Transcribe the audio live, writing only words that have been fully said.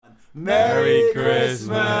Merry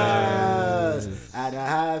Christmas and a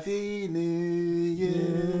Happy New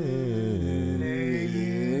Year.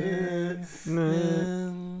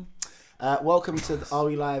 Welcome to the Are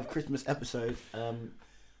We Live Christmas episode.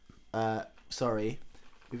 Sorry,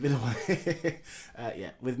 we've been away.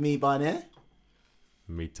 With me, Barney.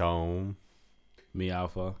 Me, Tom. Me,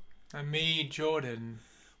 Alpha. And me, Jordan.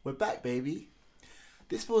 We're back, baby.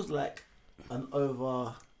 This feels like an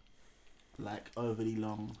overly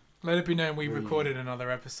long. Let it be known we recorded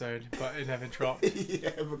another episode, but it never dropped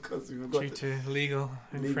Yeah, because we got due to legal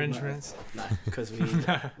infringements. Because we didn't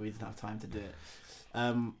have time to do it.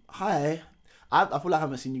 Hi, I feel like I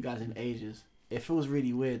haven't seen you guys in ages. It feels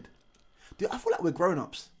really weird. Dude, I feel like we're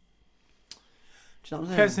grown-ups. Do you know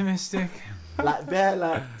what I'm saying? Pessimistic. Like they're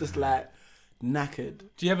like just like knackered.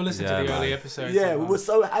 Do you ever listen to the early episodes? Yeah, we were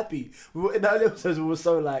so happy. In the early episodes, we were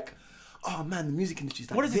so like, oh man, the music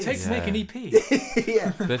industry's like what does it take this. to make an EP?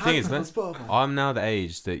 Yeah. The thing is, on Spotify? I'm now the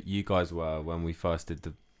age that you guys were when we first did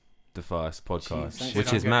the first podcast, Jeez,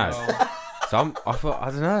 which is mad. So I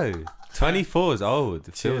don't know. 24 is old.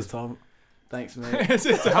 It Cheers, feels. Tom. Thanks, mate.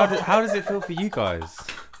 So how does it feel for you guys?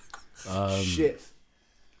 Shit.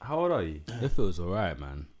 How old are you? It feels alright,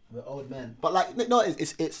 man. We're old men. But like, no,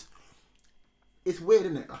 it's weird,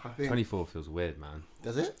 isn't it? Like, I think. 24 feels weird, man.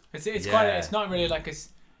 Does it? It's Yeah. quite. It's not really like It's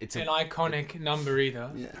an iconic number either.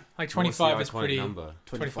 Yeah. Like What's 25 the is iconic pretty. number?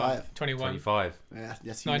 25. 21. 25. Yeah,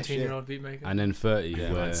 that's 19-year-old beatmaker. And then 30,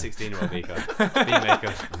 Yeah, where man. 16-year-old beatmaker.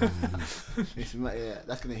 Yeah,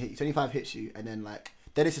 that's gonna hit you. 25 hits you, and then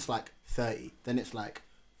it's just like 30. Then it's like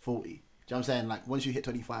 40. Do you know what I'm saying? Like once you hit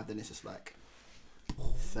 25, then it's just like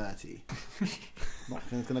 30.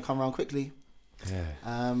 It's gonna come around quickly. Yeah.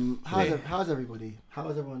 How's everybody? How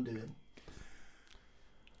is everyone doing?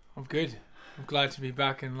 I'm good. I'm glad to be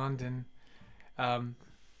back in London.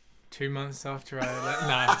 2 months after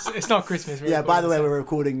it's not Christmas. Yeah. By the way, we're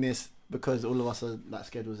recording this because all of us are like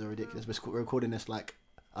schedules are ridiculous. We're recording this like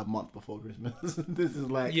a month before Christmas. This is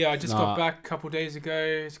like I just got back a couple days ago.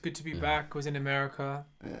 It's good to be back. Was in America.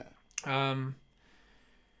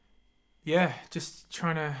 Yeah. Just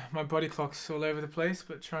trying to. My body clock's all over the place,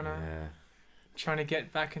 but trying to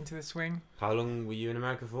get back into the swing. How long were you in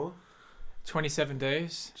America for? 27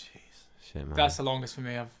 days. Jeez. Shit, man. That's the longest for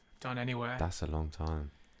me I've done anywhere. That's a long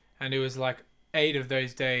time. And it was like 8 of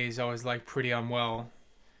those days I was like pretty unwell.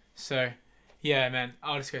 So, yeah, man,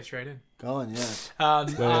 I'll just go straight in. Go on, yeah.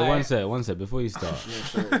 Wait, one sec, before you start. Yeah,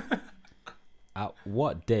 sorry. At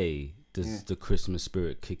what day does the Christmas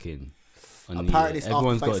spirit kick in? Apparently it's after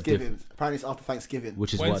Everyone's got a Thanksgiving. Apparently it's after Thanksgiving.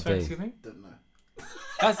 Which is When's what day? Thanksgiving? Don't know.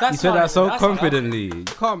 That's You said not that so that's confidently. You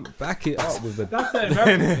can't back it up with a... That's the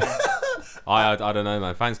American thing. I don't know,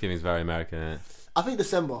 man. Thanksgiving is very American, isn't it? I think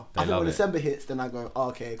December. I think love when it. December hits, then I go, oh,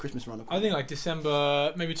 okay, Christmas run. I think like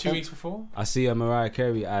December, maybe 2 weeks before. I see a Mariah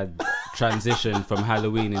Carey ad transition from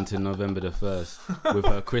Halloween into November the 1st with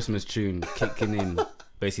her Christmas tune kicking in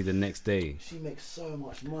basically the next day. She makes so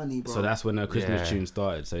much money, bro. So that's when her Christmas tune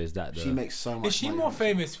started. So is that the... She makes so much money. Is she more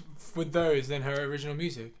famous with those than her original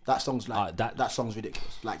music? That song's like, that song's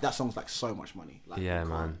ridiculous. Like, that song's like so much money. Like, Yeah, you can't-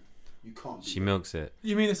 man. You can't. She milks it.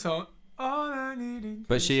 You mean the song? All I needed.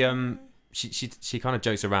 But she kind of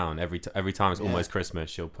jokes around every time it's Yeah. almost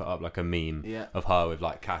Christmas. She'll put up like a meme Yeah. of her with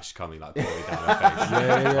like cash coming like pouring down her face.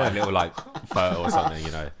 Yeah. Like a little like photo or something,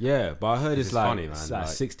 you know. Yeah, but I heard it's like, funny, man. it's like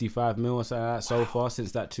Like- 65 mil or something like that so far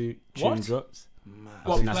since that tune What? dropped. Man.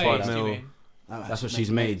 What think that's plays what do you mil- mean? That's what she's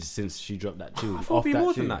made since she dropped that tune. I thought it'd be that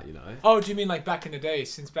more tune. than that, you know. Oh, do you mean like back in the day?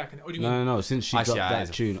 Since back in... What do you mean? No, since she Actually, dropped that that is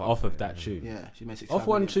a tune fuck off of it, that yeah. tune. Yeah, she makes it. Off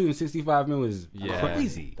one tune, 65 mil is Yeah.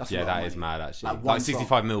 crazy. That's a Yeah, lot that of is money. mad actually. Like Like, one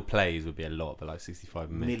 65 mil plays would be a lot, but like 65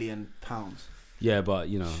 mil. £1 million. Yeah, but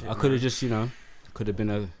you know, Shit, I could have just, could have been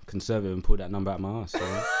a conservative and pulled that number out my ass. So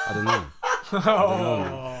I don't know.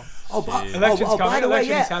 Oh, but, Elections by coming, the way, elections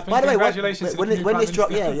yeah. happen. By the way, Congratulations to when the new this Prime drop,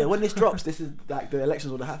 Minister. when this drops, this is like the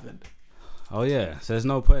elections would have happened. Oh yeah, so there's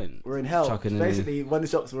no point. We're in hell. Chucking in- Basically, when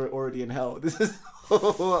this drops, we're already in hell. This is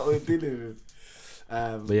what we're dealing with.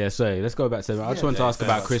 But yeah, sorry, let's go back to... I just wanted to ask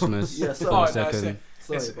about Christmas Yeah, for sorry. a second.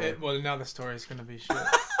 Sorry, bro. Well, now the story is going to be shit.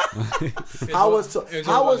 How was tour in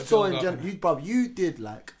build-up. general? You did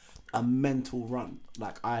like a mental run.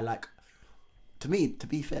 To me, to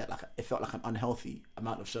be fair, like it felt like an unhealthy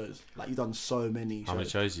amount of shows. Like you've done so many shows. How many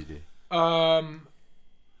shows you do?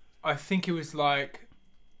 I think it was like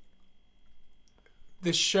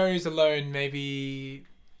the shows alone, maybe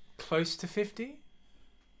close to 50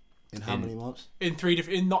 In how many months? in three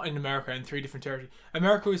different. Not in America, in 3 different territories.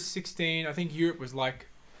 America was 16. I think Europe was like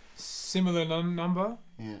similar number,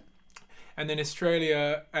 Yeah. and then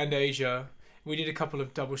Australia and Asia. We did a couple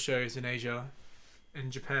of double shows in Asia.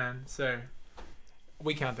 in Japan. So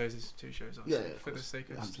we count those as 2 shows, obviously, Yeah, of for the course. sake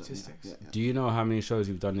of 100%, statistics. yeah. Do you know how many shows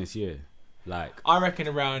you've done this year? Like, I reckon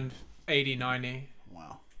around 80, 90.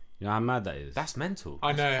 Wow. you know how mad that is? That's mental.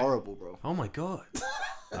 I know. Horrible, bro. Oh my god.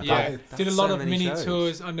 Like, Yeah, That's did a lot so of many mini shows.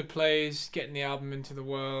 tours, underplays, getting the album into the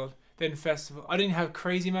world. Then festival. I didn't have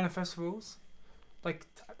crazy amount of festivals, like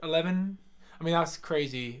 11. I mean, that's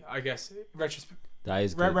crazy, I guess. that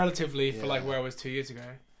is good. Relatively for like Yeah. where I was 2 years ago,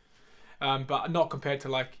 but not compared to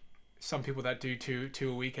like some people that do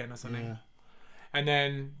two a weekend or something. Yeah. And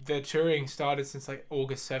then the touring started since like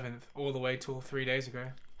August 7th, all the way till 3 days ago.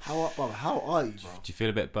 How are you, bro? Do you feel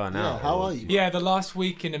a bit burnt Yeah, out? how or- are you? Yeah, the last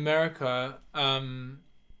week in America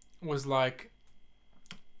was like,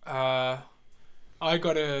 I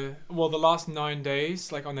got the last 9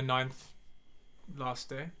 days, like on the 9th last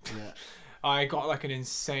day, Yeah. I got like an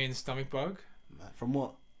insane stomach bug From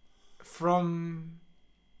what? from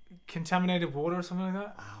contaminated water or something like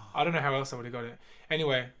that. Ow. I don't know how else I would have got it.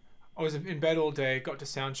 Anyway, I was in bed all day, got to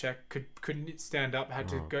sound check, couldn't stand up, had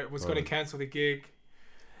to Oh, go, was God. going to cancel the gig.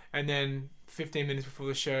 And then 15 minutes before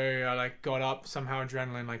the show, I like got up, somehow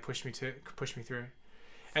adrenaline like pushed me through.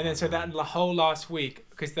 And then so that the whole last week,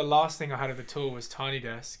 because the last thing I had of the tour was Tiny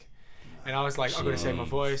Desk. And I was like, I've got to save my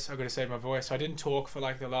voice. So I didn't talk for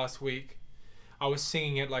like the last week. I was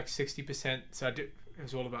singing at like 60%. So it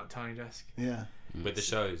was all about Tiny Desk. Yeah. With the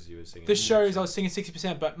shows you were singing. The shows I was singing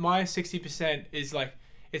 60%, but my 60% is like,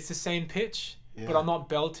 it's the same pitch, Yeah. but I'm not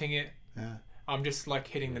belting it. Yeah. I'm just like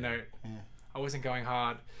hitting the note. Yeah. I wasn't going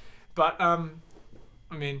hard. But, I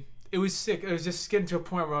mean, it was sick. It was just getting to a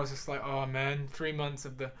point where I was just like, oh man, 3 months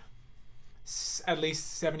of at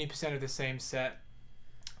least 70% of the same set.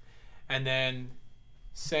 And then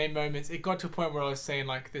same moments. It got to a point where I was saying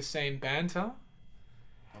like the same banter.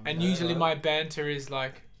 And usually my banter is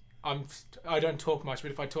like, I don't talk much,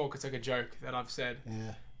 but if I talk, it's like a joke that I've said.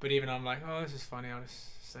 Yeah. But even I'm like, oh, this is funny. I'll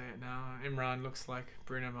just say it now. Imran looks like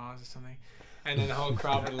Bruno Mars or something. And then the whole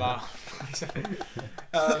crowd would laugh. That's it, man.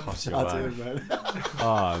 Oh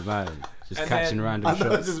man, just And catching then- random I know,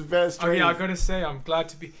 it's shots. just very Oh strange. yeah, I gotta say, I'm glad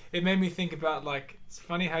to be. It made me think about like, it's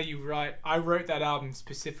funny how you write. I wrote that album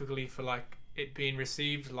specifically for like it being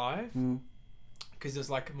received live Mm. because it's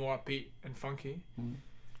like more upbeat and funky. Mm.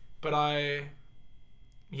 But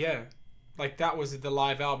like that was the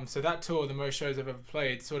live album. So that tour, the most shows I've ever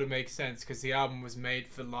played, sort of makes sense because the album was made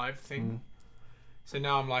for live thing. Mm. So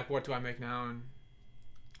now I'm like, what do I make now? And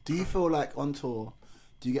Do you feel like on tour,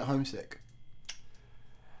 do you get homesick?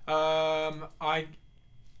 I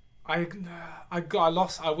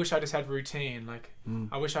lost. I wish I just had routine. Like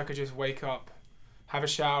I wish I could just wake up, have a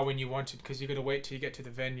shower when you wanted, because you got to wait till you get to the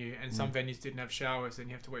venue, and some venues didn't have showers. Then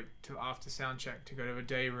you have to wait till after sound check to go to a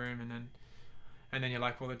day room, and then you're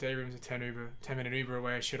like, well, the day room's a 10-minute Uber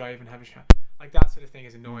away. Should I even have a shower? Like that sort of thing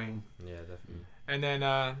is annoying. Yeah, definitely. And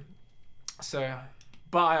then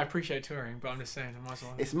but I appreciate touring. But I'm just saying, I might as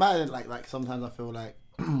well. It's mad. Like sometimes I feel like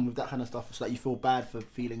with that kind of stuff, it's like you feel bad for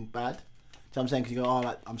feeling bad. Do you know what I'm saying? Because you go, oh,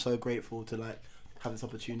 like I'm so grateful to like have this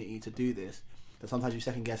opportunity to do this. That sometimes you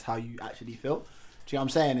second guess how you actually feel. Do you know what I'm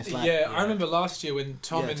saying? It's like I remember last year when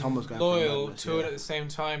Tom Yeah, and Tom was going through Loyal madness, toured yeah. at the same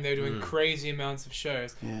time. They were doing crazy amounts of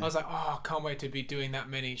shows. Yeah. I was like, oh, I can't wait to be doing that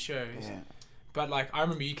many shows. Yeah. But like, I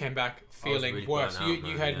remember you came back feeling really worse. burnt out, You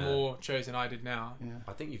man, had yeah. more shows than I did now. Yeah.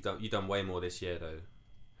 I think you've done way more this year though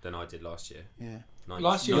than I did last year. Yeah.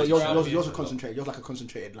 Last year Yours was yours around- yours are concentrated. Yours like a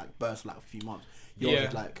concentrated like burst like a few months. Yours Yeah.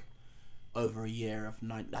 is like over a year of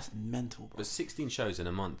 9. That's mental, bro. But 16 shows in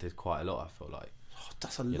a month is quite a lot. I feel like. Oh,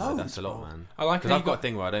 that's a You lot. know, that's a lot, man. I like Because how I've you got a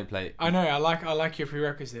thing where I don't play I know. I like your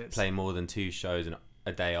prerequisites. more than 2 shows in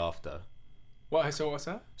a day after. What? So what's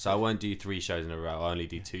that? So I won't do 3 shows in a row. I only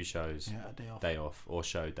do 2 shows, Yeah, a day off. day off, or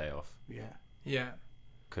show day off. Yeah. Yeah.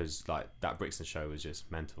 Because like that Brixton show was just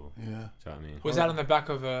mental. Yeah. Do you know what I mean? Was that on the back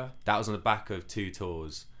of a? That was on the back of 2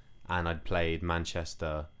 tours, and I'd played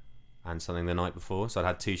Manchester and something the night before. So I'd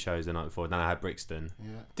had 2 shows the night before. Then I had Brixton.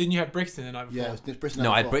 Yeah. Didn't you have Brixton the night before? Yeah. It's Brixton.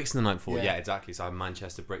 No, I had before. Brixton the night before. Yeah. Yeah, exactly. So I had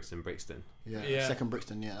Manchester, Brixton. Yeah. Yeah. Second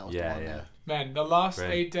Brixton. Yeah. That was Yeah, the one, yeah. Man, the last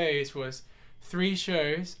Great. 8 days was 3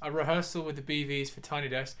 shows, a rehearsal with the BVs for Tiny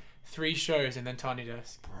Desk, 3 shows, and then Tiny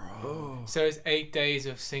Desk. Bro. So it's 8 days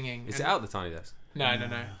of singing. Is And- it out the Tiny Desk? No.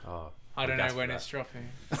 Oh, I don't Gas know for when that. it's dropping.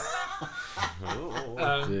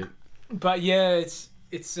 Oh. Sick. But yeah,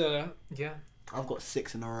 it's yeah. I've got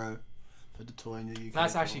 6 in a row for the tour in the UK.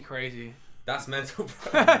 That's actually crazy. That's mental,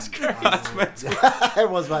 bro. That's crazy. That's mental.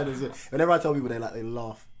 Everyone's mad as it. Whenever I tell people, they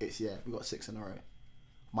laugh. It's we got 6 in a row.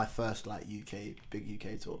 My first like big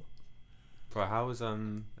UK tour. Bro, how was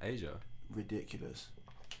Asia? Ridiculous.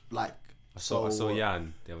 Like I saw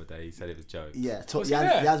Jan the other day. He said it was a joke. Yeah, Was he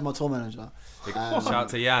there? Jan's my tour manager. Shout out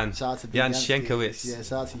to Jan. Shout out to Jan Jansky. Schenkowitz. Yeah,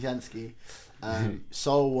 shout out to Jansky.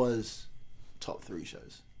 Soul was top 3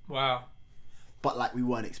 shows, Wow. but like we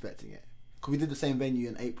weren't expecting it because we did the same venue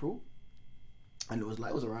in April, and it was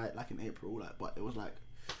alright like in April, like, but it was like,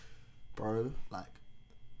 bro, like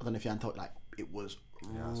I don't know if Jan told, like it was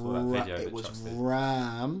Yeah, I saw that video it that was Chuck did.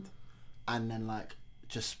 rammed, and then like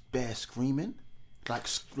just bare screaming, like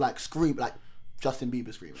scream like Justin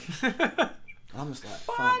Bieber screaming. And I'm just like,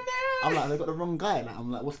 fam. I'm like, they got the wrong guy. Like, I'm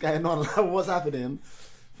like, what's going on? Like, what's happening?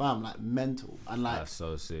 Fam, like mental, and like, That's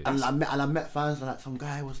so sick. and I met fans. Like some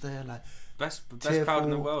guy was there, like Best Tearful. crowd in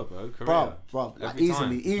the world, bro. Korea. bro, like Every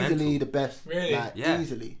time. easily Mental. the best. Really? Like, Yeah.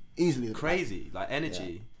 easily the Crazy, like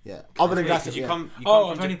energy. best. Yeah. Other than that, Because you yeah. come Oh,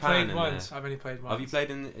 from I've only Japan played and, once. I've only played once. have you played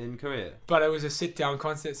in Korea? But it was a sit-down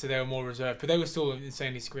concert, so they were more reserved. But they were still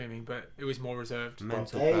insanely screaming, but it was more reserved. Bro,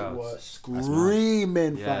 Mental they crowds. were mad.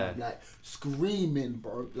 screaming, Yeah. fam, like screaming,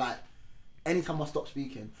 bro. Like anytime I stop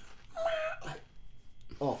speaking, like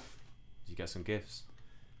off. Did you get some gifts?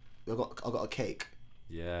 I got a cake.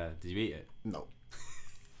 Yeah. Did you eat it? No.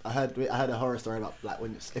 I heard a horror story about like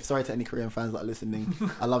if sorry to any Korean fans that are listening,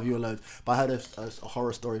 I love you a load. But I heard a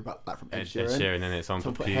horror story about like from Ed Ed Sheeran. Sheeran, and it's on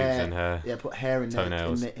So for pubes and her. Yeah, put hair in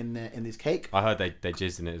toenails. in his cake. I heard they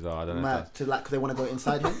jizzed in it as well. I don't know. If Mad, to like, 'cause they want to go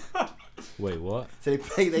inside him. Wait, what? So they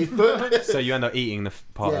put. so you end up eating the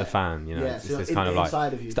part Yeah. of the fan, you know. Yeah, It's so this in- kind of like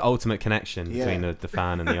inside of you. it's the ultimate connection Yeah. between the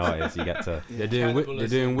fan and the artist. You get to. They're doing they're Cannibalism.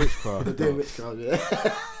 doing witchcraft. The bro. witchcraft,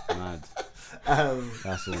 yeah. Mad. um,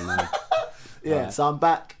 That's all mad. yeah, Alright. so I'm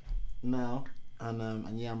back now,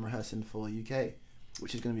 and yeah, I'm rehearsing for UK,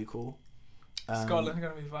 which is gonna be cool. Scotland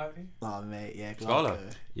gonna be vibey. Oh mate, yeah, Scholar. Glasgow.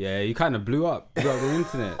 Yeah, you kind of blew up the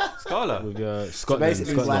internet Scholar. with your Scotland,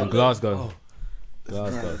 basically, Scotland, like- Glasgow. Yeah,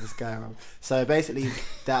 Glasgow. this guy, bro. So basically,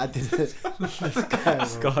 that I did this guy,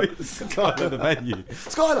 bro. Scholar the venue.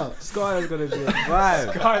 Scholar. Skylar's gonna be right.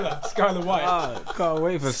 Skylar White. Can't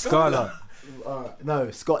wait for Skylar.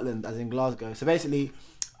 No, Scotland, as in Glasgow. So basically,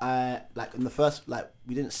 like in the first, like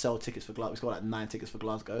we didn't sell tickets for Glasgow. We sold like 9 tickets for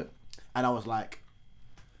Glasgow, and I was like,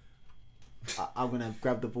 I'm gonna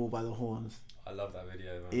grab the ball by the horns. I love that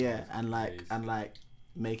video, man. Yeah, and like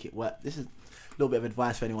make it work. This is a little bit of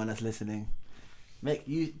advice for anyone that's listening.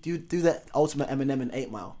 Do that ultimate Eminem in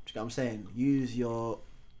 8 Mile. Do you get what I'm saying? Use your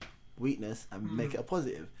weakness and make it a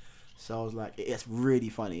positive. So I was like, it's really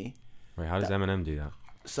funny. Wait, how does Eminem do that?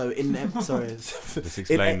 So in sorry, Let's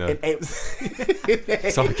explain in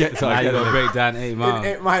So I get. Now you gotta break down 8 in Mile.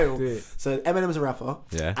 8 Mile. Do it. So Eminem's a rapper,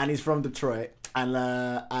 Yeah. and he's from Detroit,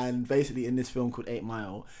 and basically in this film called 8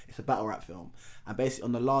 Mile, it's a battle rap film, and basically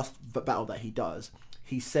on the last battle that he does,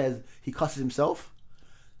 he says he cusses himself.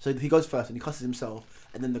 So he goes first and he cusses himself,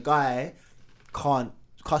 and then the guy can't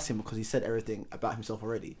cuss him because he said everything about himself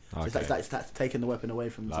already. So Okay. it's like taking the weapon away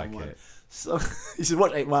from Like someone. it. So you should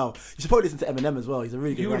watch 8 Mile. You should probably listen to Eminem as well. He's a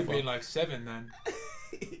really good You would have rapper. been like 7 then.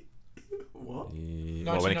 What?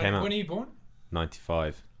 Well, when it came out, When are you born?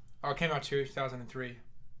 95. Oh, it came out 2003.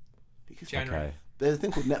 Because January. Okay. there's a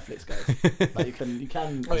thing called Netflix, guys. Like you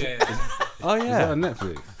can. Oh yeah. Oh Is that on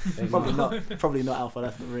Netflix? Probably not Alpha.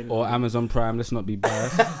 That's not really. Or Amazon Prime, let's not be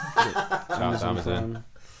biased. Shout out to Amazon.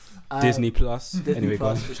 Disney Plus. Disney Anyway, go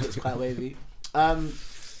on. Plus, which looks quite wavy.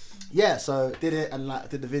 Yeah, so did it and like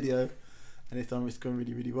did the video, and it's going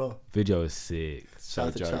really, really well. Video is sick. Shout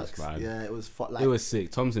out to jokes, Chucks. man. Yeah, it was like It was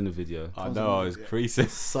sick. Tom's in the video. I know, I was creasing.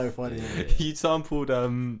 so funny. You sampled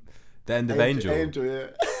the end of Angel. Angel, yeah.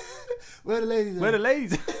 Where are the ladies? Where the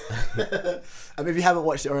ladies? I mean, if you haven't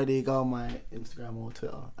watched it already, go on my Instagram or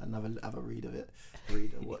Twitter and have a read of it.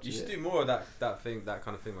 Read and watch You should it. do more of that kind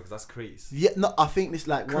of thing because that's crease. Yeah, no, I think this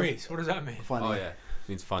like Crease. What does that mean? funny. Oh yeah, it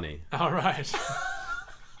means funny. All right.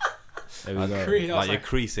 There we go. Crease. I was Like you're like,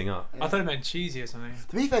 creasing up. I thought it meant cheesy or something.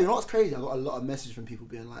 To be fair, you know what's crazy? I got a lot of messages from people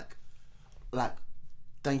being like,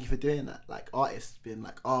 thank you for doing that. Like artists being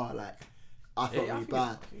like, oh, like I felt really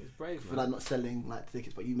bad It's brave, for like not selling like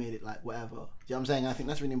tickets, but you made it like whatever. Do you know what I'm saying? I think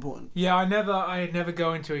that's really important. Yeah, I never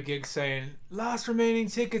go into a gig saying last remaining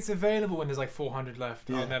tickets available when there's like 400 left.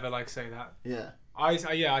 Yeah. I'll never like say that. Yeah.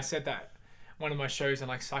 I said that one of my shows in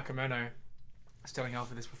like Sacramento. I was telling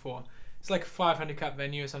Alpha this before. It's like a 500 cap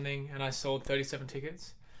venue or something, and I sold 37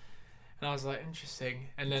 tickets. And I was like, interesting.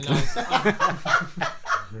 And then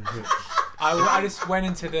I just went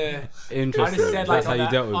into the. Interesting. I just said like That's how you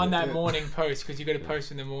dealt with on it. that morning post, because you got to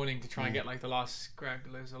post in the morning to try and get like the last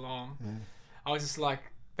scragglers along. Yeah. I was just like,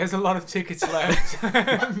 there's a lot of tickets left.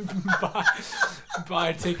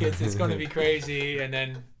 buy tickets. It's going to be crazy. And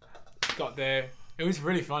then got there. It was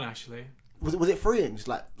really fun actually. Was it freeing? Just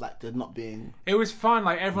like there not being It was fun.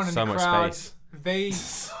 Like everyone in So the much crowd, space. they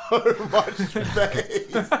so much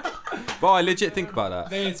space. But I legit think about that.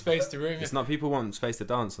 they had space to room. It's not people want space to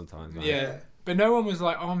dance sometimes, man. Yeah, but no one was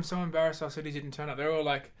like, "Oh, I'm so embarrassed our city didn't turn up." They were all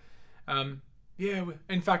like, "Yeah."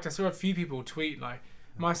 In fact, I saw a few people tweet like,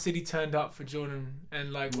 "My city turned up for Jordan,"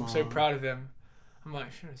 and like, "I'm so Wow. proud of them." I'm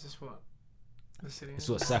like, "Sure, is this what the city?" It's is?"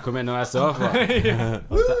 what Sacramento has to offer. Yeah.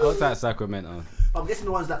 What's that Sacramento? I'm guessing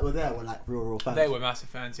the ones that were there were like real fans. They were massive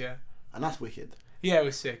fans, yeah. And that's wicked. Yeah, it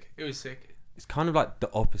was sick. It was sick. It's kind of like the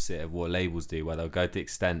opposite of what labels do, where they'll go to the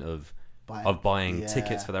extent of buying Yeah.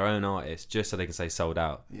 tickets for their own artists just so they can say sold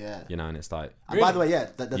out. Yeah. You know, and it's like And by the way, yeah,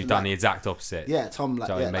 you've done the exact opposite. Yeah, Tom, like,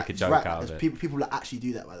 So yeah, make a he's joke right, out like, of there's people that actually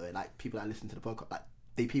do that, by the way. Like, people that listen to the podcast, like,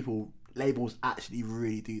 labels actually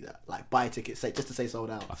really do that. Like, buy tickets, just to say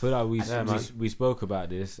sold out. I feel like Yeah, man. we spoke about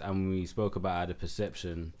this, and we spoke about how the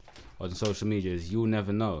perception on social media is you'll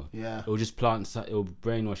never know. Yeah. It'll just it'll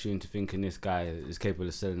brainwash you into thinking this guy is capable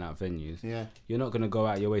of selling out venues. Yeah. You're not gonna go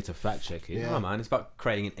out your way to fact check it. Yeah. No, man, it's about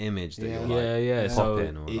creating an image that Yeah. you're Yeah, like, yeah. Yeah. So pop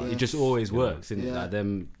in or like- it just always you know. works, isn't it? Yeah. Like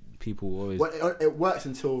them people always. Well, it works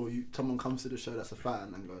until someone comes to the show that's a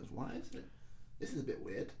fan and goes, "Why is it? This is a bit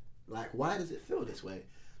weird. Like, why does it feel this way?"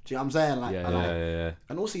 Do you know what I'm saying? Like, Yeah, and, like, yeah.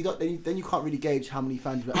 and also you don't. Then you can't really gauge how many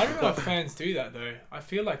fans you've I actually don't know if got. fans do that though. I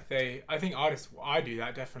feel like I think artists, I do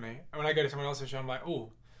that definitely. And when I go to someone else's show, I'm like, oh,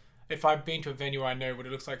 if I've been to a venue where I know what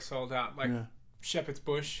it looks like sold out, like Yeah. Shepherd's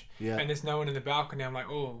Bush, Yeah. and there's no one in the balcony, I'm like,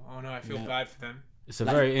 oh no, I feel Yeah. bad for them. It's a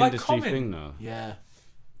like- very like industry Common. thing, though. Yeah.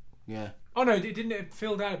 Yeah. Oh no, it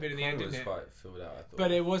filled out a bit in the end, didn't it? quite filled out, I thought.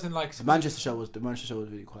 But it wasn't like The Manchester show was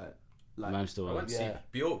really quiet. Like, Manchester. I went to see Yeah.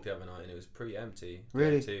 Bjork the other night and it was pretty empty.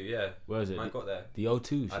 Really? O2, yeah. Where is it? When I got there. The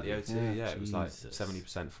O2. At the O2, Yeah. yeah, it was like Jesus.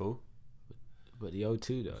 70% full. But the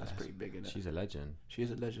O2 though. that's pretty big, isn't it? She's a legend. She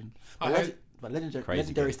is a legend. I But, heard- but Crazy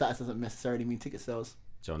legendary good. status doesn't necessarily mean ticket sales.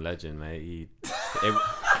 John Legend, mate.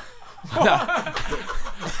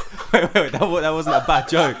 Wait, that wasn't a bad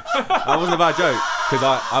joke. That wasn't a bad joke. Because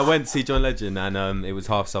I went to see John Legend and it was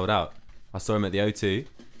half sold out. I saw him at the O2. It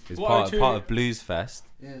was What O2? part of Blues Fest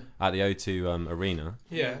Yeah. at the O2 Arena.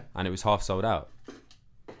 yeah. And it was half sold out.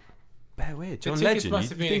 Bare weird. John tickets Legend, must you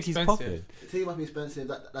have been think he's expensive. popping? The ticket must be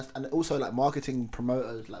expensive. That's and also like marketing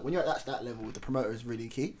promoters. Like when you're at that level, the promoter is really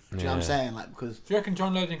key. Do you know what I'm Yeah. saying? Like because Do you reckon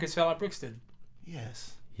John Legend could sell out Brixton?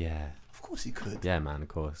 yes, Yeah. of course he could. Yeah, man, of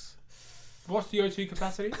course. What's the O2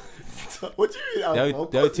 capacity? What do you mean? The Alpha?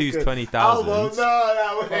 Of course he O2's could. 20,000. Alpha,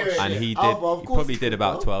 no, wait. And he did. Alpha, of He course probably he did could,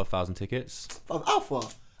 about bro. 12,000 tickets. Alpha.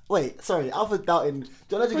 Wait, sorry. Alpha's doubting.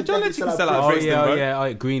 John Legend Well, could John definitely Legend can sell sell out. out Oh Brixton, yeah, bro. oh yeah,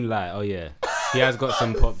 oh, Green Light. Oh yeah, he has got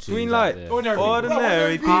some pop tunes. Green out light. there. Ordinary people.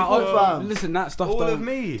 Ordinary people. people. fam. Listen, that stuff. All don't- of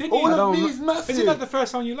me. Didn't All you? I of don't- me is massive. Isn't that the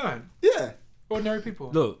first song you learned? Yeah. Ordinary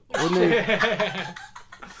People. Look,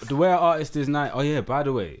 the way our artist is now. Oh yeah, by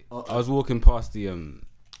the way, Oh, I was walking past the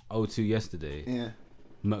O2 yesterday. Yeah.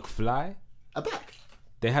 McFly. A back.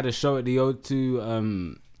 They had a show at the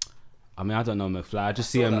O2. I mean, I don't know McFly. I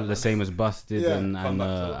just see saw him that, the man. same as Busted Yeah, and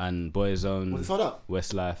Comeback Boyzone, Was it sold out?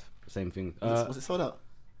 Westlife, same thing. Was it sold out?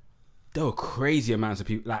 There were crazy amounts of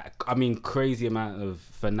people. Like, I mean, crazy amount of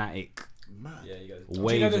fanatic Man. Yeah, you guys. Do you know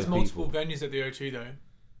waves there's of multiple people. venues at the O2 though?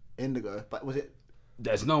 Indigo. But was it?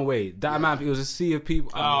 There's no way that amount. It was a sea of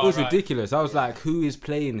people. Oh, it was right. ridiculous. I was like, who is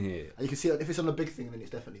playing here? You can see if it's on the big thing, then it's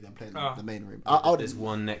definitely them playing Oh. the main room. There's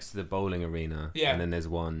one next to the bowling arena. Yeah. And then there's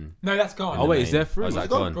one. No, that's gone. Oh, wait, is there three? Oh, is Was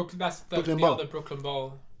that it gone? gone? That's the Brooklyn Bowl. other Brooklyn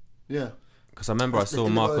Bowl. Yeah. Because I remember That's I the saw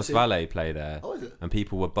Indigo Marcos O2. Valle play there. Oh, is it? And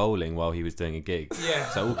people were bowling while he was doing a gig. Yeah.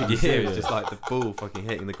 So all could you hear was just like the ball fucking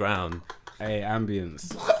hitting the ground. Hey,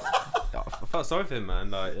 ambience. I felt sorry for him,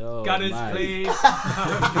 man. Like, Yo, Gunners, man. please.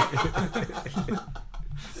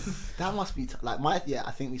 That must be like my yeah.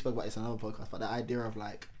 I think we spoke about this on another podcast, but the idea of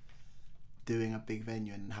like doing a big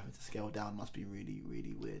venue and having to scale down must be really,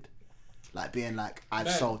 really weird. Like being like, I've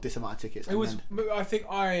Man. sold this amount of tickets. It and was. then- I think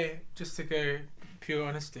just to go pure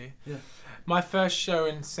honesty. Yeah. My first show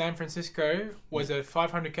in San Francisco was a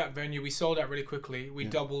 500 cap venue. We sold out really quickly. We Yeah.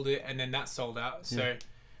 doubled it, and then that sold out. So Yeah.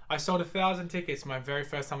 I sold 1,000 tickets my very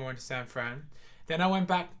first time I went to San Fran. Then I went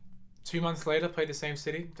back 2 months later, played the same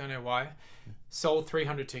city. Don't know why. Sold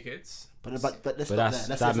 300 tickets. But let's But stop that's- there. Let's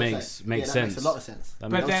that stop there. makes Yeah, makes that sense. Makes a lot of sense. That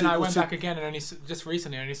But makes- then too- I it was went too- back again and just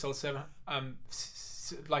recently I only sold 7.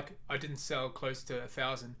 Like I didn't sell close to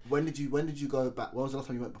 1,000. When did you go back? When was the last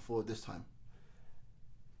time you went before this time?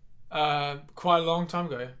 Quite a long time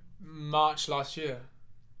ago, March last year.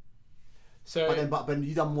 So But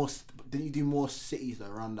you done more. Didn't you do more cities though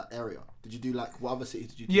around that area? Did you do like what other cities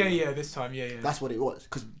did you do? yeah, this time, yeah. That's what it was.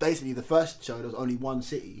 Because basically the first show there was only one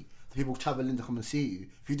city. The people travelling to come and see you.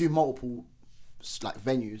 If you do multiple like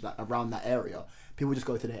venues like around that area. People just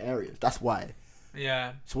go to their areas. That's why.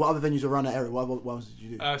 Yeah. So what other venues around that area? What else did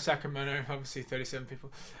you do? Sacramento, obviously 37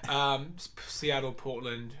 people. Seattle,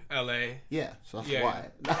 Portland, LA. Yeah, so that's Yeah. why.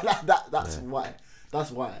 That's why.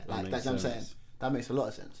 That's why. Like makes that's what I'm saying. sense. That makes a lot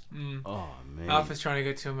of sense. Oh man. Alpha's trying to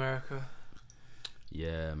go to America.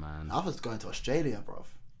 Yeah, man. Alpha's going to Australia, bro,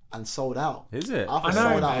 and sold out. Is it? Alpha I know,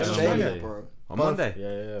 sold out man. Australia, Monday. bro. On Both- Monday.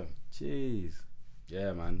 Yeah. Jeez.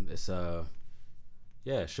 Yeah, man. It's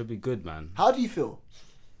yeah, it should be good, man. How do you feel?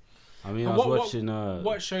 I mean, And I was what- watching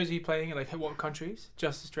What shows are you playing? Like, what countries?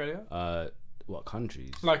 Just Australia? what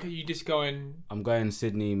countries? Like, you just go in. I'm going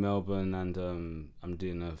Sydney, Melbourne, and I'm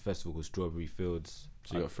doing a festival called Strawberry Fields.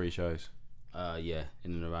 So you got 3 shows. Yeah,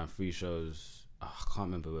 in and around 3 shows. I can't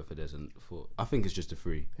remember whether there's I think it's just a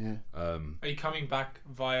 3. Yeah. Are you coming back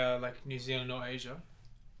via like New Zealand or Asia?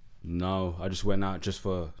 No, I just went out just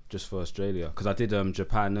for Australia because I did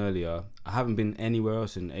Japan earlier. I haven't been anywhere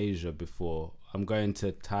else in Asia before. I'm going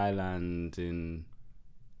to Thailand in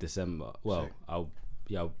December. Well, Sick.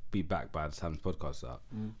 I'll be back by the time this podcast's out.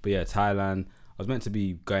 But yeah, Thailand. I was meant to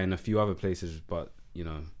be going a few other places, but you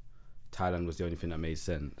know, Thailand was the only thing that made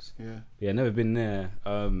sense. Yeah. Never been there.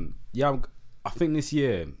 I think this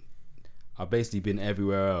year I've basically been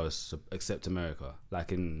everywhere else except America.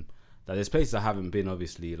 Like there's places I haven't been,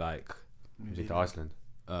 obviously, like You did to Iceland.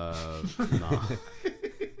 nah.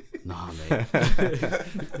 Nah, mate.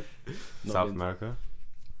 South been- America.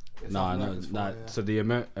 Nah, no, America's nah. fine, yeah. So the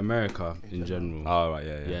America in general. Oh right,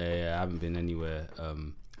 yeah. Yeah. I haven't been anywhere.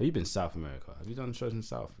 Have you been South America? Have you done shows in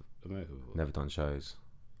South America before? Never done shows.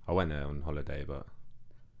 I went there on holiday, but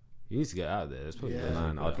You need to get out there. It's probably Yeah. better.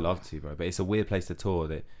 man, I'd love to, bro. But it's a weird place to tour.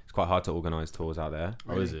 It's quite hard to organise tours out there.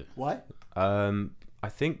 Oh, is it? Why? I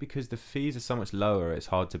think because the fees are so much lower, it's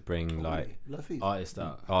hard to bring like Love fees. Artist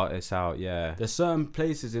out. artists out. Yeah. There's certain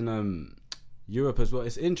places in Europe as well.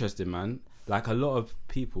 It's interesting, man. Like a lot of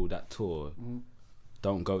people that tour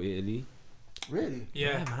don't go Italy. Really?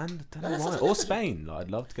 Yeah. man. I don't That's know why. such a Or difference. Spain. Like,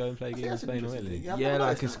 I'd love to go and play I gigs think in that's Spain or interesting. Italy. Yeah, I've Yeah, never like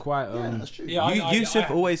noticed it's that. quite Yeah, that's true. Yeah, I- Yusuf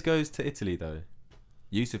always goes to Italy though.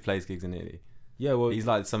 Yusuf plays gigs in Italy. Yeah, well, He's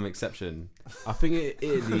like some exception. I think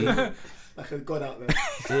Italy. Like a god out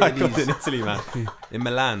there. I got in Italy, man. In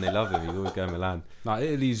Milan, they love him. He's always going Milan. Nah,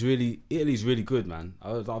 Italy's really good, man.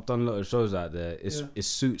 I've done a lot of shows out there. It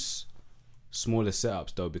suits smaller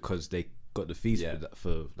setups though because they got the fees Yeah.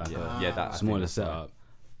 for like Yeah, that I a think smaller that's right. setup.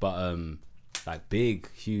 But like big,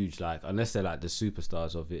 huge, like unless they're like the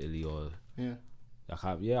superstars of Italy or Yeah. like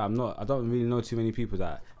I don't really know too many people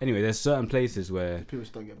that. Anyway, there's certain places where People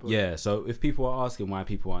just don't get booked. yeah. So if people are asking why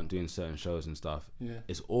people aren't doing certain shows and stuff, Yeah.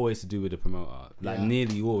 it's always to do with the promoter. Like Yeah.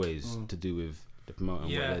 nearly always to do with the promoter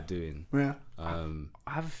and Yeah. what they're doing. Yeah.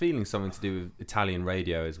 I have a feeling something to do with Italian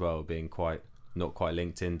radio as well, being not quite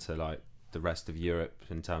linked into like the rest of Europe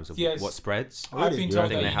in terms of Yes. what spreads. I've been Yeah, told I think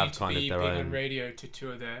that they you have need to kind of be their big own- on radio to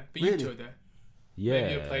tour there. But Really? you toured there. Yeah,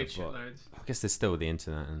 Maybe you played but- shitloads. I guess there's still the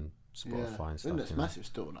internet and Yeah. Spotify and stuff. It's you know? massive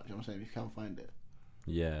still, like, you know what I'm saying? You can't find it.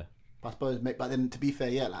 Yeah. But I suppose, but then to be fair,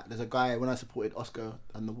 yeah, like there's a guy when I supported Oscar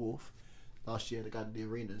and the Wolf last year, the guy did the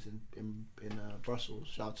arenas in Brussels.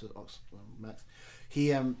 Shout out to Max.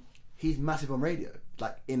 He's massive on radio,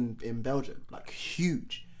 like in Belgium, like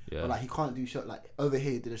huge. Yeah. But like he can't do show like over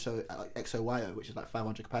here. He did a show at like XOYO, which is like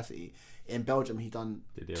 500 capacity. In Belgium, he done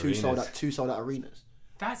Did the two sold arenas. out arenas.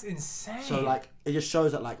 That's insane. So like it just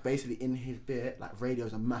shows that like basically in his bit, like radio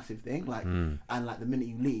is a massive thing. Like and like the minute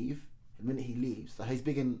he leaves, so he's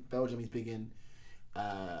big in Belgium, he's big in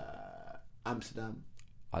Amsterdam.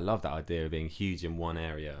 I love that idea of being huge in one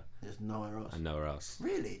area There's nowhere else. and nowhere else.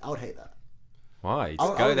 Really, I would hate that. Why? I Just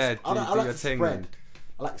would- go I would- there, I would- I do like your to thing. spread. And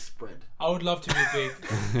I like spread. I would love to be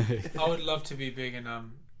big. I would love to be big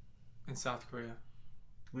in South Korea.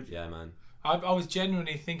 yeah, man. I was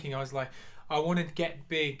genuinely thinking. I was like, I want to get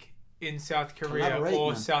big in South Korea Collaborate,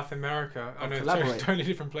 or man. South America. I know it's collaborate. totally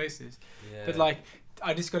different places, but like,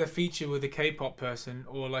 I just got a feature with a K-pop person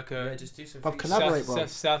or like a just do some. But collaborate, bro.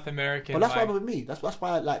 South American. But that's like, why with me. That's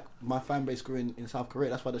why like my fan base grew in South Korea.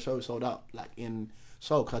 That's why the show sold out like in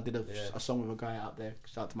Seoul. Cause I did a song with a guy out there.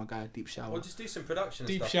 Shout out to my guy Deep Shower. just do some production.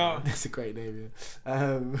 Deep Shower. That's a great name.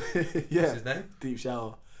 Yeah. Yeah. name? Deep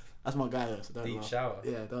Shower. That's my guy though. So don't Deep laugh. Shower.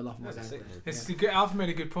 Yeah, don't laugh at my That's a guy. sick name. It's a good, Alpha made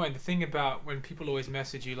a good point. The thing about when people always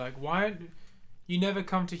message you like, why aren't you never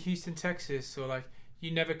come to Houston, Texas, or like you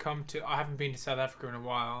never come to. I haven't been to South Africa in a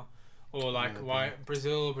while, or like Yeah, why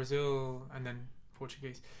Brazil, and then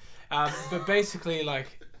Portuguese. But basically,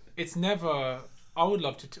 like it's never. I would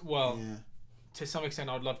love to. Well, Yeah. to some extent,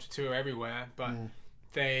 I would love to tour everywhere, but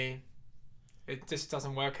Yeah. it just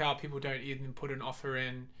doesn't work out. People don't even put an offer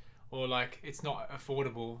in, or like it's not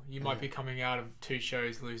affordable, you might be coming out of 2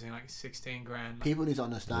 shows losing like 16 grand. Like, People need to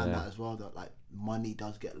understand Yeah. that as well. That like money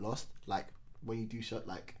does get lost. Like when you do show,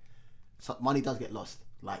 like money does get lost.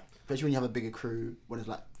 Like especially when you have a bigger crew. When it's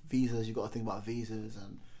like visas, you got to think about visas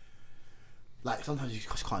and like sometimes you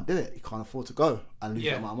just can't do it. You can't afford to go and lose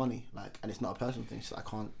that amount of money. Like, and it's not a personal thing. So I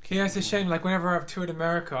can't. yeah, it's a shame. Like whenever I've toured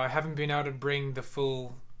America, I haven't been able to bring the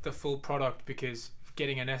full product because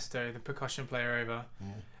getting Ernesto, the percussion player, over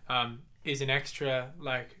is an extra,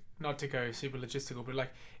 like, not to go super logistical, but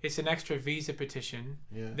like it's an extra visa petition.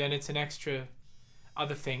 Yeah. Then it's an extra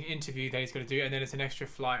other thing, interview that he's got to do, and then it's an extra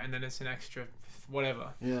flight, and then it's an extra whatever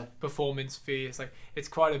Yeah. performance fee. It's like it's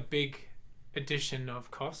quite a big addition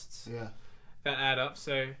of costs Yeah. that add up.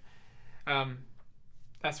 So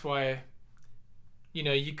that's why, you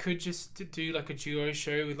know, you could just do like a duo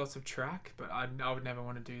show with lots of track, but I would never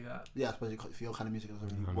want to do that. Yeah. I suppose for your kind of music, it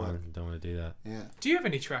doesn't I really work. don't want to do that. Yeah. Do you have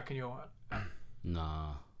any track in your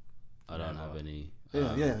Nah, I don't Never. have any.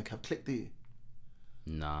 Yeah. Yeah. Like, have click, do you?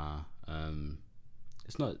 Nah,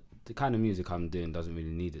 it's not the kind of music I'm doing. Doesn't really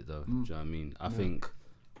need it though. Do you know what I mean? I think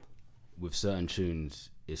with certain tunes,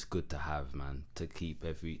 it's good to have, man, to keep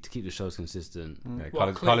the shows consistent. Yeah,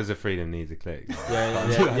 What, Colours of Freedom needs a click. Yeah,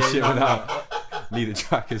 Shit no, without need a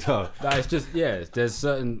track as well. That it's just there's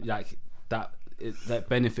certain like that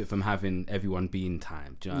benefit from having everyone be in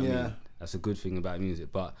time. Do you know what I Yeah. mean? That's a good thing about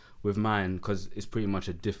music. But with mine, because it's pretty much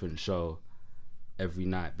a different show every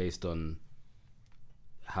night based on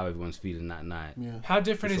how everyone's feeling that night. Yeah. How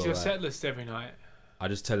different It's is your alright. set list every night? I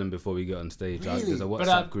just tell them before we get on stage. Really? There's a But,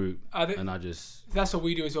 WhatsApp group, Are they, and I just that's what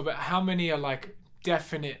we do as well. But how many are like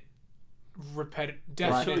definite,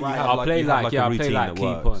 definite? Right. have I'll like- play you have like like a I'll play routine like that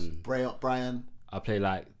keep works. on. Brian. I'll play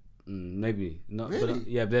like maybe not. But, Really?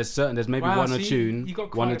 yeah, there's maybe Wow, one or see, tune, you got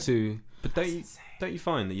one quite or a- two. But don't you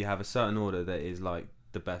find that you have a certain order that is like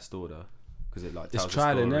the best order because it like It's tells a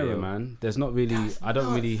trial and story error, or- man. There's not really. I don't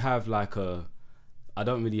nuts. really have like a. I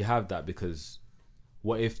don't really have that because,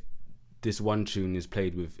 what if this one tune is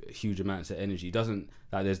played with huge amounts of energy? It doesn't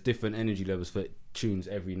like there's different energy levels for tunes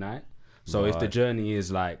every night. So if the Right. journey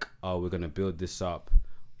is like, oh, we're gonna build this up,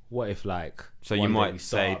 what if like? So you one day we might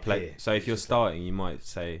start say up play. here? So if you're It's just starting, you might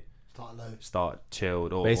say Start low. start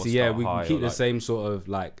chilled or basically, or yeah, start we high keep or the like, same sort of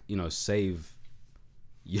like save,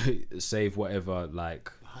 save whatever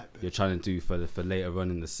like Hype bit. you're trying to do for later on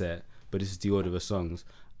in the set. But this is the order of songs,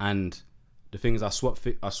 and the thing is, I swap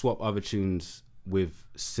other tunes with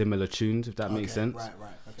similar tunes, if that makes sense. Right.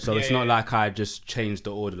 Okay. So Yeah, it's yeah, not yeah. like I just changed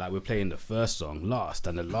the order. Like we're playing the first song last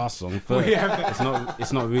and the last song first. We have-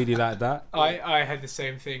 It's not really like that. I had the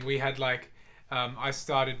same thing. We had like, I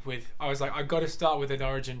started with, I was like, I got to start with an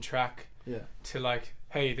origin track Yeah. to like,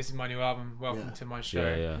 hey, this is my new album. Welcome Yeah. to my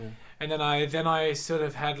show. Yeah. And then I sort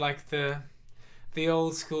of had like the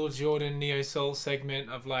old school Jordan neo soul segment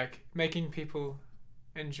of like making people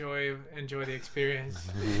enjoy the experience.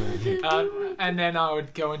 And then I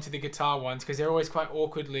would go into the guitar ones because they're always quite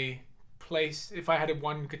awkwardly placed. If I had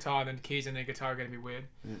one guitar, then keys and the guitar are going to be weird.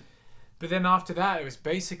 Yeah. But then after that, it was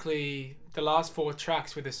basically the last 4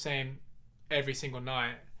 tracks were the same every single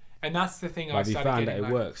night. And that's the thing I Have you started found that getting it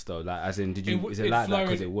like, works though? Like, as in, is it it like that flowed-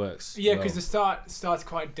 because it works? Yeah, well? because the start starts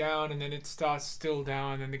quite down, and then it starts still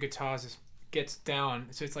down, and the guitars just gets down.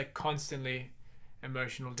 So it's like constantly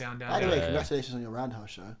emotional, down. By the way, Yeah. congratulations on your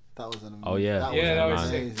Roundhouse show. That was an Oh, yeah. That Yeah, that was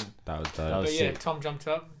amazing. that was dope. That was But yeah, sick. Tom jumped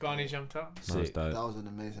up, Barney jumped up. That was Sick. dope. That was an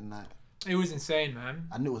amazing night, It was insane, man.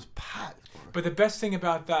 and it was packed, bro. But the best thing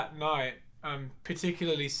about that night,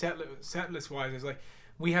 particularly setlist wise, is like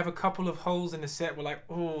we have a couple of holes in the set. We're like,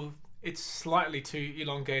 oh, it's slightly too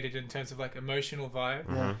elongated in terms of like emotional vibe.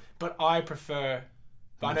 Yeah. But I prefer.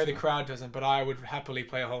 But I know the Emotional. crowd doesn't. But I would happily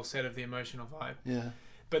play a whole set of the emotional vibe. Yeah.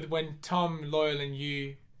 But when Tom, Loyal, and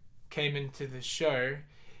you came into the show,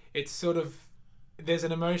 it's sort of there's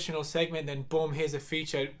an emotional segment. Then boom, here's a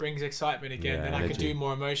feature. It brings excitement again. Yeah, then I can energy. do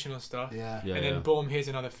more emotional stuff. Yeah. Yeah, And then boom, here's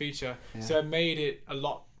another feature. Yeah. So it made it a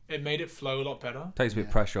lot. It made it flow a lot better. Takes a bit of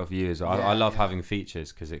Yeah. pressure off you as well. I Yeah, love yeah. having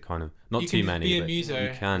features because it kind of not You too can just many, be a but muso. you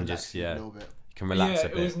can Relax just a little bit. you can relax yeah, a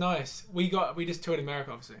bit. it was nice. We just toured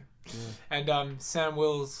America, obviously, Yeah. and Sam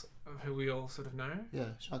Wills, who we all sort of know, Yeah.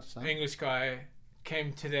 Shout out to Sam. English guy,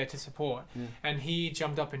 came to there to support, Yeah. and he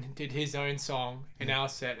jumped up and did his own song in our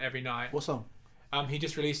set every night. What song? He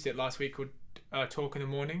just released it last week called "Talk in the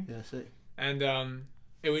Morning," Yeah. Sick. and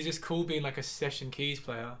it was just cool being like a session keys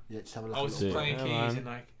player. Yeah. Just have a look. I was just Sick. playing Yeah, keys man. and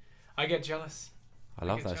like I get jealous. I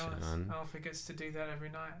love get that shit, jealous. man. Alfie gets to do that every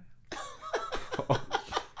night.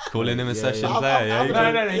 Calling him a Yeah, session yeah. player, yeah.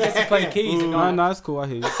 No, he gets to play keys. and No, not- no, it's cool. I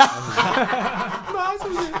hear you.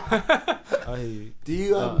 I hear you. Do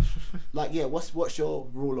you like what's your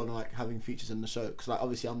rule on like having features in the show? Because like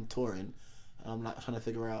obviously I'm touring, and I'm like trying to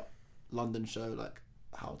figure out London show like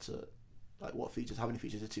how to like what features, how many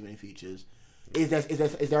features, is too many features? Is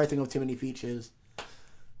there a thing of too many features?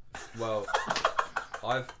 Well,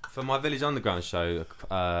 for my Village Underground show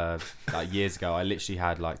like years ago, I literally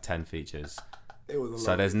had like 10 features. It was a lot.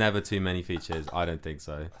 So there's never too many features. I don't think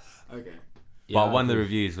so. Okay. Yeah, But one of the agree.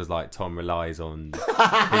 reviews was like Tom relies on his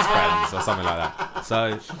friends or something like that.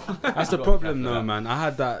 So That's the Got problem, careful though, with that. man. I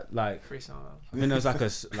had that like. Free song. I think there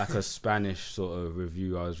was like a Spanish sort of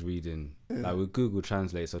review I was reading, like with Google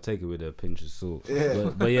Translate, so take it with a pinch of salt.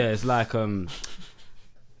 Yeah. But yeah, it's like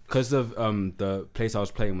because of the place I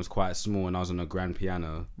was playing was quite small and I was on a grand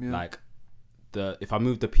piano. Yeah. Like if I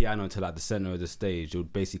moved the piano to like the center of the stage, it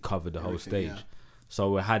would basically cover the whole Everything, stage. yeah.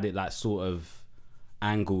 So we had it like sort of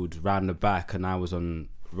angled round the back, and I was on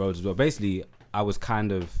roads as well. Basically, I was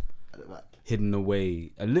kind of At the back. hidden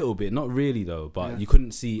away a little bit, not really though, but Yeah. you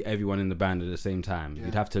couldn't see everyone in the band at the same time. Yeah.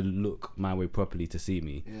 You'd have to look my way properly to see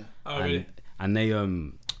me. Yeah. Oh, and, really? and they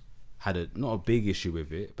had not a big issue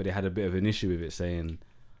with it, but they had a bit of an issue with it, saying,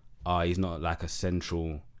 he's not like a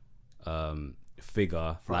central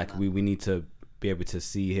figure. Like man. we need to be able to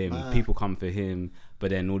see him. Man. People come for him, but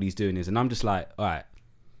then all he's doing is, and I'm just like, all right,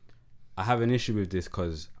 I have an issue with this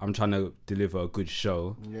because I'm trying to deliver a good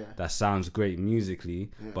show Yeah. that sounds great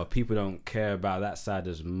musically, Yeah. but people don't care about that side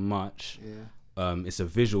as much. Yeah. It's a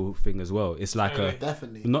visual thing as well. It's like Totally.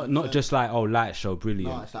 Definitely. not just like light show,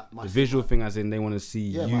 brilliant. No, it's like my The visual thing, as in they want to see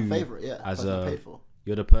Yeah, you my favorite. Yeah. as That's what I a paid for.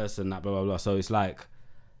 you're the person that blah blah blah. So it's like,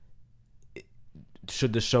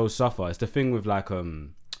 should the show suffer? It's the thing with like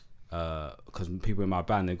because people in my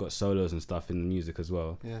band, they've got solos and stuff in the music as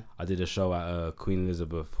well. Yeah. I did a show at Queen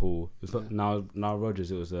Elizabeth Hall. It was now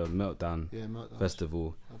Rogers. It was a Meltdown Yeah. Meltdown.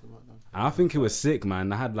 festival, Had the Meltdown. and I think it was sick,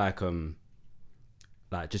 man. I had like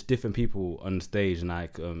just different people on stage and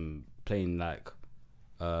like playing like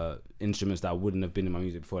instruments that wouldn't have been in my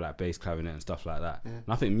music before, like bass, clarinet, and stuff like that. Yeah. And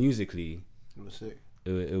I think musically It was sick.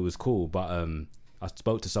 it was cool, but I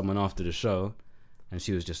spoke to someone after the show, and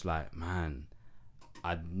she was just like, "Man,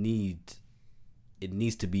 it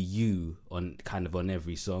needs to be you on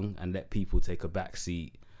every song, and let people take a back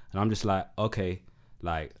seat." And I'm just like, okay,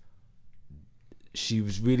 like she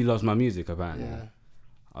really loves my music apparently. Yeah.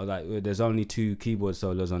 I was like, well, there's only 2 keyboard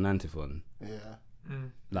solos on Antiphon. Yeah.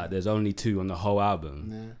 Like there's only 2 on the whole album.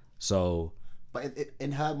 Yeah. So But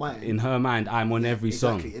in her mind, in her mind, I'm on every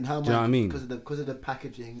exactly. song. In her mind, Do you know what I mean? Because of the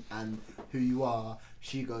packaging and who you are,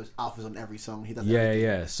 she goes, Alpha's on every song. He does. Yeah, everything.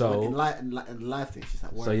 yeah. But So in live things, she's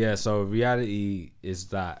like, So yeah, so reality is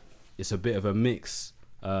that it's a bit of a mix.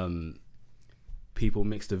 People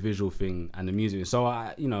mix the visual thing and the music. So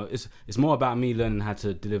it's more about me learning how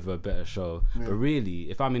to deliver a better show. Yeah. But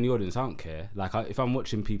really, if I'm in the audience, I don't care. Like if I'm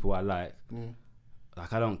watching people I like,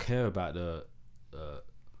 like I don't care about the.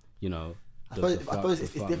 I suppose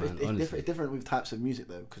it's different. It's different with types of music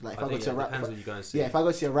though, because like if I go to a rapper, what you go and see. yeah, if I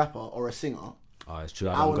go see a rapper or a singer, Oh, it's true.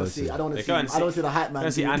 I want to see. I don't want to They go and see. I don't want to see the hype man. Go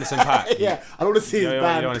and see do- Anderson .Paak. Yeah, I don't want to see You his don't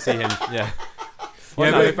band. want to see him. Yeah. Yeah,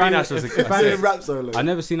 No, but if Finash was If I did rap solo, I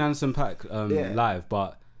never seen Anderson .Paak Yeah. live,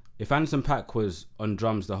 but if Anderson .Paak was on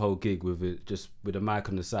drums the whole gig with it, just with a mic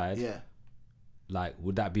on the side, yeah, like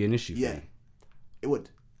would that be an issue? yeah, For you? it would.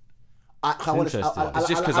 I want to. Interesting. It's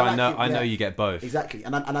just because I know I know you get both. Exactly,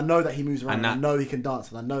 and I know that he moves around. And And that- I know he can dance,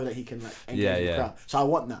 and I know that he can like engage Yeah, with yeah. the crowd. So I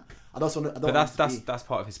want that. I don't want. But that's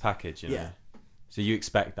part of his package, you know. Yeah. So you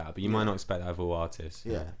expect that, but you might not expect that of all artists.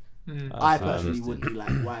 Yeah. Mm. I That's personally interesting. would be like,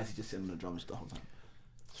 why is he just sitting on the drums the whole time?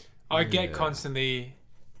 I get Yeah. constantly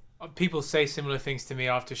people say similar things to me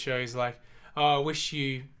after shows, like, "Oh, I wish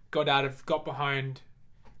you got behind."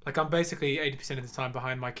 Like I'm basically 80% of the time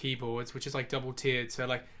behind my keyboards, which is like double tiered. So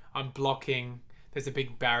like I'm blocking. There's a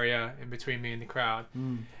big barrier in between me and the crowd.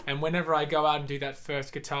 And whenever I go out and do that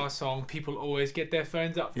first guitar song, people always get their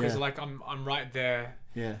phones up because Yeah. like I'm right there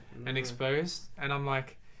Yeah. and exposed. And I'm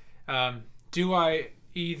like, do I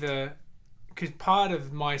either? Because part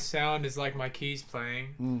of my sound is like my keys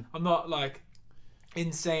playing. I'm not like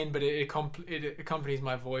insane, but it accompanies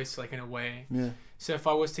my voice like in a way. Yeah. So if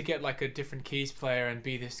I was to get like a different keys player and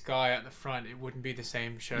be this guy at the front, it wouldn't be the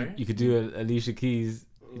same show. You could do Alicia Keys.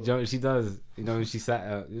 You know what she does? You know when she sat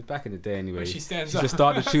it was back in the day anyway. When she stands She up. just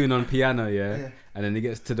start the tune on piano, yeah? Yeah. And then it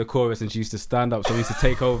gets to the chorus and she used to stand up, so we used to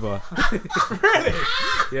take over. Really?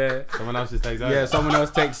 Yeah. Someone else just takes over. Yeah, someone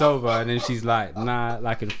else takes over and then she's like, nah,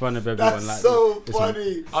 like in front of everyone. That's like, so this one.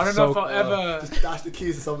 funny. I don't So- know if I'll ever. Just dash the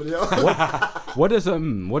keys to somebody else. What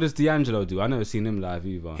does D'Angelo do? I never seen him live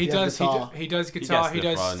either. He has does. guitar. He does gets guitar. to He the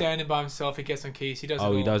does front. standing by himself. He gets on keys. He does.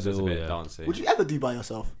 Oh, it he all. does it There's a all, bit yeah. of dancing. Would you ever do by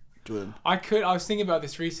yourself? Jordan? I was thinking about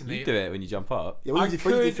this recently. You do it when you jump up. Yeah, what I you do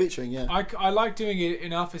could- featuring? Yeah. I like doing it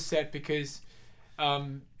in Alpha Set because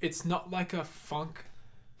it's not like a funk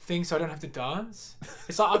thing, so I don't have to dance.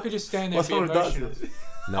 It's like I could just stand there What's and be wrong with emotional. dancing?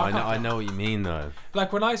 No, I know what you mean though.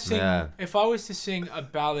 Like when I sing, Yeah. if I was to sing a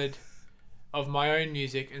ballad of my own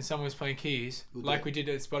music and someone was playing keys, We'll like do we did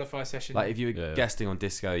at Spotify session, Like if you were Yeah. guesting on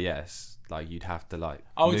Disco Yes, like you'd have to like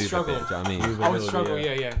I would move struggle. a bit, do you know what I mean? Move I would little, struggle.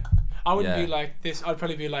 Yeah. I wouldn't Yeah. be like this. I'd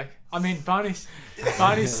probably be like, I mean, Barney's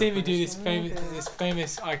seen me do this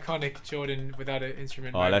famous iconic Jordan without an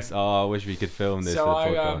instrument. moment. I wish we could film this So for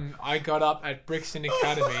the podcast. I got up at Brixton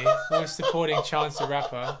Academy, was supporting Chance the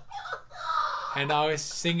Rapper, and I was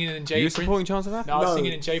singing in Jay You Prince. supporting Chance of Rap? No, I was No.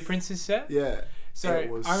 singing in Jay Prince's set. Yeah. So It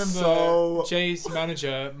was I remember so- Jay's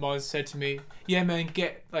manager Moz said to me, "Yeah, man,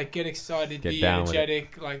 get excited, Get be down with it."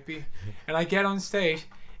 energetic, be." And I get on stage.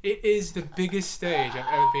 It is the biggest stage I've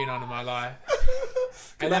ever been on in my life.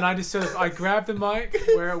 And then I just I grabbed the mic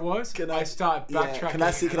where it was. I start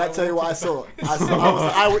backtracking. Can I tell you what I saw?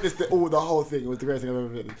 I witnessed the whole thing. It was the greatest thing I've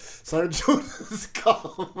ever been. So Jordan's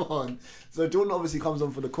come on. So Jordan obviously comes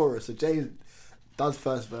on for the chorus. So Jay does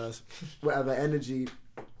first verse, whatever energy,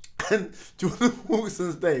 and Jordan walks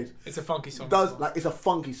on stage. It's a funky song. It's a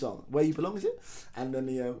funky song. Where You Belong, is it? And then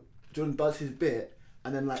Jordan does his bit,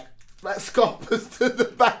 and then scarpers to the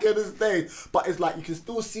back of the stage. But it's like you can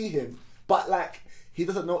still see him, but he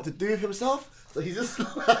doesn't know what to do with himself, so he's just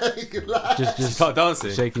Just Start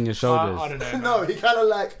dancing. shaking your shoulders. I don't know. Man. no, he kind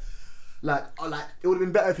of it would have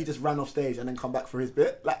been better if he just ran off stage and then come back for his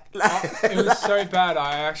bit. It was so bad.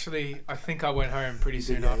 I think I went home pretty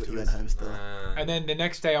soon He afterwards. went home still. And then the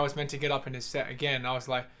next day I was meant to get up in his set again. I was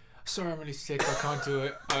like, sorry, I'm really sick. I can't do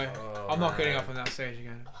it. I'm not getting up on that stage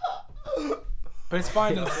again. But it's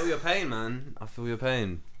fine. I feel your pain, man. I feel your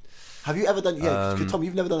pain. Have you ever done? Yeah, 'cause Tom,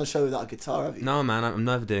 you've never done a show without a guitar, have you? No, man, I'm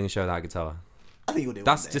never doing a show without a guitar. I think you'll do it.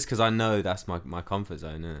 That's one day. just because I know that's my comfort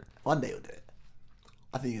zone, isn't it? One day you'll do it.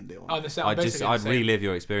 I think you can do it. One On day. the set, I'd relive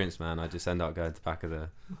your experience, man. I just end up going to the back of the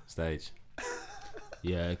stage.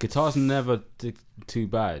 Yeah, guitar's never too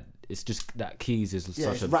bad. It's just that keys is Yeah,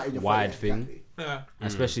 such it's right in a your wide face, thing. exactly. Yeah.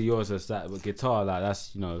 Especially yours as that. But guitar,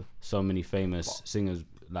 that's so many famous singers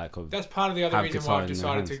of That's part of the other Have reason guitar why I've in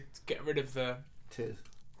their decided to get rid of the Cheers.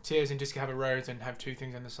 tiers and just have a Rhodes and have two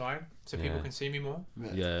things on the side so people Yeah. can see me more.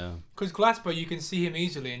 yeah. Because Glasper, you can see him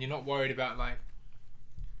easily and you're not worried about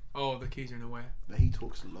the keys are in the way. But he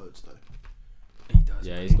talks loads though. He does.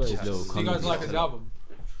 Yeah, man. he's got his little Do you guys comedy like his style. album?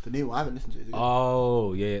 The new one, I haven't listened to it. Is it good?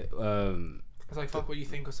 Oh yeah. It's like fuck what you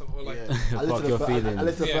think or something. Or Yeah. Fuck I listened to your the feelings. I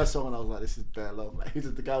listened to the Yeah. first song and I was like, this is bare long.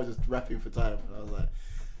 The guy was just rapping for time, and I was like,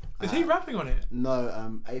 Is he rapping on it?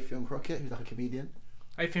 No, Afion Crockett, who's like a comedian.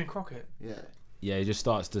 Afian Crockett. Yeah, Yeah, he just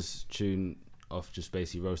starts this tune off just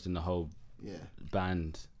basically roasting the whole yeah.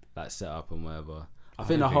 band, setup and whatever. I I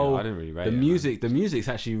think the didn't whole I didn't really rate the it, man. music, the music's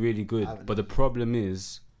actually really good. I haven't But the listened. problem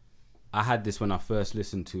is, I had this when I first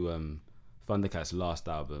listened to Thundercat's last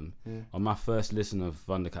album. Yeah. On my first listen of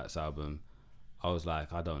Thundercat's album, I was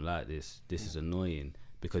like, I don't like this. This is annoying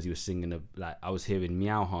because he was singing I was hearing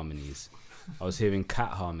meow harmonies. I was hearing cat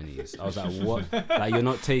harmonies. I was like, what? You're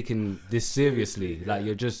not taking this seriously.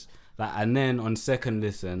 You're just and then on second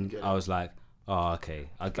listen, I was like, oh, okay,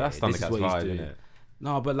 I get That's it. This is Thundercat's what he's vibe, doing. isn't it?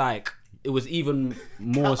 No, but it was even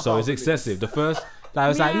more so. It's excessive. The first, I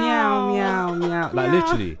was like meow, meow, meow,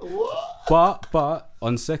 literally. What? But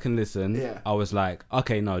on second listen, Yeah. I was like,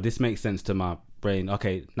 okay, no, this makes sense to my brain.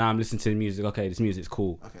 Okay, now I'm listening to the music. Okay, this music's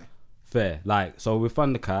cool. Okay. Fair. So with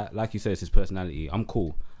Thundercat, like you said, it's his personality. I'm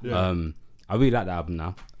cool. Yeah. I really like the album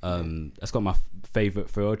now. That's got my favorite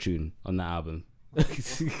Pharrell tune on that album.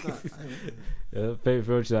 Favorite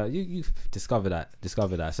Pharrell tune. You discover that.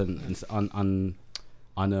 It's an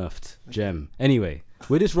unearthed gem. Anyway,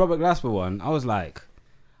 with this Robert Glasper one, I was like,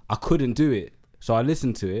 I couldn't do it. So I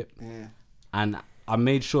listened to it Yeah. and I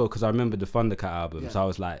made sure because I remembered the Thundercat album. Yeah. So I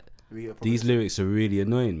was like, We get probably- these lyrics are really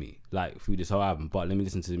annoying me through this whole album. But let me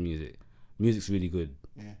listen to the music. Music's really good.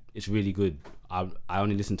 Yeah. It's really good. I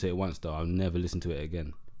only listened to it once though. I'll never listen to it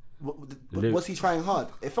again. Was he trying hard?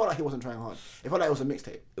 It felt like he wasn't trying hard. It felt like it was a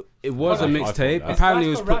mixtape. It was Well, a I thought mixtape. that. Apparently, it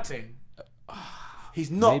was Glasper put. rapping. He's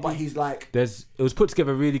not, Maybe. but he's like. It was put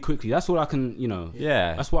together really quickly. That's all I can.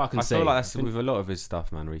 Yeah, That's what I can say. I feel like that's with a lot of his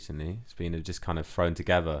stuff, man. Recently, it's been just kind of thrown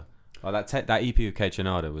together. Like that EP with K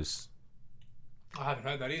Tronada was. I haven't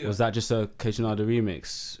heard that either. Was that just a K-Tronada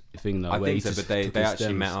remix thing though? I where think he so, just but they took his actually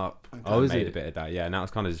stems? met up. Oh, and is made it? a bit of that. Yeah, now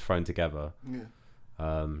it's kind of just thrown together. Yeah.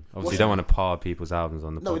 Obviously, What's you don't want to par people's albums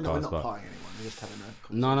on the No, we're podcast, not but partying anyone. We're just having a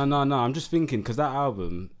conversation. No. I'm just thinking because that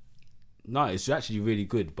album, no, it's actually really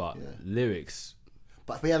good, but Yeah. lyrics.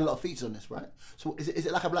 But he had a lot of features on this, right? So is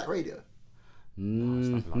it like a black radio?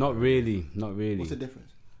 nothing like Not that. really, not really. What's the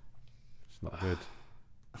difference? It's not good.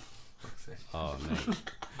 Oh mate.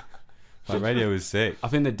 Like radio was sick. I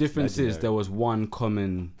think the difference is Legendary. there was one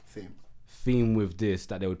common Theme. with this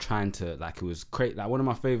that they were trying to like. It was great. Like one of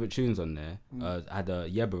my favorite tunes on there had a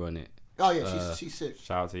Yebba on it. Oh yeah, she's sick.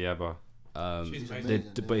 Shout out to Yeba. She's She's amazing.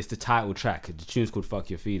 amazing. But it's the title track. The tune's called "Fuck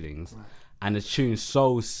Your Feelings," Right. and the tune's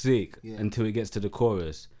so sick Yeah. until it gets to the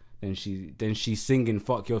chorus. Then she's singing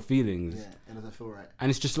 "Fuck Your Feelings," Yeah, and it doesn't feel right. and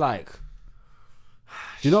it's just like,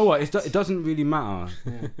 do you know what? It doesn't really matter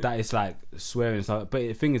Yeah. that it's like swearing and stuff. But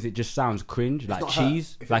the thing is, it just sounds cringe, like not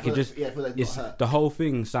cheese. hurt. If Like it it feels- just, yeah, it feels like it's not hurt. the whole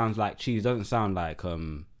thing sounds like cheese. It doesn't sound like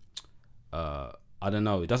I don't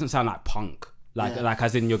know. It doesn't sound like punk. Like Yeah. like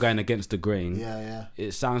as in you're going against the grain. Yeah.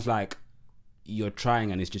 It sounds like you're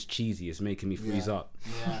trying and it's just cheesy. It's making me freeze Yeah. up.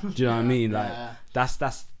 Yeah. Do you know what I mean? Like Yeah.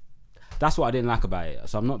 that's what I didn't like about it.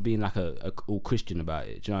 So I'm not being like a all Christian about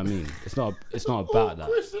it. Do you know what I mean? It's not about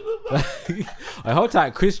that. I hold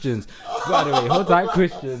tight, Christians. By the way, hold tight,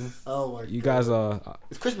 Christians. Oh my You God. guys are.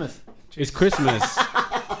 It's Christmas It's Christmas.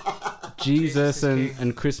 Jesus Jesus is king.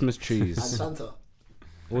 and Christmas and trees. Santa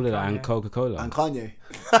All of that and Kanye. Coca-Cola. and Kanye.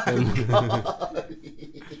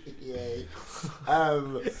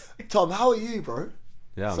 Yeah. Tom, how are you, bro?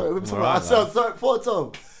 Yeah, Sorry, I'm we're talking alright, about ourselves. Sorry, poor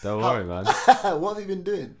Tom. Don't worry, man. What have you been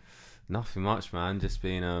doing? Nothing much, man. Just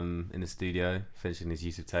been in the studio finishing this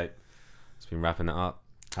Yusuf tape. Just been wrapping it up.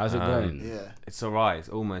 How's it going? Yeah. It's alright. It's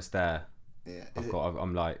almost there. Yeah.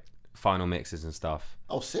 I'm like final mixes and stuff.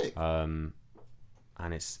 Oh, sick. And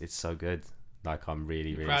it's so good. Like I'm really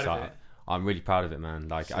You're proud of excited. it? I'm really proud of it, man.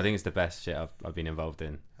 Like I think it's the best shit I've been involved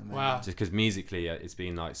in. Wow. Just because musically it's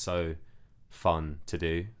been like so fun to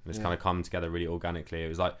do, and it's Yeah. kind of come together really organically. It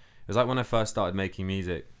was like when I first started making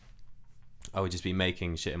music, I would just be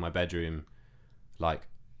making shit in my bedroom, like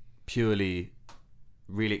purely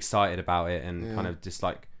really excited about it, and Yeah. kind of just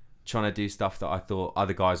like trying to do stuff that I thought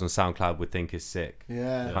other guys on SoundCloud would think is sick,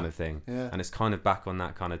 Yeah. kind of thing. Yeah. And it's kind of back on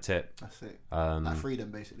that kind of tip. That's it. Um, That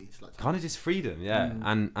freedom, basically. It's like kind of just freedom, yeah.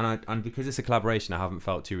 And because it's a collaboration, I haven't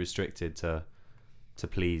felt too restricted to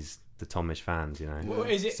please the Tomish fans, you know. Well,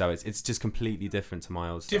 is it So it's just completely different to my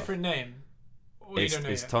old stuff. different name? Or you It's don't know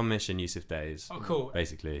yet? Tomish and Yusuf Days, Oh, cool.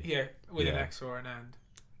 basically. Yeah, with an Yeah. X or an and.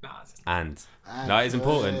 Nah, it's- And And- no, it's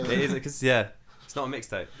important. It is because it's not a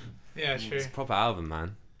mixtape. yeah, true. It's a proper album,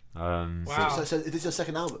 man. Wow. So is this your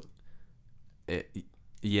second album?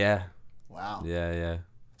 Yeah, Wow. yeah,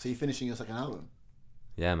 So you're finishing your second album?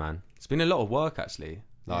 yeah, man. It's been a lot of work actually.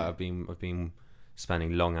 Like Yeah. I've been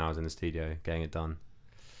spending long hours in the studio getting it done.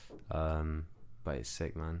 But it's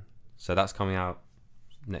sick, man. So that's coming out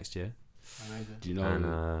next year, Amazing. Do you know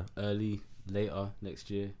and early, later next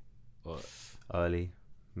year? Or early,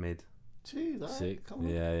 mid. Jeez, alright, Sick. Come on.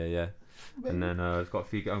 Yeah. baby. And then I've got a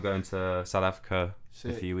few. I'm going to South Africa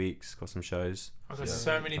in a Sick. few weeks. Got some shows. I've got Yeah.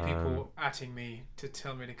 so many people atting me to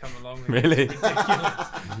tell me to come along with Really? it. It's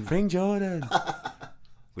ridiculous. Bring Jordan.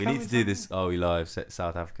 We Come need to with do me. this We Live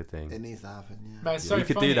South Africa thing. It needs to happen, yeah. Man, it's Yeah, so we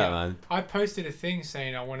could funny. do that, man. I posted a thing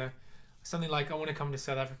saying I want to come to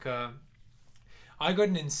South Africa. I got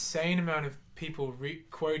an insane amount of people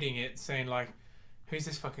quoting it, saying like, "Who's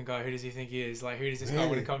this fucking guy? Who does he think he is? Like, who does this guy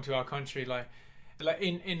want Really? to come to our country?" Like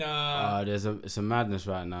in it's a madness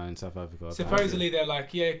right now in South Africa. supposedly they're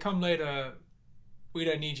like, "Yeah, come later. We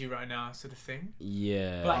don't need you right now," sort of thing.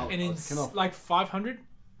 Yeah. Like, and can I- like 500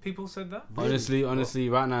 people said that. Really? Honestly,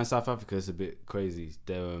 right now in South Africa, it's a bit crazy.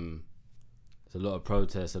 There's a lot of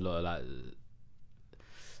protests, a lot of like,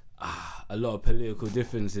 a lot of political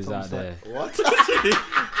differences out there. What?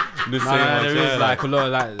 There is like a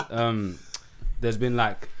lot of like, there's been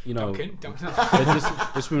like, you know, Don't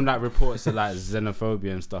there's been like reports of like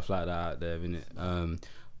xenophobia and stuff like that out there, innit?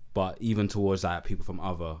 But even towards like people from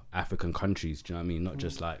other African countries, do you know what I mean? Not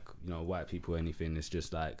just like, you know, white people or anything. It's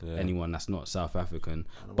just like anyone that's not South African.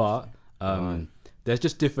 But there's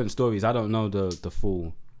just different stories. I don't know the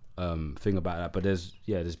full thing about that, but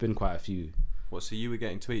there's been quite a few. What? So you were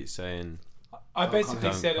getting tweets saying, I basically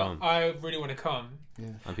Don't said come. I really want to come.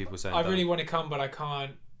 and people saying, I don't. really want to come, but I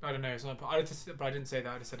can't. I don't know. It's not. But I didn't say that.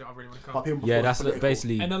 I just said I really want to But come. people Yeah, thought that's it's political.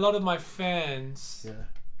 basically. And a lot of my fans Yeah.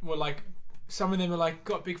 were like, some of them are like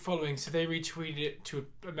got big followings, so they retweeted it to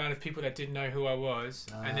an amount of people that didn't know who I was,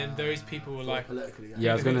 and then those people were Thought like, politically,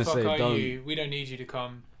 Yeah, I was "Who the gonna fuck say, are don't- you? We don't need you to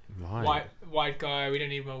come. Right. White guy. We don't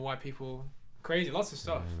need more white people. Crazy, lots of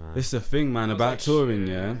stuff." Yeah, man. It's the thing, man, I was about like, touring.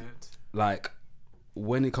 Yeah, "Shit." like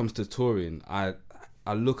when it comes to touring, I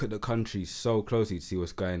look at the countries so closely to see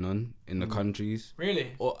what's going on in the countries,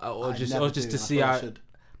 Really? or I just never to do, see I thought I how. should.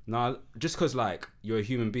 No, just because like you're a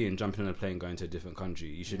human being jumping on a plane going to a different country,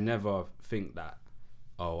 you should never think that,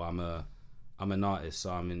 oh, I'm an artist,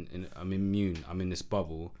 so I'm immune, I'm in this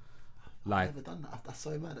bubble. Like, I've never done that. That's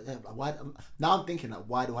so mad. Yeah, like, why? Now I'm thinking like,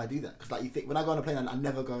 why do I do that? Because like you think when I go on a plane, I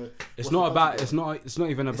never go. it's not about. It's not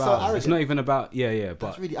even It's so about. arrogant. It's not even about. Yeah. But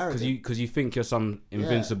That's really arrogant. because you think you're some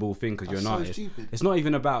invincible thing because you're an That's so artist. stupid. It's not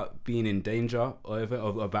even about being in danger or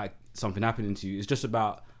about something happening to you. It's just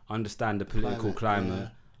about understand the political climate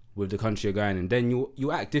with the country you're going in. Then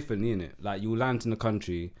you act differently in it. Like you land in the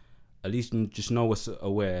country, at least you just know what's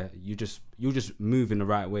aware. You just move in the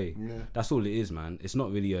right way. Yeah. That's all it is, man. It's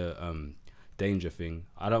not really a danger thing.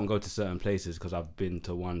 I don't go to certain places because I've been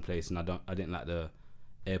to one place and I didn't like the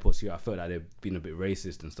airports here. I felt like they've been a bit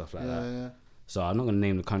racist and stuff like that. Yeah. So I'm not gonna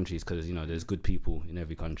name the countries because there's good people in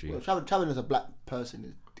every country. Well, traveling as a black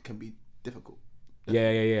person can be difficult.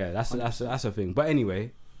 Yeah. That's a thing. But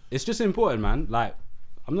anyway, it's just important, man. Like,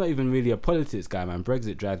 I'm not even really a politics guy, man.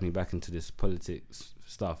 Brexit dragged me back into this politics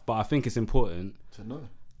stuff. But I think it's important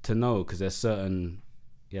To know. because there's certain.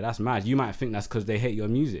 Yeah, that's mad. You might think that's because they hate your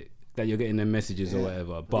music, that you're getting their messages or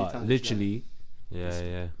whatever. But times, literally,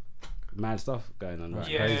 Yeah. mad stuff going on. Right?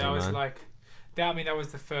 Yeah, crazy, I was man. like, that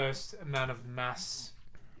was the first amount of mass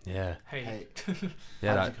Yeah. hate.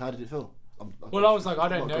 Yeah. How did it feel? Well, I was like, I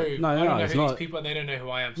don't know. No, I don't know it's who not- these people, and they don't know who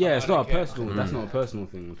I am. So Yeah, I it's don't not a care. personal. That's not a personal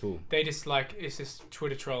thing at all. They just like it's just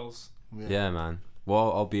Twitter trolls. Yeah, man.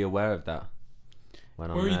 Well, I'll be aware of that when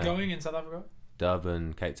I'm Where are you there. going in South Africa?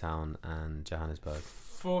 Durban, Cape Town, and Johannesburg.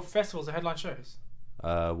 For festivals or headline shows?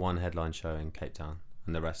 One headline show in Cape Town,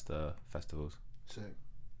 and the rest are festivals. Sick.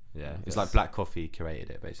 Yeah, it's like Black Coffee curated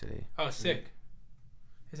it basically. Oh, sick.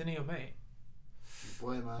 Isn't he your mate?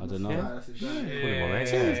 Boy, man. I don't know. Yeah, that's his guy. Call him my mate.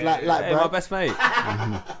 Cheers, like Hey, my brag. best mate.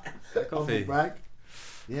 Coffee. Brag.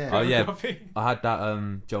 Yeah. Oh yeah, Coffee. I had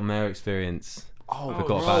that John Mayer experience. Oh, Forgot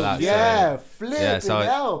bro, about that. yeah, So, flipping yeah, so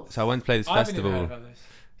hell. so I went to play this I haven't even festival. heard about this.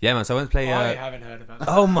 Yeah, man. So I went to play. I haven't heard about this.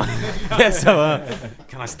 Oh my! Yeah. So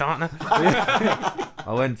can I start now?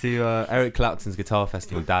 I went to Eric Clapton's guitar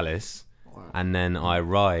festival in Dallas, and then I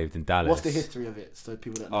arrived in Dallas. What's the history of it, so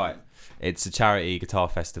people don't know? All right, it's a charity guitar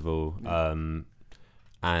festival,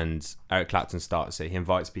 and Eric Clapton starts it. He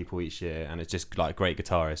invites people each year, and it's just like great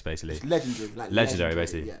guitarists, basically. It's legendary, like Legendary,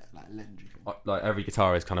 basically. Yeah, like legendary. Like every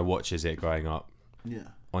guitarist kind of watches it growing up Yeah.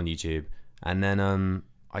 on YouTube, and then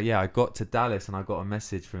I got to Dallas and I got a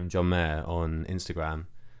message from John Mayer on Instagram,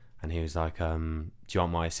 and he was like, "Do you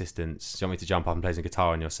want my assistance? Do you want me to jump up and play some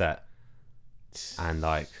guitar on your set?" And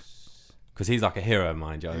like, because he's like a hero of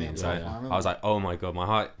mine, do you know what I mean? So yeah. I was like, "Oh my god!" My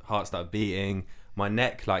heart started beating. My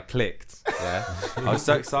neck like clicked. Yeah, I was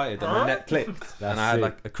so excited that my neck clicked, and I had sick.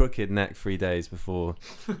 like a crooked neck 3 days before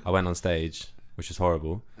I went on stage, which was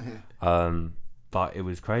horrible. But it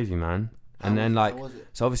was crazy, man. And then like, How was it?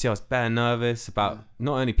 so obviously I was bare nervous about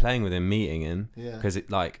not only playing with him, meeting him, Yeah. because it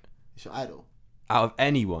like It's your idol. out of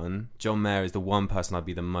anyone, John Mayer is the one person I'd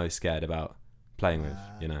be the most scared about playing with,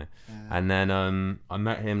 you know. And then I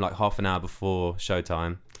met him like half an hour before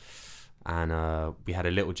showtime, and we had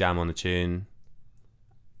a little jam on the tune,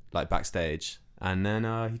 like backstage, and then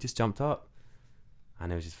he just jumped up,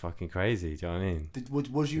 and it was just fucking crazy. Do you know what I mean?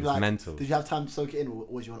 Was you It was like mental. Did you have time to soak it in, or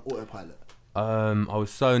was you on autopilot? I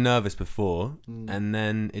was so nervous before, and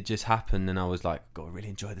then it just happened, and I was like, "God, I really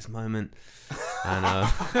enjoy this moment," and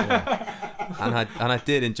and I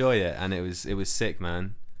did enjoy it, and it was sick,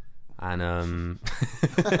 man. And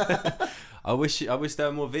I wish there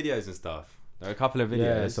were more videos and stuff. There are a couple of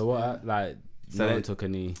videos. Yeah. So what? Like, So no one it- took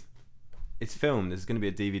any. It's filmed. There's going to be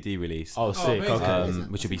a DVD release, Oh, sick. amazing. Okay.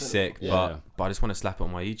 which would be That's sick. incredible. But I just want to slap it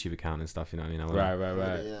on my YouTube account and stuff. You know what I mean? I wanna,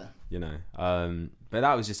 Right. Yeah. You know. But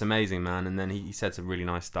that was just amazing, man. And then he said some really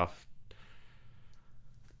nice stuff.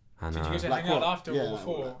 And Did you get to Like hang out what? after Yeah, or like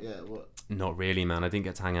before? what? Yeah. What? not really, man. I didn't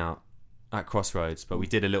get to hang out at Crossroads, but we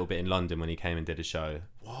did a little bit in London when he came and did a show.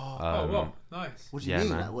 Wow. Oh, wow. Nice. What do you yeah, mean?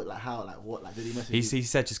 man. Like what? Like how? Like what? Like did he message He you?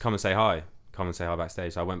 said just come and say hi. Come and say hi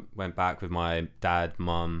backstage. So I went back with my dad,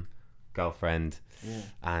 mum, girlfriend, Yeah.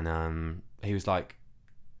 and he was like,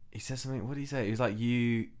 he said something. What did he say? He was like,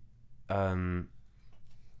 you.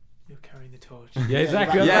 You're carrying the torch. Yeah,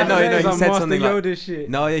 exactly. Yeah, no, he said Master something like- Yoda shit.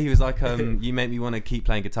 No, yeah, he was like, you make me want to keep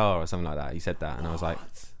playing guitar or something like that. He said that, and I was like,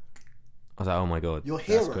 What? oh my god. Your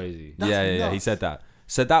hero. That's crazy. That's Yeah. He nuts. said that.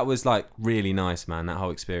 So that was like really nice, man. That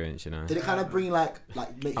whole experience, you know. Did it kind of bring like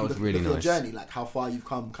make you was look, really look at your nice. journey, like how far you've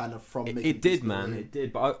come, kind of from? making It did, music man. all the way? It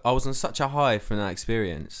did. But I was on such a high from that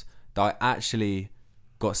experience that I actually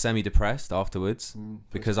got semi-depressed afterwards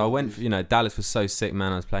because I went. You know, Dallas was so sick,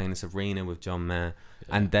 man. I was playing this arena with John Mayer,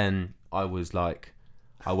 and then I was like,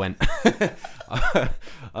 I went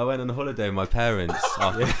I went on a holiday with my parents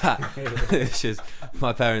after that. It's just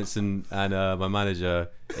my parents and my manager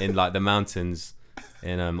in like the mountains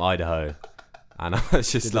in Idaho, and I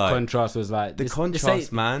was just The like contrast was like the this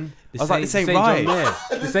contrast, man. I was like, this ain't right.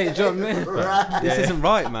 This ain't John Mayer. This isn't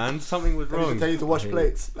right, man. Something was They need to wrong. tell you to wash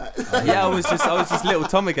plates. Like, Yeah, I was just little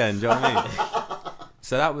Tom again. Do you know what I mean?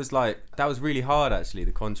 So that was really hard actually.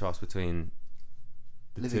 The contrast between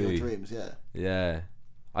the living two. your dreams, yeah. Yeah,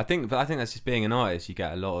 I think that's just being an artist. You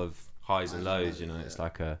get a lot of highs and lows. You know, yeah. it's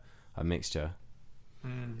like a mixture.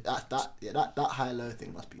 That high low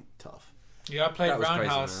thing must be tough. Yeah, I played That was crazy,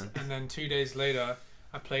 Roundhouse, man. and then 2 days later,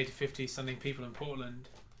 I played 50 something people in Portland,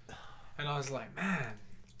 and I was like, man,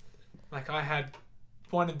 like I had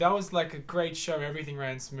that was like a great show. Everything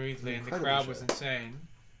ran smoothly, and the Incredible crowd show. was insane.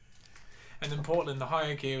 And then Portland, the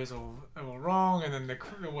hierarchy was all wrong, and then there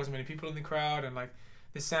wasn't many people in the crowd, and like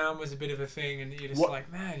the sound was a bit of a thing, and you're just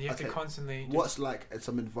like, man, you have to constantly. What's like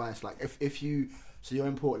some advice? Like if you you're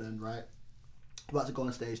in Portland, right? About to go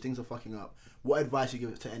on stage, things are fucking up. What advice you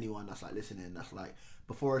give to anyone that's like listening? That's like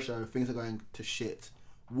before a show, things are going to shit.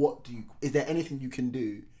 Is there anything you can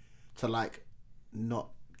do to like not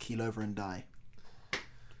keel over and die? I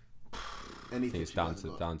Anything? think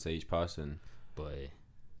it's down to each person. Boy,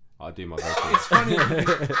 I'll do my It's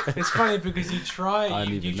vocals. it's funny because you try don't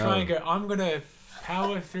you even try and know. go, I'm gonna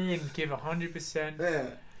power through and give 100%, Yeah.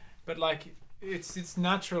 but like it's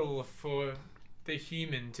natural for the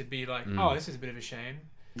human to be like, Mm. oh, this is a bit of a shame,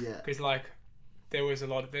 Yeah. because like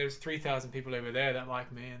there's 3,000 people over there that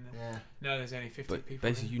like me, and Yeah. now there's only 50 But people.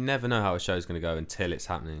 basically, you never know how a show's going to go until it's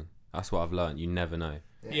happening. That's what I've learned. You never know.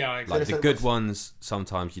 Yeah, Like exactly. the good ones,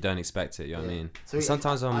 sometimes you don't expect it. You know what I mean? So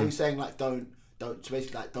Sometimes are you saying like don't so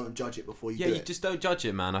basically like don't judge it before you Yeah, do you it? just don't judge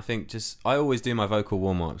it, man. I think I always do my vocal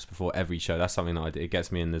warm-ups before every show. That's something that I do. It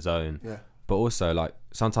gets me in the zone. Yeah. But also, like,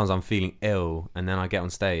 sometimes I'm feeling ill and then I get on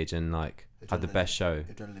stage and, like, have the best show.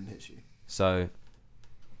 Adrenaline hits you. So,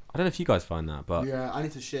 I don't know if you guys find that, but... Yeah, I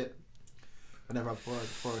need to shit whenever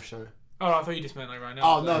before a show. Oh, I thought you just meant like right now.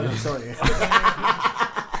 Oh no, sorry.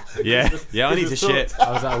 Yeah, I need to shit.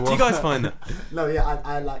 I was like, Do you guys find that? No, yeah,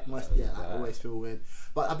 I like I always feel weird.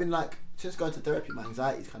 But I've been like, since going to therapy, my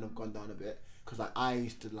anxiety's kind of gone down a bit. Because like, I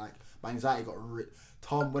used to like, my anxiety got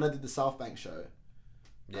Tom, when I did the South Bank show.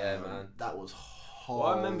 Yeah, man. That was horrible.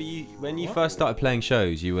 Well, I remember when you first started playing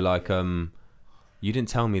shows, you were like, you didn't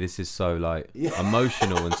tell me this is so, like,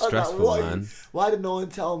 emotional and I was like, stressful, what? man. Why did no one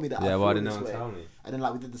tell me that? Yeah, I why feel did no this one way? tell me? And then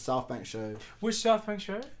like, we did the South Bank show. Which South Bank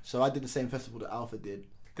show? So I did the same festival that Alpha did.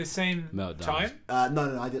 The same Meltdown. time?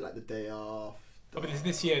 No, I did like the day off. Oh, but it's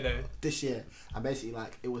this year though. This year, and basically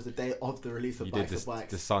like it was the day of the release of You did Bikes for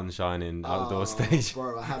Bikes. the sun shining outdoor Oh, stage.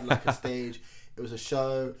 Bro, I had like a stage. It was a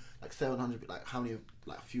show, like 700, like how many,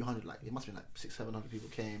 like a few hundred, like it must have been like 600-700 people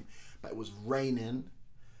came, but it was raining.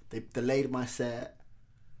 They delayed my set.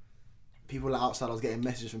 People like outside, I was getting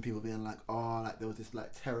messages from people being like, oh, like there was this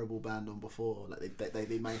like terrible band on before, like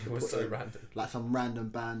they managed to put in, random. like some random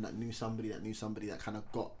band that knew somebody that kind of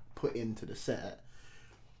got put into the set.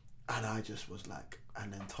 And I just was like,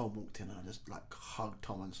 and then Tom walked in and I just like hugged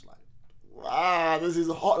Tom and just like, wow, this is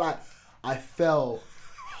hot. Like, I felt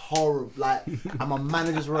horrible. Like, and my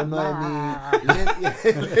managers were annoying me.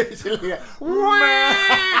 Literally,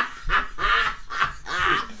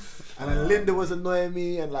 and then Linda was annoying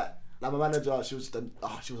me, and like my manager, she was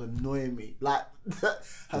annoying me. Like,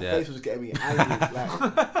 her face was getting me angry.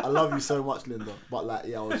 Like, I love you so much, Linda, but like,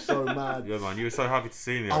 yeah, I was so mad. Yeah, man, you were so happy to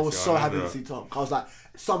see me. I was so happy to remember. see Tom. I was like,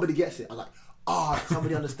 somebody gets it. I was like,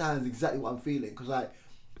 somebody understands exactly what I'm feeling. Because like,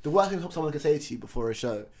 the worst thing someone can say to you before a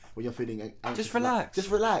show when you're feeling anxious, Just relax. like, just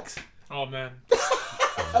relax. Oh man.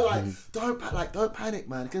 Like, don't panic,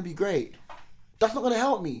 man. It's gonna be great. That's not gonna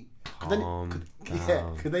help me. Calm Yeah,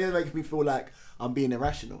 down. because then it makes me feel like I'm being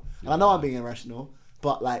irrational, and I know I'm being irrational.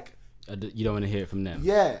 But like, You don't want to hear it from them.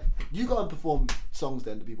 yeah, you go and perform songs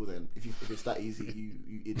then to people. Then if it's that easy,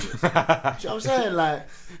 you idiots. Do you know what I'm saying? Like,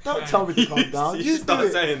 don't tell me to calm down. You do start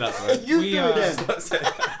it. saying that, bro. You We, do it then. Start saying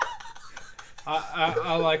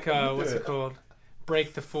I like what's it called?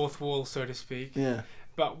 Break the fourth wall, so to speak. Yeah,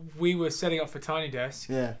 But we were setting up for Tiny Desk,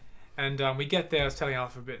 yeah. and we get there. I was telling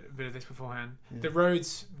Alf a bit of this beforehand. Yeah. The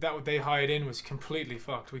roads that they hired in was completely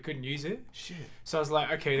fucked. We couldn't use it. Shit. So I was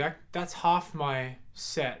like, okay, that's half my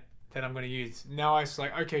set that I'm going to use. Now I was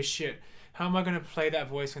like, okay, shit, how am I going to play that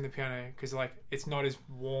voice on the piano? Because like it's not as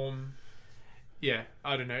warm. Yeah,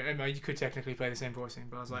 I don't know. I mean, you could technically play the same voicing,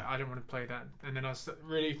 but I was like, I don't want to play that. And then I was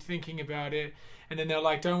really thinking about it. And then they're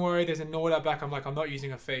like, don't worry, there's a Nord out back. I'm like, I'm not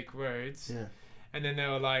using a fake Rhodes. Yeah. And then they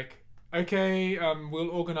were like, okay,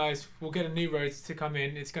 we'll get a new roads to come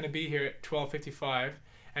in. It's going to be here at 12:55,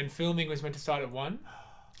 and filming was meant to start at 1.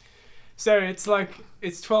 So it's like,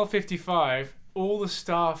 it's 12:55, all the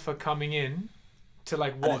staff are coming in to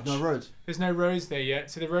like watch. And there's no roads. There's no roads there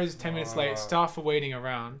yet, so the roads are 10 minutes late. Staff are waiting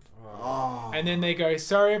around. Oh. And then they go,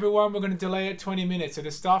 sorry everyone, we're going to delay it 20 minutes. So the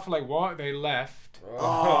staff are like, what? They left.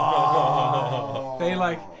 Oh. They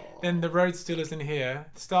like, then the road still isn't here.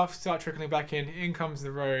 The staff start trickling back in comes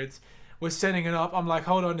the roads. We're setting it up. I'm like,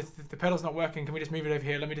 hold on, the pedal's not working. Can we just move it over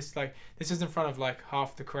here? Let me just like, this is in front of like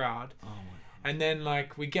half the crowd. Oh my. And then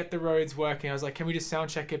like, we get the roads working. I was like, can we just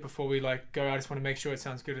sound check it before we like go out? I just want to make sure it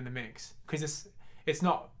sounds good in the mix. Because it's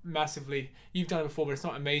not massively, you've done it before, but it's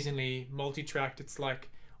not amazingly multi-tracked. It's like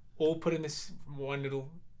all put in this one little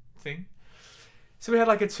thing. So we had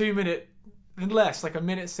like a 2-minute, less, like a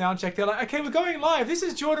minute sound check. They're like, okay, we're going live. This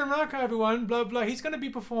is Jordan Rocco, everyone. Blah, blah. He's going to be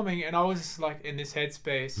performing. And I was like in this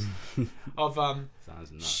headspace of,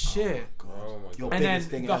 Sounds nuts. shit. Oh my Your And then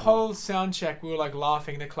biggest thing the ever. whole sound check, we were like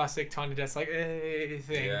laughing, the classic Tiny Desk, like,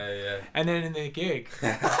 thing. Yeah. And then in the gig,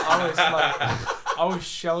 I was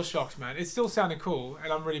shell shocked, man. It still sounded cool,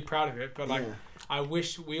 and I'm really proud of it. But like, Yeah. I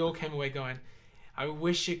wish we all came away going, I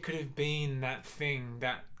wish it could have been that thing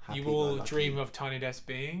that you all Happy-go-lucky. dream of Tiny Desk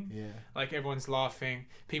being. Yeah. Like everyone's laughing,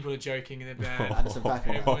 people are joking in the band, Anderson back.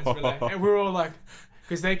 everyone's relaxed, and we're all like,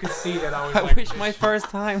 because they could see that I was I like, wish my first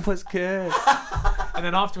time was good. and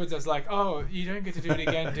then afterwards I was like, oh, you don't get to do it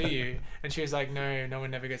again, do you? And she was like, no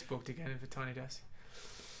one never gets booked again for Tiny Desk.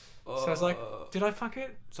 So I was like, did I fuck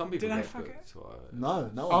it? some people did I get fuck booked, so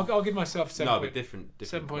No. I'll give myself no, but different.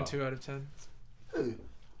 7.2 out of 10. Who?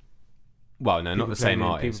 Well, no, not People the same playing in-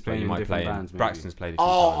 artist, people but playing you in might different play in. bands, maybe. Braxton's played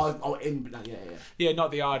a few times. Yeah. Yeah, not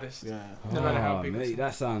the artist. Yeah. No matter how Oh, big it mate, is.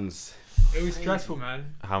 that sounds. It was stressful,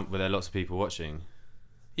 man. Were there lots of people watching?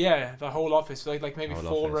 Yeah, the whole office, like maybe Whole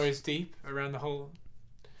 4 office. rows deep around the whole.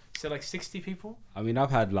 So like 60 people. I mean, I've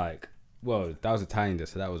had like, well, that was a tiny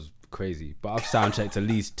desk, so that was crazy. But I've sound checked at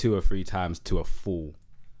least 2 or 3 times to a full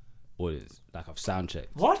audience. Like I've sound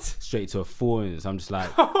checked What? straight to a full audience. I'm just like,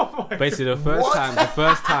 Oh my basically God. the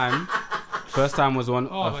first time was one.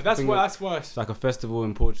 Oh, I man, that's think that's worse. It's like a festival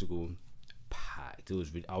in Portugal. Packed.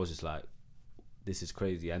 I was just like, this is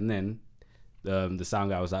crazy. And then the sound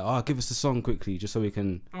guy was like, oh, give us a song quickly just so we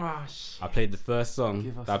can. Oh shit. I played the first song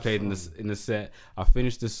Give us that I a played in song. the set. I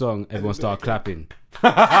finished the song. Everyone started clapping.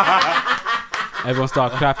 Everyone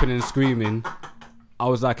started clapping and screaming. I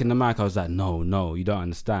was like in the mic. I was like, no, you don't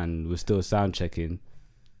understand. We're still sound checking.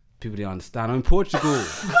 People didn't understand. I'm in Portugal.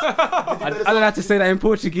 I don't have to say that in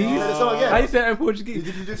Portuguese. You know the song, yeah. How you say that in Portuguese?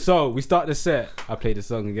 Did you do- So we start the set. I played the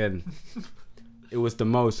song again. It was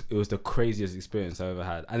the craziest experience I've ever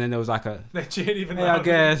had. And then there was like a, Legit, even hey, I louder.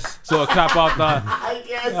 guess, sort of clap after. I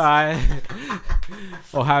guess.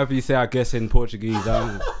 Or however you say I guess in Portuguese.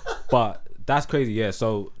 But that's crazy, yeah.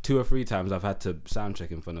 So 2 or 3 times I've had to sound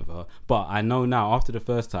check in front of her. But I know now, after the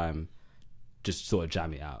first time, just sort of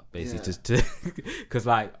jam it out, basically. Yeah. Just to, because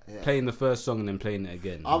like Yeah. playing the first song and then playing it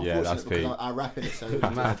again. I'm Yeah, that's fortunate because peak. I rap in it, so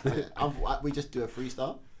Mad. we just do a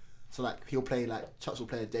freestyle. So like he'll play like Chucks will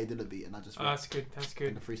play a Jay Dilla beat, and I just Oh, rap that's good. That's in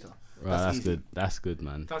good. the freestyle. Right, that's easy. good. That's good,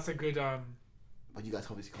 man. That's a good. But you guys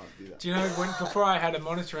obviously can't do that. Do you know before I had a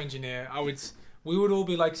monitor engineer, we would all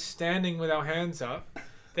be like standing with our hands up.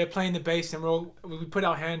 They're playing the bass, and we would put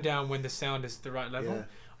our hand down when the sound is the right level.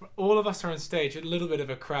 Yeah. All of us are on stage, a little bit of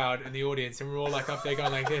a crowd in the audience, and we're all like up there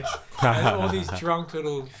going like this. And all these drunk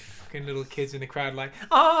little kids in the crowd like,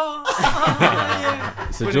 yeah.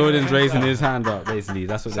 So Putting Jordan's their hands raising up. his hand up, basically.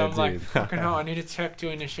 That's what So they're I'm doing. like, fucking hell, I need a tech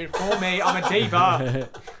doing this shit for me. I'm a diva.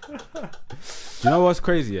 Do you know what's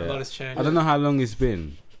crazy? A lot Yeah? has changed. I don't know how long it's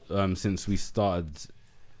been since we started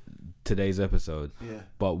today's episode, Yeah.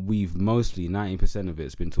 but we've mostly 90% of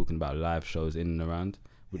it's been talking about live shows in and around,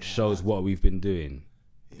 which shows what we've been doing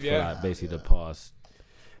for Yeah. like basically the past.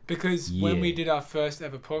 Because when we Yeah. did our first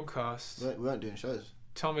ever podcast, We weren't doing shows.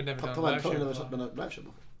 Tom had never done a Tom live show never before. done a live show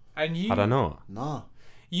before. And you, I don't know. Nah.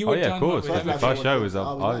 you Oh, had yeah, done of course. one with The Emma. first show was I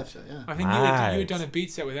up. live show, yeah. I think you had Mad. done a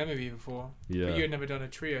beat set with Emma before, Yeah. but you had never done a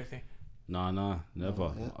trio thing. No, never.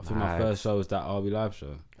 Yeah. I think my Mad. first show was that RB live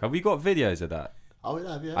show. Have we got videos of that? Oh, we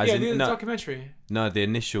live, yeah. As Yeah, in- the no. documentary. No, the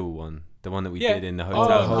initial one, the one that we Yeah. did in the Oh,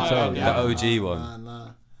 hotel. hotel, The yeah. OG one. Nah.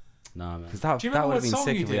 Nah, man. Because that Do you that remember would have what been song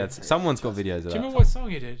sick you if we had. did? Someone's got videos of Do you that. remember what song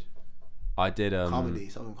you did? I did. Comedy,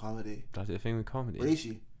 something comedy. Did I do a thing with comedy?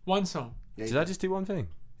 Rishi. One song. Yeah, Did I just do one thing?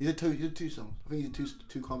 You did two songs. I think you did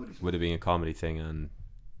two comedies. Would have been a comedy thing, and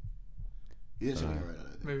You didn't sing it Alright. right, I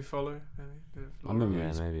don't think. Maybe Follow. Maybe. I remember yeah,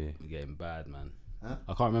 it's maybe. getting bad, man. Huh?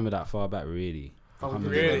 I can't remember that far back, really. I can't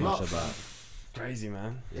remember Really? much about. Crazy,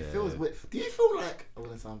 man. It feels weird. Do you feel like, I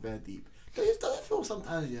want to sound very deep, does it feel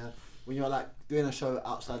sometimes, yeah, when you're like doing a show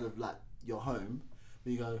outside of like your home,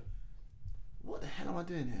 where you go, what the hell am I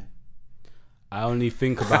doing here? I only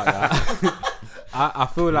think about that. I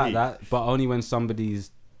feel like that, but only when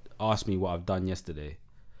somebody's asked me what I've done yesterday.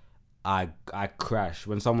 I crash.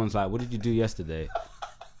 When someone's like, what did you do yesterday?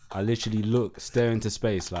 I literally stare into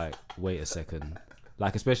space like, wait a second.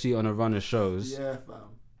 Like, especially on a run of shows. Yeah, fam.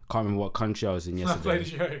 Can't remember what country I was in I played a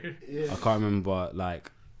yesterday. show. Yeah. I can't remember,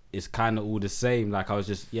 like, it's kind of all the same. Like, I was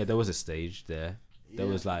just, there was a stage there. There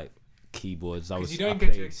was, like, keyboards. Because you don't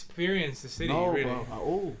get to experience the city, no, really. bro, at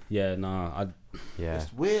all. Yeah, no,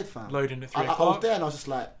 It's weird, fam. Loading at 3 I was o'clock. there and I was just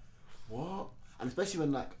like, what? And especially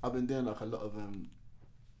when like I've been doing like a lot of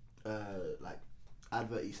like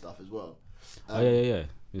advert-y stuff as well. yeah.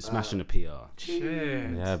 You're smashing the PR. Shit.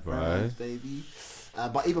 Yeah, bro. Surprise, baby.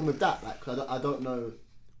 But even with that, like, 'cause I don't know.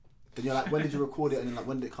 Then you're like, when did you record it? And then like,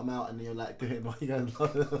 when did it come out? And then you're like, doing what you going?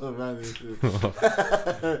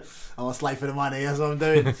 I'm a slave for the money. That's what I'm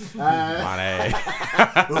doing.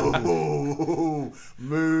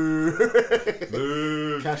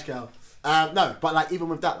 Moo. Cash cow. No, but like even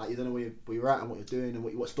with that, like you don't know where you're at and what you're doing and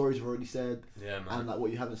what stories you've already said, Yeah, man. and like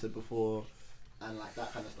what you haven't said before, and like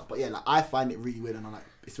that kind of stuff. But yeah, like I find it really weird, and I'm like,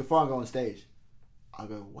 it's before I go on stage, I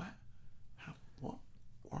go, what? How? What?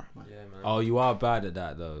 Where am I? Yeah, man. Oh, you are bad at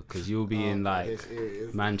that though, because you'll be in like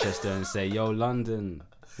it's Manchester and say, "Yo, London."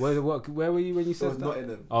 Where were you when you So said it's that? not in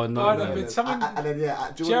them. Oh, Oh, no, no, no. but someone- and then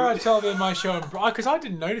yeah, Gerard told me in my show, because I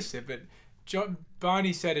didn't notice it, but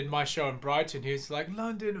Barney said in my show in Brighton, he was like,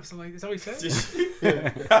 London or something. Is that what he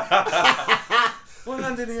said? Well,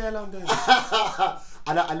 London, yeah, London.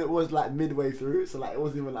 and it was like midway through, so like it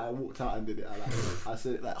wasn't even like I walked out and did it. I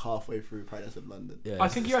said it like halfway through. Probably I said London. Yeah, I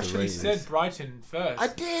think you it's the actually ratings. said Brighton first. I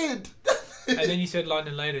did. And then you said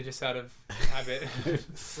London later, just out of habit.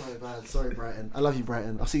 So bad. Sorry, Brighton. I love you,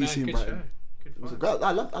 Brighton. I'll see you No, soon, good Brighton. show. Good It was a vibes. great,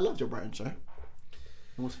 I loved your Brighton show. It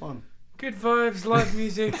was fun. Good vibes, live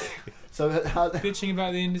music, So how bitching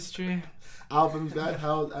about the industry. albums, guys?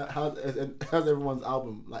 How's everyone's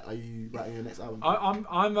album? Like, are you writing your next album?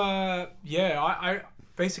 I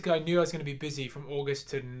basically I knew I was going to be busy from August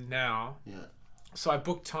to now, Yeah. so I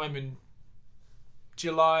booked time in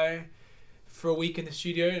July for a week in the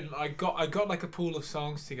studio, and I got like a pool of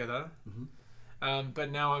songs together.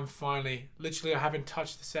 But now I'm finally, literally, I haven't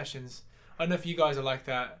touched the sessions. I don't know if you guys are like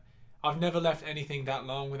that. I've never left anything that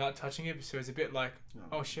long without touching it, so it's a bit like,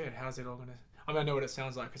 oh shit, how's it all gonna? I mean, I know what it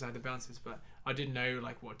sounds like because I had the bounces, but I didn't know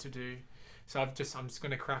like what to do. So I'm just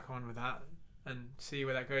gonna crack on with that and see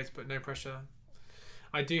where that goes, but no pressure.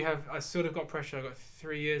 I sort of got pressure. I've got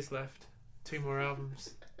 3 years left, 2 more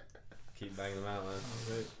albums. Keep banging them out,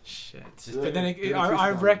 man. Shit. Do But then an I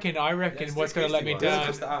acoustic reckon what's gonna let me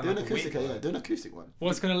down. Do an acoustic, yeah. Do an acoustic one.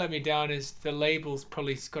 What's going to let me down is the label's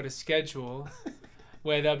probably got a schedule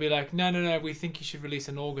where they'll be like, no, we think you should release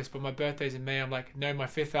in August, but my birthday's in May. I'm like, no, my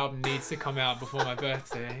 5th album needs to come out before my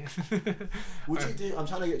birthday. Would you do? I'm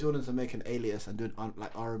trying to get Jordan to make an Alias and do an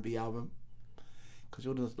like R&B album. Because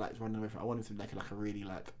Jordan's like running away from. I want him to make like a really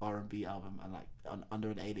like R&B album and like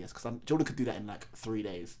under an Alias. Because Jordan could do that in like 3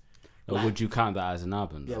 days. Or Like- would you count that as an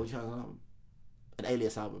album? Yeah, though? would you count an album? An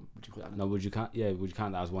Alias album? Would you call that? No, would you count? Yeah, would you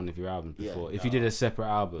count that as one of your albums Yeah. before? If you did a separate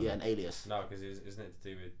album, Yeah, an Alias. No, because isn't it to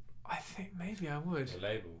do with I think maybe I would. the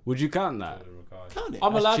label? would you count that? Jordan Ricard? Count it.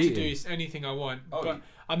 I'm That's allowed cheating. to do anything I want, Oh, but you-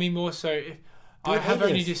 I mean more so if Do I an have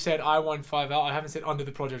only Alias. just said I want 5 out. I haven't said under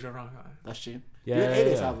the project or wrong. That's cheap. Yeah, Do an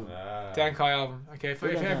Alias yeah. album. Dan Kai album. Okay, if Do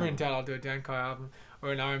Dan ever Kai in doubt, I'll do a Dan Kai album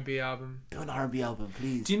or an R&B album. Do an R&B album,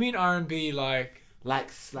 please. Do you mean R&B like Like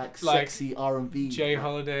sexy R&B. Jay like,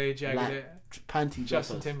 Holiday, Jagged like Edge, panty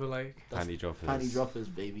Justin droppers. Timberlake? That's Panty droppers. Panty droppers,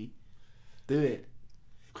 baby. Do it.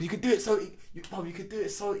 Because you could do it so... You could do it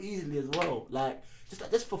so easily as well. Like,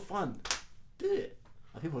 just for fun. Do it.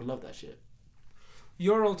 Like, people would love that shit.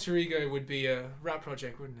 Your alter ego would be a rap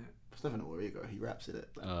project, wouldn't it? It's never where you go. He raps in it.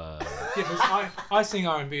 Yeah, because I sing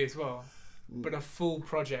R&B as well, but a full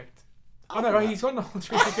project. Oh no, rap. he's got an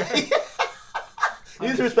alter ego. You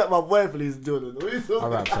need to respect my boy, please, Jordan. What are you talking I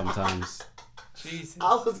rap about? sometimes. Jesus.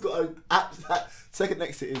 Alpha's got an app. Second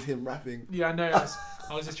next to it is him rapping. Yeah, I know.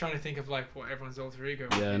 I was just trying to think of like what everyone's alter ego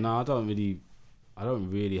would Yeah, be. no, I don't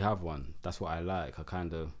really have one. That's what I like. I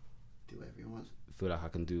kind of Do whatever he wants. feel like I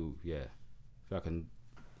can do. Yeah.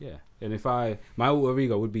 And if my alter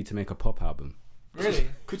ego would be to make a pop album. Really?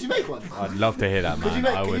 Could you make one? I'd love to hear that, Could you man.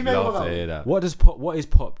 make- I could you would make love one to of hear that. What is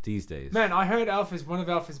pop these days? Man, I heard one of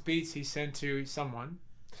Alpha's beats he sent to someone.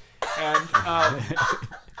 And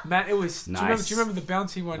man, it was. Nice. Do you remember the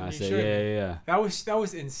bouncy one I you say, showed me? yeah. That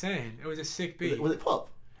was insane. It was a sick beat. Was it pop?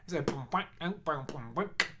 It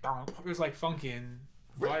was like funky and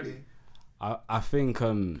vibey. I think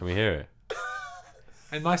Can we hear it?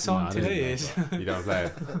 And my song Nah, I didn't today know is You don't play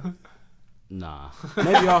it. nah.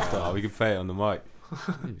 Maybe after. Oh, we can play it on the mic.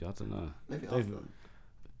 Maybe I don't know. Maybe They've- after.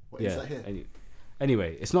 What is that here?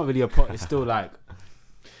 Anyway, it's not really a pop. It's still like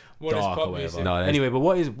what is dark pop or whatever. music. No, there's- Anyway, but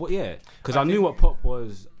what? Yeah, because I I knew think- what pop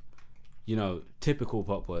was. You know, typical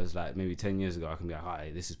pop was like maybe 10 years ago. I can be like,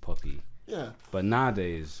 "Hi, this is poppy." Yeah. But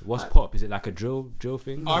nowadays, what's Like- pop? Is it like a drill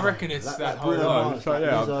thing? I reckon it's Like- that like whole. Bruno Oh, Mars, so, like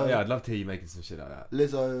yeah, Lizzo. yeah, I'd love to hear you making some shit like that.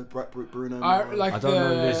 Lizzo, Bruno. I Mars. like I don't know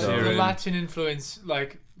the Lizzo. Latin influence,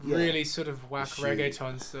 like Yeah. really sort of whack She-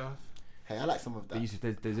 reggaeton stuff. Hey, I like some of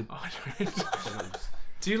that. There's a I don't.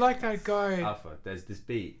 Do you like that guy? Alpha. There's this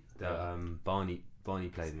beat that Barney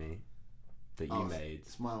played me that you Oh, made,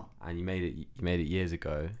 Smile. and you made it years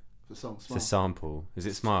ago. The song. It's Smile. a sample. Is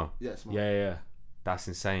it Smile? Yeah, Smile. Yeah. That's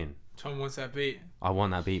insane. Tom wants that beat. I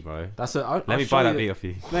want that beat, bro. That's a. I'll Let me show buy that you- beat off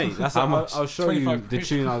you. mate. That's How I'll, much? I'll show you 25 the quid.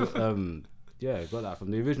 tune. Yeah, got that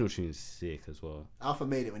from the original tune. Is sick as well. Alpha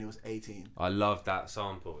made it when he was 18. I love that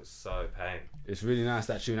sample. It's so pain. It's really nice,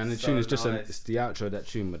 that tune, and the So tune is just nice. it's the outro of that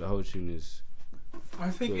tune, but the whole tune is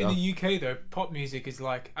I think Yeah. in the UK though, pop music is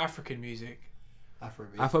like African music.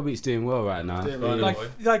 Afrobeat. Afrobeat's doing well right now. Doing really Like boy.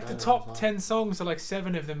 like the Yeah, top that's 10 songs are like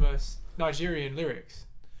 7 of them are Nigerian lyrics.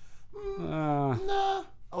 Nah,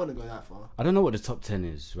 I wouldn't go that far. I don't know what the top 10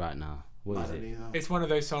 is right now. What I is don't it? either. It's one of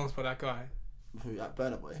those songs by that guy. Who, like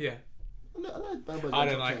Burna Boy? Yeah, I like Burna Boy. I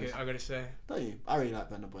don't like it. I gotta say. Don't you? I really like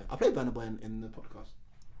Burna Boy. I played Burna Boy in the podcast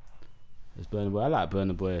It's Burna Boy. I like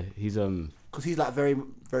Burna Boy. He's because he's like very,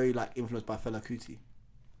 very like influenced by Fela Kuti.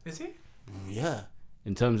 Is he? Yeah,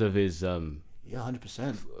 in terms of his yeah,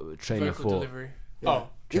 100%. trainer Vocal for. delivery. Yeah. Oh,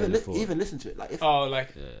 even Trailer for- even listen to it. Like if oh,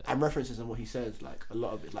 like Yeah. and references and what he says, like a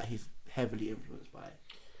lot of it, like he's heavily influenced by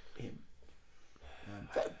him.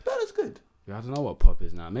 Burna's good. Yeah, I don't know what pop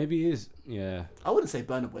is now. Maybe it is. Yeah, I wouldn't say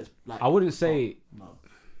Burna Boy's like. I wouldn't say. No.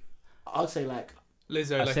 I'd say like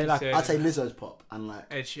Lizzo. I Like say you like- said, I'd say Lizzo's pop and like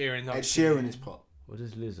Ed Sheeran. Ed Sheeran is pop. What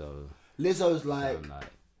is Lizzo? Lizzo's like sound like?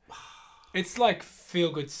 It's like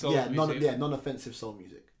feel good soul yeah, music. non-offensive soul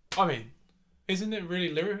music. I mean, isn't it really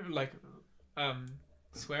lyric like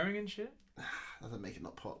swearing and shit? Doesn't make it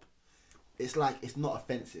not pop. It's like it's not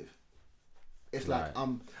offensive. It's like Right.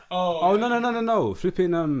 Oh, Oh no!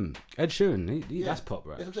 Flipping Ed Sheeran. He Yeah. that's pop,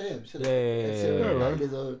 right? That's what I'm saying. Yeah, Ed Sheeran, yeah. like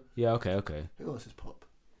Lizzo. Yeah. Okay. Who else is pop?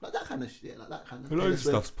 Like that kind of shit. Like that kind of. Loads Taylor of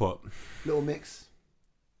Swift, stuff's pop. Little Mix.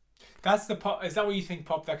 that's the pop. Is that what you think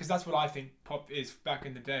pop? That because that's what I think pop is back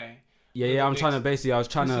in the day. Yeah. I'm Little trying to Mix. basically. I was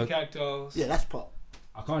trying to. Pussycat Dolls. Yeah, that's pop.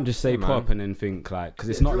 I can't just say Yeah, man. pop and then think like because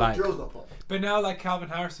it's Yeah, not like. drill's not pop. But now, like Calvin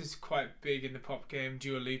Harris is quite big in the pop game.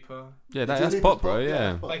 Dua Lipa, Yeah, Dua that's Lipa's pop, bro. Yeah.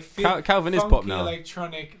 that's pop. like feel, Calvin is funky, pop now.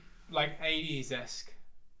 electronic, like 80s esque.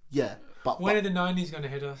 Yeah, but When are the 90s gonna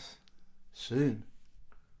hit us? soon.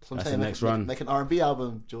 So I'm That's saying the make, next make, run. make an R&B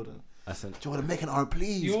album, Jordan. That's an, Jordan, make an R&B,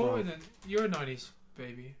 please, bro. You're a 90s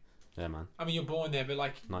baby. Yeah, man. I mean, you're born there, but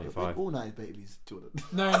like 95. All 90s babies, Jordan.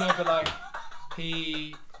 no, but like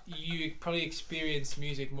you probably experienced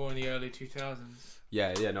music more in the early 2000s.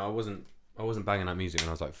 Yeah. No, I wasn't banging that music when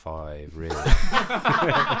I was like 5. Really.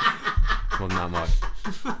 Wasn't that much.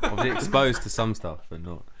 I was exposed to some stuff, but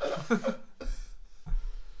not.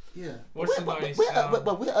 Yeah. What's the 90s sound?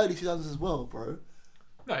 But we're early 2000s as well, bro.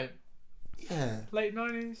 No, Yeah. late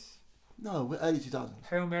 90s. No, we're early 2000s.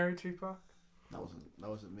 Hail Mary, Tupac. That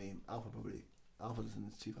wasn't me. Alpha probably. Alpha was in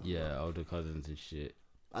the 2000s. yeah, older cousins and shit.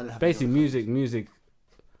 I didn't have Basically, any music.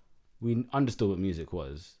 We understood what music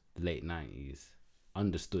was. Late 90s,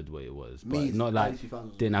 understood what it was, but Me, not like early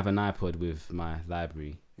 2000s. didn't have an iPod with my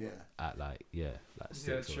library Yeah. at like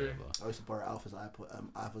 6 or true. whatever. I used to borrow Alpha's iPod.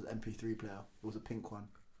 Alpha's MP3 player. It was a pink one.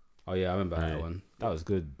 Oh yeah, I remember Right. that one. That was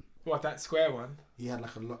good. What, that square one? He had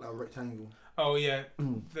like a rectangle. Oh yeah,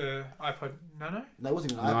 the iPod Nano. No, it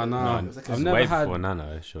wasn't even No, an iPod. no. It was like I've a, never Way had- before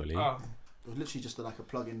Nano, surely. Oh, it was literally just like a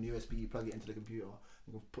plug-in USB. You plug it into the computer.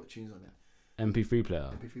 You can put tunes on it. MP3 player.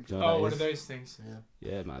 MP3 Do you player. know what oh, that one is? of those things. Yeah. Yeah,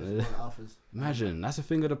 There's man. one Alphas. Imagine that's a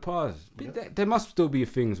thing of the past. Yep. There must still be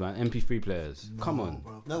things, man. MP3 players. Come No, on.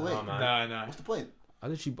 bro. No way. Oh, man. No. What's the point? I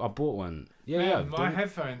bought one. Yeah, Man, yeah. my don't-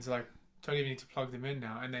 headphones like don't even need to plug them in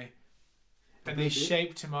now, and they Bluetooth?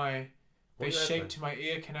 shape to my What they are your shape to my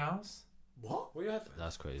ear canals. What? What do you have?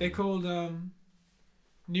 That's crazy. They're called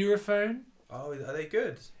Neurophone. Oh, are they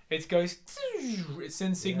good? It goes. It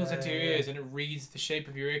sends signals into your Yeah. ears, and it reads the shape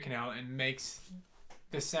of your ear canal and makes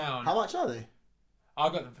the sound. How much are they? I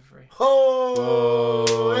got them for free.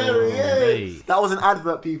 Oh, there he is. mate. That was an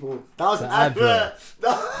advert, people. That was an The advert.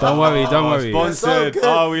 advert. Don't worry. They're so Sponsored. good.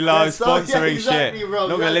 Oh, we love They're so- sponsoring yeah, exactly, shit. bro.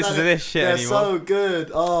 Not gonna Yeah, listen to this shit They're anymore. so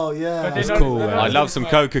good. Oh yeah. But That's they're cool, they're man. I not love some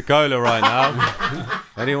like- Coca-Cola right now.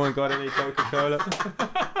 Anyone got any Coca-Cola?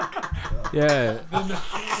 Yeah.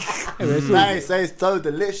 It's all- Nice. It's so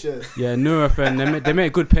delicious. Yeah, Nurofen. They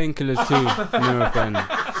make good painkillers too. Nurofen.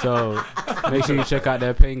 So make sure you check out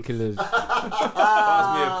their painkillers.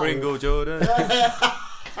 Pass me a Pringle, Jordan.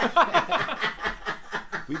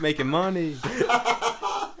 We making money.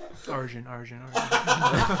 Origin. Album.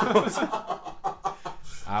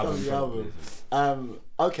 From the album.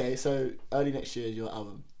 Okay, so early next year is your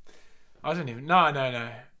album. I don't even. No.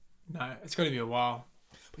 It's going to be a while.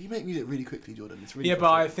 But you make music really quickly, Jordan. It's really Yeah, but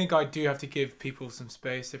I frustrating. think I do have to give people some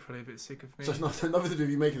space. They're probably a bit sick of me. So it's not nothing to do with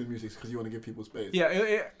you making the music, it's because you want to give people space.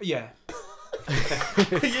 Yeah. Yeah.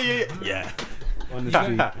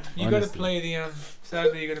 Honestly, You got to honestly. play the.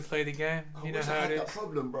 Sadly, you got to play the game. I You know wish how I had it that is.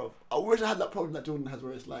 problem, bro. I wish I had that problem that Jordan has,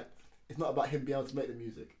 where it's like it's not about him being able to make the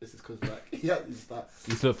music. It's just because like it's like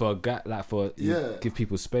You just look for a gap, like for you Yeah. give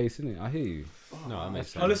people space, innit? I hear you. No, that makes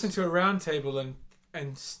sense. I listened to a round table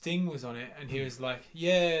and Sting was on it, and he was like,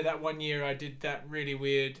 "Yeah, that one year I did that really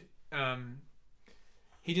weird."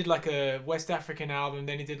 He did like a West African album,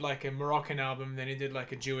 then he did like a Moroccan album, then he did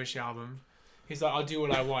like a Jewish album. He's like, "I'll do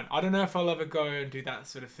what I want." I don't know if I'll ever go and do that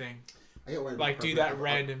sort of thing. I get worried Like about do that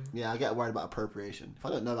appropriation. random. Yeah, I get worried about appropriation. If I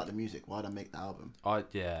don't know about the music, why'd I make the album? I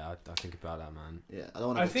think about that, man. Yeah, I don't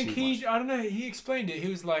want to. I think I don't know. He explained it. He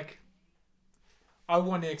was like, "I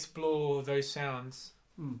want to explore those sounds."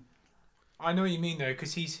 Hmm. I know what you mean though,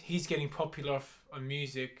 because he's getting popular on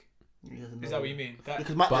music. Is that what you mean? That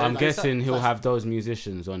But I'm guessing he'll have those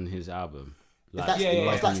musicians on his album. If that's, Yeah,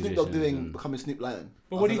 if that's Snoop Dogg musicians doing and- becoming Snoop Lion.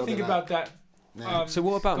 But what do you think about that? Yeah. So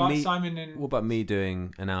what about me? Simon and What about me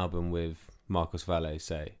doing an album with Marcos Valle?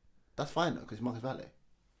 Say, That's fine though, because Marcus Valle.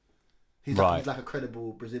 He's Right. like a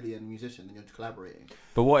credible Brazilian musician, and you're collaborating.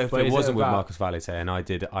 but what if But it is it wasn't with about- Marcos Valle? Say, and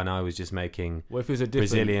I was just making What if it was a different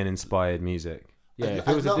Brazilian-inspired music? Yeah, As- if it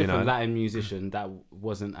was as a well- different You know? Latin musician that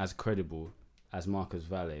wasn't as credible as Marcus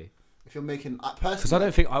Valle. If you're making Because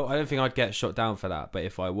personally, I don't think I'd get shot down for that. But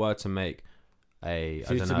if I were to make a, So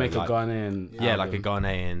I you don't to know, make like, a Ghanaian yeah, like a album.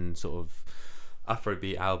 Ghanaian sort of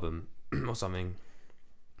Afrobeat album or something,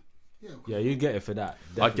 Yeah, you get it for that.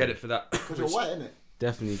 I'd get it for that. because you're white, innit?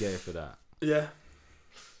 Definitely get it for that. Yeah.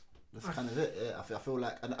 That's kind of it. Yeah, I feel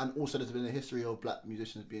like, and also there's been a history of black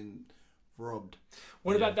musicians being robbed.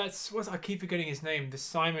 what Yeah. about that? I keep forgetting his name. The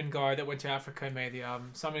Simon guy that went to Africa and made the album.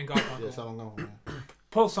 Simon Garfunkel. Yeah, someone go. Yeah.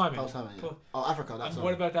 Paul Simon. Paul Simon. Yeah. Paul- Oh, Africa. That's And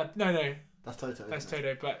what about that? No, that's Toto. that's isn't it?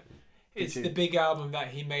 Toto. But it's Feature. the big album that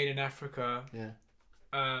he made in Africa, Yeah,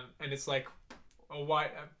 and it's like a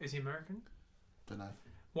white. Is he American? don't know.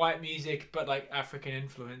 White music, but like African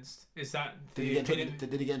influenced. Is that Did he,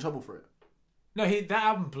 did he get in trouble for it? No, that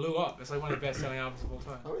album blew up. It's like one of the best selling albums of all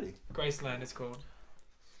time. Oh, really? Graceland, it's called.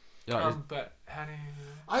 Yeah, But how do you?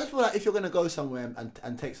 I just feel like if you're gonna go somewhere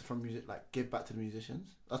and take some from music, like give back to the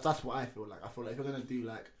musicians. That's what I feel like. I feel like if you're gonna do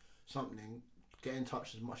like something, get in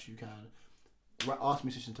touch as much as you can. Ask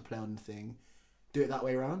musicians to play on the thing. Do it that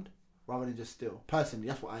way around, rather than just steal. Personally,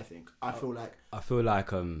 that's what I think. I feel like I feel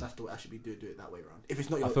like that's the way I should be. Do it that way around. If it's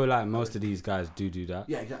not your, I feel like most of these guys do that.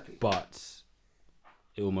 yeah, exactly. But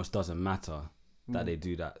it almost doesn't matter that Mm. they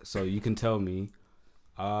do that. So you can tell me,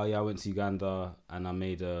 yeah, I went to Uganda and I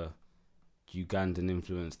made a Ugandan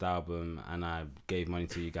influenced album and I gave money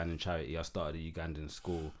to Ugandan charity. I started a Ugandan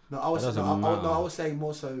school. No, I was That doesn't no, matter. I was saying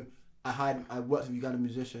more so. I worked with Ugandan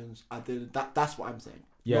musicians. I did that. That's what I'm saying.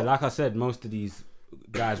 Yeah, Not- like I said, most of these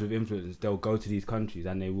guys with influence, they'll go to these countries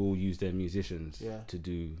and they will use their musicians Yeah. to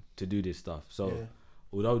do this stuff. So yeah.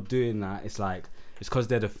 although doing that, it's like it's because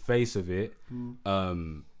they're the face of it.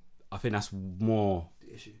 Mm. I think that's more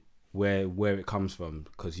The issue. where it comes from,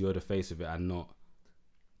 because you're the face of it and not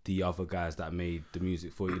the other guys that made the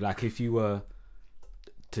music for you. Like if you were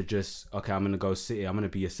to just, okay, I'm gonna go sit here, I'm gonna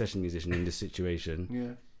be a session musician in this situation,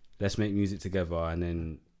 Yeah. let's make music together and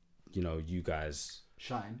then you guys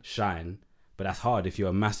Shine. but that's hard if you're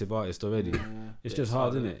a massive artist already. Yeah. It's Yeah, just it's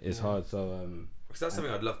hard, hard, isn't it? It's yeah. hard. So because that's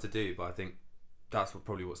something I'd love to do, but I think that's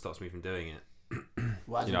probably what stops me from doing it.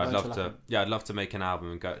 Well, You know, I'd love to make an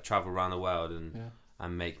album and go travel around the world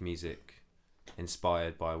and make music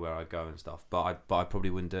inspired by where I go and stuff. But I probably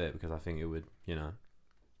wouldn't do it because I think it would,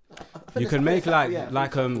 you can make how'd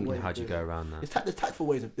how'd you go around that? There's tactful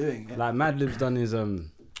ways of doing it. like Madlib's done his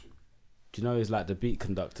do you know his like the beat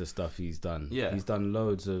conductor stuff he's done? Yeah. He's done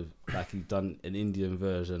loads of he's done an Indian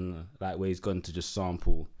version like where he's gone to just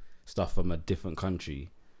sample stuff from a different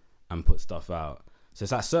country and put stuff out. So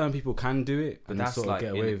it's like certain people can do it, But and that's sort of like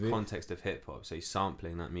get in away the with it. context of hip hop. So he's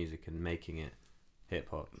sampling that music and making it hip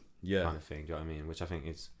hop Yeah, kind of thing. Do you know what I mean? Which I think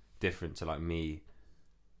is different to like me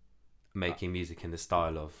making music in the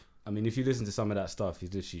style of. I mean, if you listen to some of that stuff,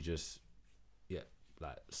 he's literally just,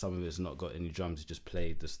 like some of it's not got any drums. He just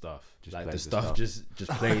played the stuff, Just like played the the stuff, stuff. just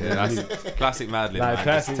played it. That's classic Madlib. Like Man.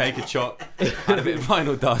 classic- Just take a chop, add a bit of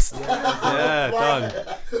vinyl dust. Yeah, done.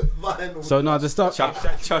 Vinyl. So no, the stuff.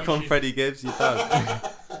 Chuck on Freddie Gibbs, you're done.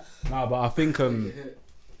 No, but I think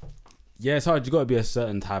yeah, it's hard. You got to be a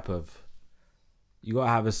certain type of. You got to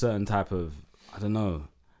have a certain type of. I don't know,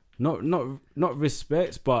 not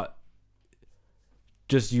respect, but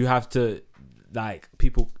just you have to, like,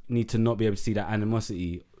 people need to not be able to see that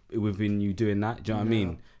animosity within you doing that. Do you know what I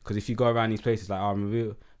mean? Because if you go around these places like, oh, I'm a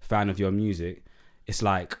real fan of your music, it's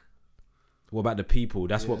like, what about the people?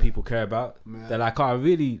 That's what people care about. Yeah. They're like, oh, I'm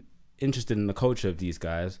really interested in the culture of these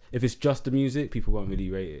guys. If it's just the music, people won't really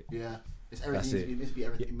rate it. Yeah. It's That's everything. it. It needs to be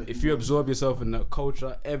everything. If you absorb yourself in the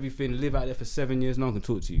culture, everything, live out there for 7 years, no one can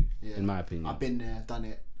talk to you, Yeah. in my opinion. I've been there, done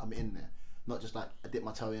it, I'm in there. Not just like I dipped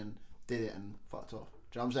my toe in, did it and fucked off.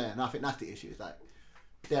 Do you know what I'm saying? And I think that's the issue. It's like,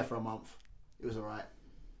 there for a month, it was alright.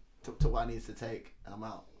 Took what I needed to take and I'm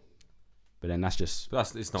out. But then that's just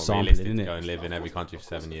But it's not sampling, realistic to innit? go and live in every country for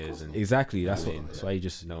 7 years. And exactly, that's I what, mean, that's why you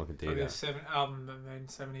just, no one can do Probably the that. 7th album that made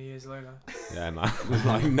 70 years later. Yeah, man.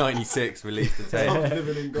 Like 96 released the tape. Tom's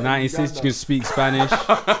living in 96, you Uganda. can speak Spanish,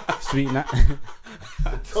 speak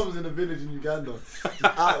Tom's in a village in Uganda. Just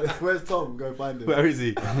out there. Where's Tom? Go find him. Where is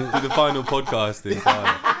he? Do the final podcast in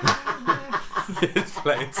Ghana. It's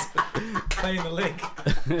Playing the lick.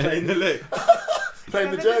 playing the lick.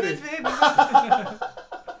 Playing the journey.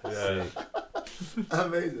 Yeah.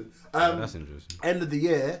 Amazing. that's interesting. End of the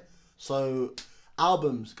year. So,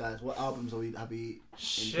 albums, guys. What albums have we enjoyed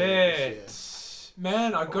this year? Shit.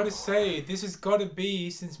 Man, I gotta say, this has gotta be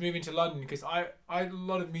since moving to London, because I a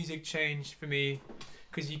lot of music changed for me,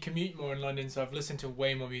 because you commute more in London, so I've listened to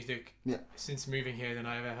way more music since moving here than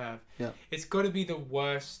I ever have. Yeah. It's gotta be the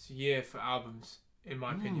worst year for albums, in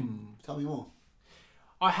my opinion. Tell me more.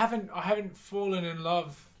 I haven't fallen in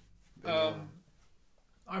love.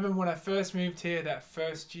 I remember when I first moved here, that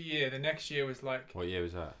first year, the next year was like What year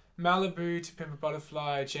was that? Malibu, To Pimp a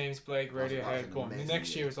Butterfly, James Blake, That was Radiohead, an boom. The amazing next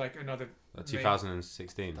year year. was like another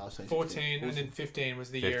 2016. That was 14, and then 15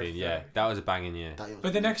 was the 15, year. yeah. That was a banging year.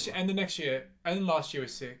 But the next year, and last year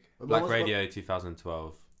was sick. Black Radio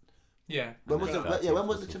 2012. Yeah. When was the 13, when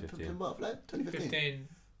was the 14, 15. Butterfly? 2015. 15.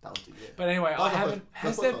 That was the year. But anyway, That I was our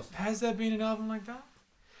haven't. first Has there been an album like that?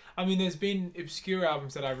 I mean, there's been obscure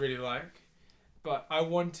albums that I really like, but I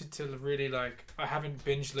wanted to really like. I haven't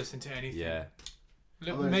binge listened to anything. Yeah. I've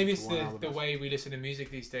only Maybe listened it's to one the album. way we listen to music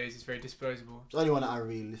these days is very disposable. The only one that I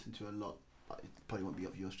really listen to a lot, but it probably won't be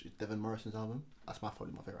up your street, Devin Morrison's album. That's probably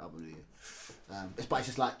my favorite album of the year. It's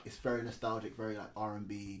just like, it's very nostalgic, very like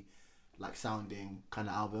R&B, like sounding kind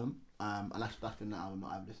of album. And that's been an album that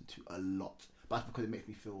I've listened to a lot. But that's because it makes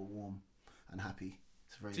me feel warm and happy.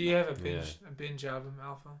 It's very. Do you have a binge album,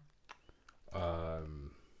 Alpha?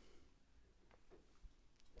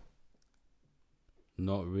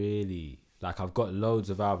 Not really. Like, I've got loads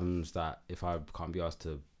of albums that if I can't be asked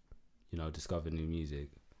to, discover new music,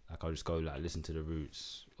 like I'll just go like listen to The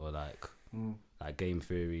Roots or like Game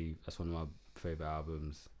Theory. That's one of my favorite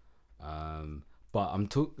albums. But I'm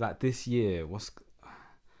like this year. What's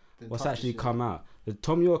actually come out? The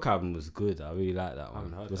Tom York album was good. I really like that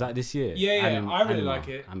one. Was that this year? Yeah, I really like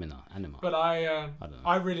it. Anima. But I don't know.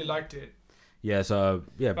 I really liked it. Yeah. So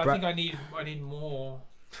yeah. But I think I need more.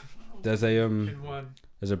 There's a in one.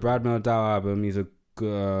 There's a Brad Mehldau album. He's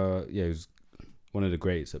he's one of the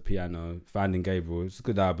greats at piano. Finding Gabriel. It's a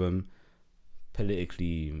good album.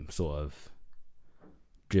 Politically sort of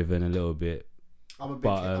driven a little bit. I'm a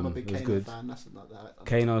big it was Kano good. fan. That's not that.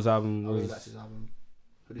 Kano's album I really was. liked his album.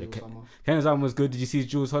 Kano's album was good. Did you see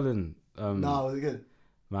Jules Holland? No, was it good?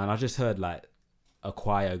 Man, I just heard like a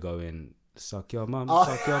choir going, "Suck your mum, Oh.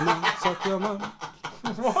 suck your mum, suck your mum."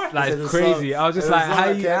 What? Like There's a crazy. song- I was just there's a like, song how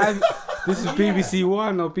that you? Kano- This is BBC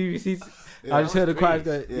One or BBC. Yeah, I just heard the choir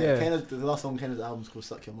crazy. go, Yeah, yeah. the last song on Kano's album is called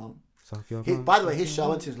 "Suck Your Mum." Suck your He, mum. by the way, his show, I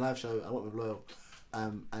went to his live show. I went with Loyal,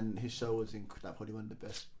 and his show was like probably one of the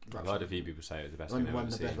best. I've heard a few people say it was the best One thing I've of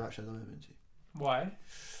ever the best seen. rap shows I've ever been to. Why?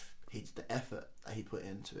 He's the effort that he put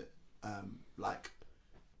into it, like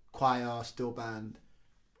choir, steel band,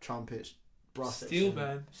 trumpets, brass Steel section,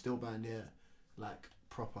 band. steel band, yeah, like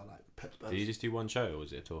proper like pep. Did you just do one show or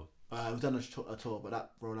was it a tour? We've done a tour, but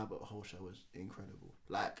that Roll Albert whole show was incredible.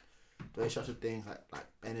 Like the way he structured things, like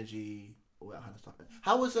energy, all that kind of stuff.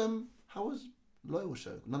 How was Loyal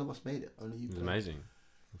show? None of us made it. Only you. It was played. amazing.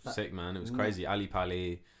 Sick, man. It was Mm. crazy. Ali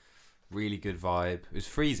Pali, really good vibe. It was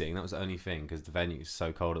freezing. That was the only thing because the venue is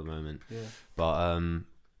so cold at the moment. Yeah. But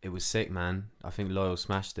it was sick, man. I think Loyal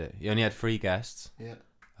smashed it. He only had 3 guests. Yeah.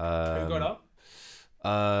 Who got up?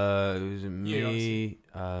 It was me,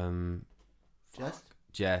 Just.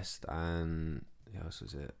 Jest, and who else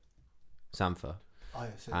was it? Sampha. Oh yeah.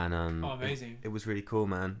 Sick. And Oh, amazing. It was really cool,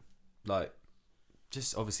 man. Like,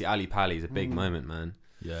 just obviously Ali Pali is a big moment, man.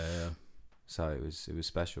 Yeah. So it was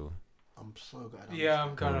special. I'm so glad. I Yeah, I'm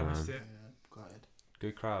missed glad I Cool, missed it. it. Yeah. Gutted.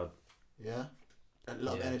 Good crowd. Yeah. A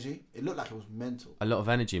lot of Yeah. energy. It looked like it was mental. A lot of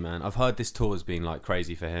energy, man. I've heard this tour's been like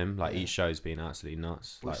crazy for him. Like Yeah. each show's been absolutely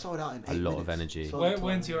nuts. We Like, sold out in 8 a lot of minutes. energy. Sold out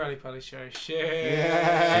When's in- your Ali Pali show? Shit.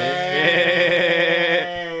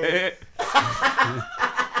 Yeah.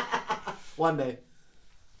 One day.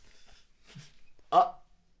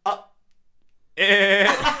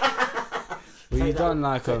 Well, you Take that- done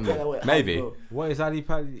like take that away. maybe. How you what is Ali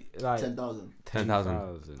Pali like? 10,000. 10,000.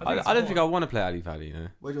 10,000. I it's don't think more. I want to play Ali Pali, you know.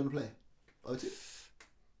 Where do you want to play? O2?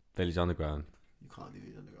 Village Underground. You can't do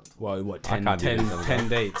it underground. What? I 10, can't do 10, this. 10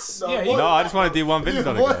 dates, Yeah, more No, than I just that. want to do one Village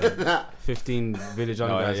Even more Underground. than that. 15 village No,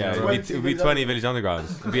 undergrounds. yeah, in a it'll row. be, 20 it'll be Village 20 Village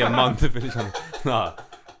Undergrounds. It'll be a month of Village Underground. Nah.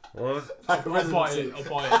 Like a I'll buy residency. it. I'll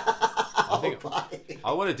buy it. I think I'll buy it.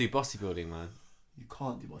 I want to do bossy building, man. You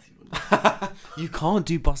can't do bossy building. You can't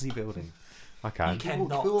do bossy building. I can. You can. People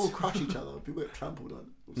Cannot. will crush each other. People get trampled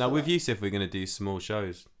on. No, with Yusuf, we're gonna do small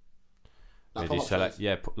shows. Like We do pop-up select, shows.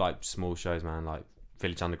 yeah, like small shows, man, like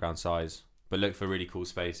Village Underground size. But look for really cool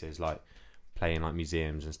spaces, like playing like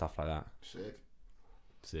museums and stuff like that. Sick.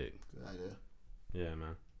 Sick. Good idea. Yeah,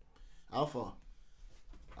 man. Alpha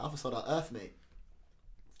sold out Earth, mate.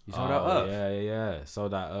 You sold out Earth. Yeah.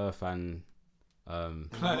 Sold out Earth and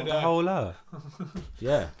Planet The Earth. whole Earth.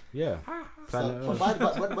 yeah. So, Planet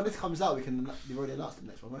Earth. but when this comes out, you've already announced the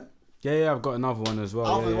next one, right? Yeah. I've got another one as well.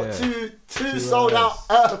 Alpha, yeah, what, yeah. two sold out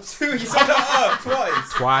Earths. He sold out Earth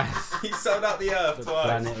twice. Twice. He sold out the Earth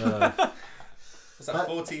Planet Earth. It's like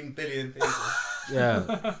 14 billion people.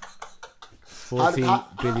 Yeah. 14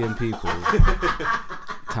 billion people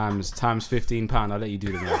times £15. I'll let you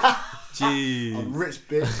do the math. Jeez. I'm rich,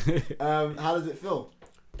 bitch. How does it feel?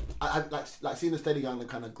 I like seeing the steady going, the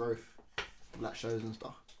kind of growth, like shows and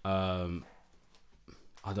stuff.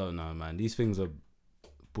 I don't know, man. These things are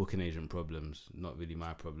booking agent problems, not really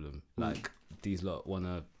my problem. Like these lot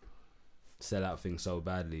wanna sell out things so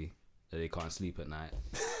badly that they can't sleep at night.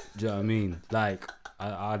 Do you know what I mean? Like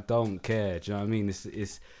I don't care. Do you know what I mean?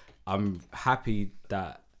 It's I'm happy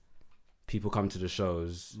that people come to the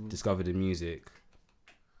shows, discover the music.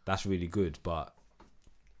 That's really good, but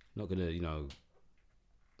not gonna,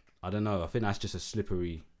 I don't know. I think that's just a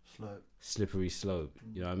slippery slope.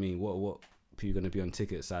 You know what I mean? What people gonna be on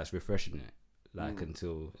ticket sites refreshing it, like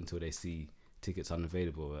until they see tickets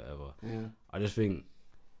unavailable or whatever. Yeah. I just think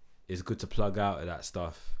it's good to plug out of that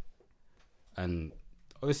stuff, and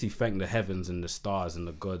obviously thank the heavens and the stars and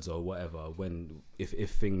the gods or whatever when if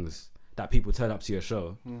things that people turn up to your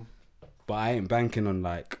show. But I ain't banking on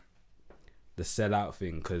like the sellout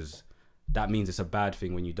thing, because that means it's a bad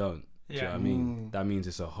thing when you don't. Do you know what I mean? That means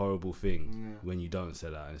it's a horrible thing when you don't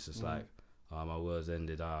sell out. And it's just like, oh, my world's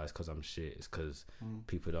ended. It's because I'm shit. It's because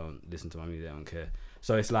people don't listen to my music. They don't care.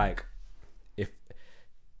 So it's like, if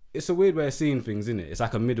it's a weird way of seeing things, isn't it? It's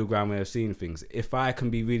like a middle ground way of seeing things. If I can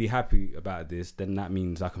be really happy about this, then that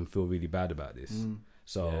means I can feel really bad about this.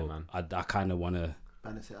 So Yeah, man. I kind of want to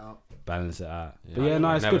Balance it out. balance it out. Yeah, But yeah,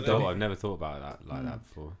 no, it's good though. I've never thought about that like that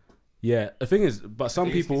before. Yeah, the thing is, but some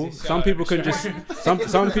It's 'cause people, you sell some out people every can show. just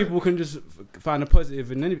some people can just find a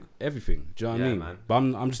positive in everything. Do you know what I Yeah, mean? man. But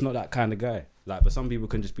I'm just not that kind of guy. Like, but some people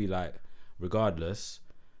can just be like, regardless,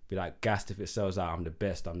 be like gassed if it sells out. I'm the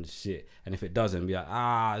best. I'm the shit. And if it doesn't, be like,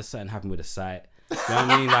 there's something happened with the site. You know what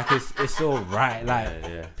I mean? Like it's all right. Like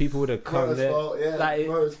Yeah. people would have come Motor's there. fault, yeah. Like,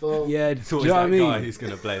 Motor's fault. yeah, It's do always you know what I that mean? guy who's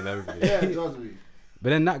gonna blame everything. Yeah, it does me. But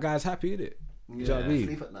then that guy's happy, isn't it? Do you know what I mean?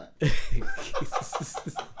 Sleep at night.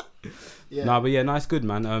 Yeah. No, but yeah, no, it's good,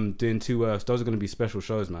 man. Doing 2 Earths, those are gonna be special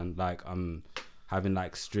shows, man. Like I'm having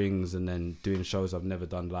like strings and then doing shows I've never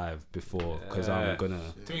done live before, because Yeah. I'm gonna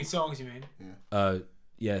Doing songs, you mean?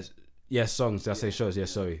 yes songs. Did I say shows? Yeah,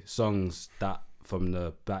 sorry, songs that from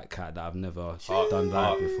the Black Cat that I've never done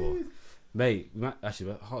live before. Mate, we might,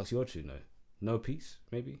 actually, Heart's your tune though. No Peace,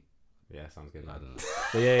 maybe. Yeah, sounds good. I don't know.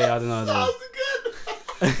 But yeah, I don't know.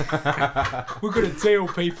 We're gonna deal,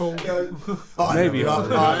 people. Oh, Maybe.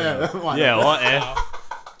 Yeah. Yeah, what? Yeah.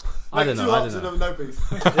 I don't know. Two options of no piece.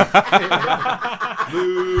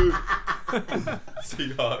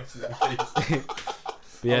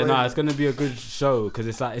 But yeah, no, it's gonna be a good show, because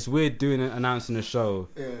it's like it's weird announcing a show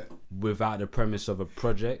Yeah. without the premise of a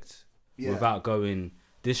project, Yeah. without going,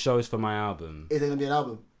 this show is for my album. Is there gonna be an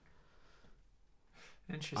album?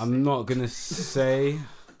 Interesting. I'm not gonna say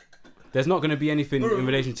there's not gonna be anything in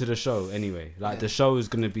relation to the show anyway. Like the show is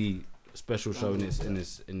gonna be a special show in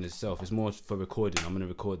itself. It's more for recording. I'm gonna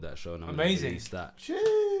record that show and I'm Amazing. gonna release that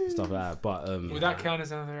Jeez. stuff like that. But Would that count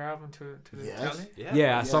as another album to the Yes. tally?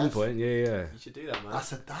 yeah, at some Yes. point, yeah. You should do that, man.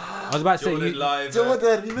 That's a I was about to say Jordan you, live.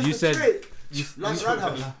 Jordan, you missed You the said- trick. you, Like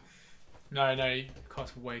Roundhouse. No, it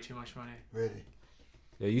costs way too much money. Really?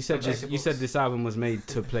 yeah, you said Objective you said books. this album was made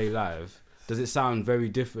to play live. Does it sound very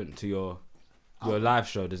different to your live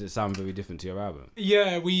show? Does it sound very different to your album?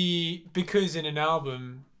 Yeah, because in an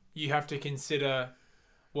album you have to consider,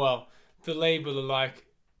 well, the label are like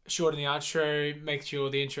shorten the outro, make sure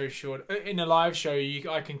the intro is short. In a live show,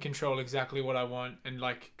 I can control exactly what I want and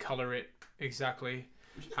like color it exactly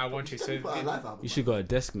how I want to. So Put out a live album, You should got a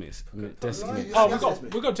desk mix. Desk Right. mix. Yeah,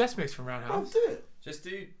 we got Desk Mix from Bro, Roundhouse. do it. Just do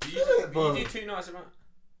it, you bro. do 2 nights around?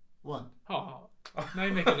 One. Oh, now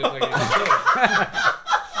you make it look like it's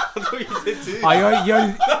I thought you did 2.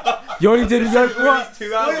 You only did what?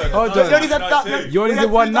 2 albums. Oh, No, John. no, You only no, said 2. You only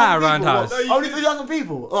did one night around house. Only 3,000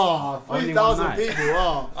 people. Oh, Only 3,000 one night. people.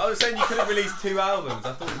 Oh. I was saying you could have released 2 albums.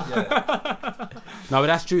 I thought, yeah. No, but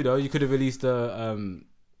that's true though. You could have released a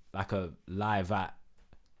like a live at.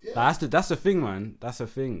 Yeah. That's the thing, man. That's a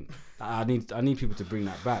thing. I need people to bring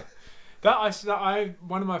that back.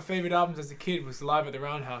 One of my favorite albums as a kid was Live at the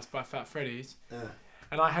Roundhouse by Fat Freddy's. Yeah.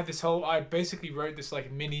 And I basically wrote this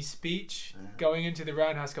like mini speech going into the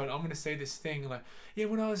Roundhouse going, I'm going to say this thing like, yeah,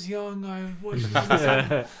 when I was young, I watched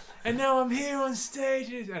this and now I'm here on stage.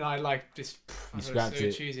 And I like just, You I thought it was scrapped so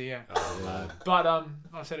it. cheesy, yeah. Oh, man. But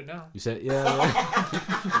I said it now, You said yeah.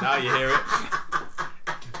 Now you hear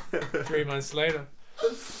it. 3 months later.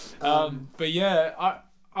 But yeah,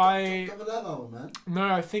 I Drop a live album, man.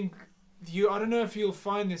 no, I think I don't know if you'll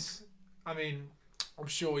find this. I mean, I'm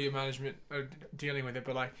sure your management are dealing with it,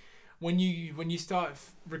 but like when you start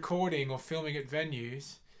recording or filming at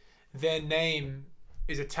venues, their name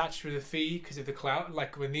is attached with a fee because of the clout.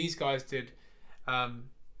 Like when these guys did,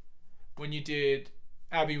 when you did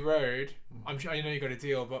Abbey Road, I know you got a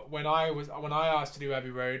deal, but when I asked to do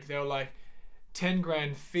Abbey Road, they were like 10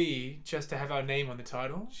 grand fee just to have our name on the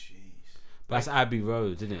title. Jeez. That's Abbey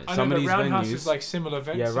Road, isn't it? I Some know of the these Roundhouse venues. is like similar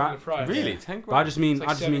price. Really? Yeah. 10 grand? But I just mean, It's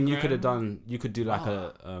like you could have $7,000. you could do like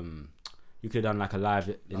you could have done like a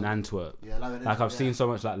live in Antwerp. Yeah, live in Like I've yeah. seen so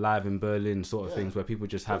much like live in Berlin sort of Yeah. things where people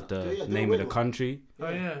just have Yeah, the yeah, do name a of the wiggle. country Oh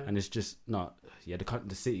yeah. and it's just not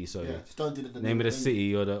the city. Sorry, Yeah, just don't do the name of the thing.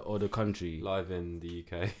 city or the country. Live in the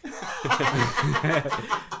UK.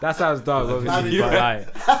 That sounds dark, obviously, but like,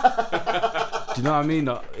 do you know what I mean?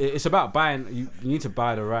 No, it's about buying. You need to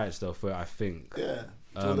buy the rights though for it, I think, Yeah.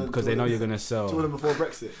 because they know you're gonna sell. Jordan before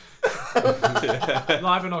Brexit.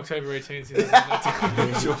 Live on October 18th.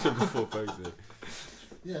 Jordan before Brexit.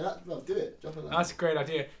 Yeah, do it. Drop a live. That's a great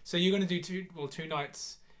idea. So you're going to do 2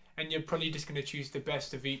 nights, and you're probably just going to choose the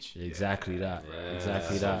best of each. Exactly that. Yeah.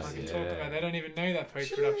 Exactly Yeah. that. I can Yeah. talk about. They don't even know that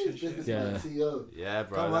post-production Jeez, shit. businessman, Yeah. CEO. Yeah,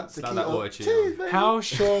 bro. Come on, That's not that tequila. auto Cheers, tune. baby. How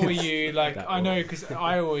sure were you? Like, That I know was- because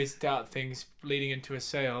I always doubt things leading into a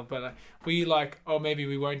sale, but like, were you like, oh, maybe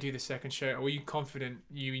we won't do the second show? Or were you confident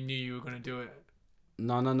you knew you were going to do it?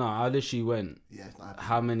 No. I literally went. Yeah, it's not happening.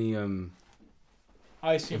 How many?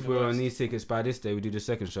 I assume If the we're on worst. these tickets by this day, we do the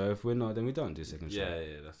second show. If we're not, then we don't do the second show.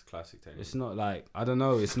 Yeah, that's classic technique. It's not like I don't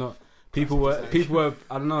know. It's not. People were.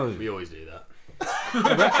 I don't know. We always do that.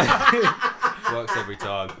 Works every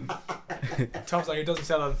time. Tom's like, it doesn't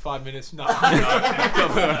sell out in 5 minutes. No. So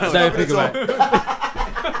think about it.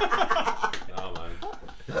 Oh, man.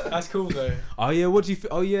 That's cool though. Oh yeah, what do you?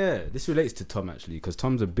 Oh yeah, this relates to Tom actually because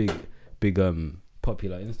Tom's a big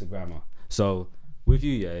popular Instagrammer. So with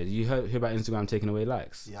you, yeah, you hear about Instagram taking away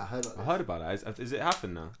likes? Yeah, I heard about I that. heard about that. Is it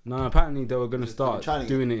happened now? No, apparently they were gonna start Trying it.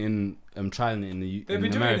 doing it in trialing it in the They've in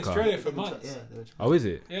been doing America. it in Australia for They were months. yeah, they were Oh, is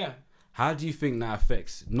it? Yeah. How do you think that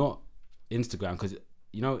affects not Instagram? Because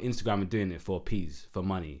you know Instagram are doing it for peas, for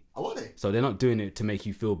money. Oh, what are they? So they're not doing it to make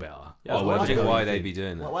you feel better. Yeah, or why whatever would you they think. be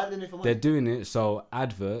doing that? Why didn't they for money? They're doing it so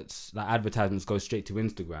advertisements go straight to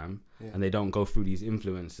Instagram and they don't go through these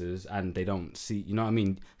influencers and they don't see, you know what I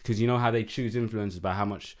mean? Because you know how they choose influencers by how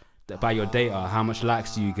much, by your data, how much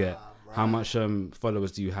likes do you get, how much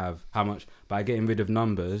followers do you have, how much, by getting rid of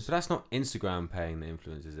numbers. So that's not Instagram paying the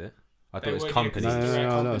influence, is it? I thought They it was were companies. doing No.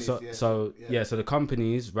 Companies, So, yeah. so Yeah. yeah, so the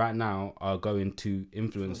companies right now are going to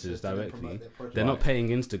influencers to then directly. promote their project. They're not paying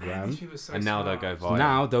These Instagram. people are so And now smart. they'll go viral.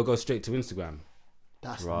 Now they'll go straight to Instagram,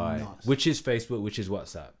 That's Right. nuts. which is Facebook, which is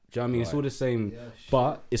WhatsApp. Do you know what I mean? It's Right. all the same, Yeah, shit.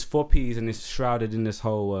 but it's 4Ps and it's shrouded in this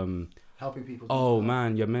whole helping people. Oh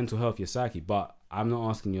man, your mental health, your psyche. But I'm not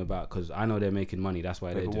asking you about, because I know they're making money. That's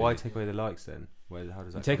why they're But doing why it. take away the likes then? How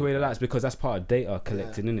does that Take come away the about? likes because that's part of data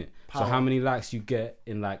collecting, innit? So Power. how many likes you get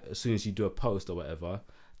in, like, as soon as you do a post or whatever,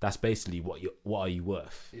 that's basically what are you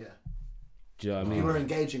worth? Yeah. Do you know what I mean? People are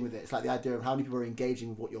engaging with it. It's like the idea of how many people are engaging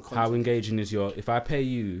with what your content. How engaging is your? If I pay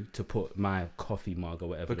you to put my coffee mug or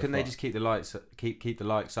whatever, But couldn't they just keep the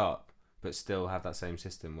likes up, but still have that same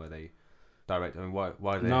system where they direct? I mean, why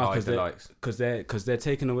do they hide the likes? Because they're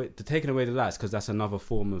taking away the likes, because that's another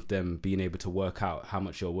form of them being able to work out how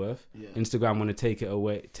much you're worth. Yeah. Instagram want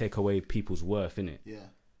to take away people's worth, innit? Yeah.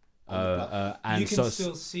 And you can so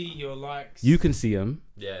still see your likes. you can see them,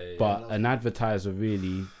 Yeah. but an advertiser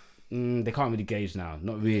really, they can't really gauge now.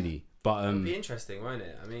 Not really. But It'd be interesting, won't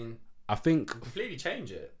it? I mean, I think, completely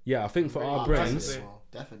change it. yeah, I think for our brains,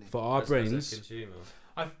 Definitely. for our As a brains. consumer.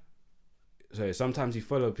 So sometimes you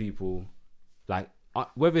follow people, like,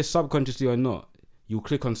 whether it's subconsciously or not, you'll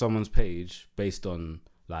click on someone's page based on,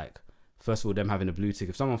 like, first of all, them having a blue tick.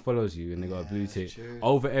 If someone follows you and they got a blue tick true.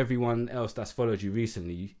 over everyone else that's followed you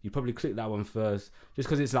recently, you probably click that one first, just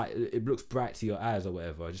because it's like, it looks bright to your eyes or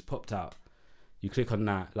whatever. It just popped out. You click on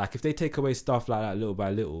that. Like, if they take away stuff like that little by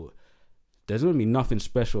little, there's going to be nothing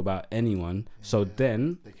special about anyone. So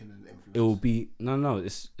then They can influence. it will be no.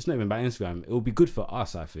 It's not even about Instagram. It will be good for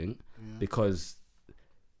us, I think, because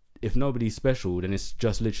if nobody's special, then it's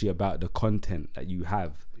just literally about the content that you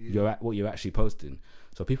have. What you're actually posting.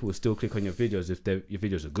 So people will still click on your videos if your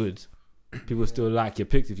videos are good. People will still like your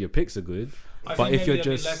pics if your pics are good. I But think if maybe you're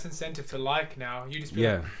there'll just be less incentive to like now. You just be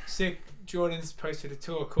Yeah. like, sick. Jordan's posted a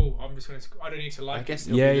tour. Cool. I'm just gonna. I don't need to like. I guess it.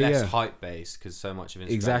 it'll Yeah, be yeah, less yeah. hype based because so much of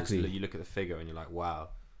Instagram Exactly. is, you look at the figure and you're like, wow.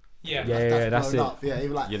 Yeah. That's blown it. Up. Yeah,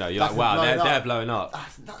 even like, You know, you're that's like, wow, blown they're up. blowing up.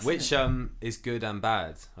 That's nuts, Which isn't is good and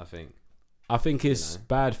bad, I think. I think it's You know.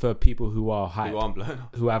 bad for people who are hype, Who aren't blown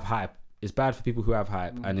up. who have hype. It's bad for people who have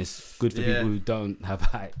hype, and it's good for Yeah. people who don't have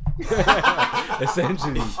hype.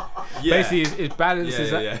 Essentially, Yeah. basically, it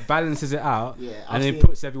balances Yeah. balances it out, Yeah, and I've then seen-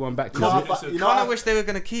 puts everyone back to You know, zero. you know, I kind of wish they were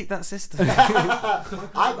going to keep that system.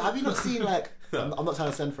 have you not seen like? I'm not trying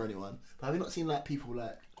to send for anyone, but have you not seen like people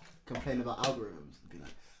like complain about algorithms and be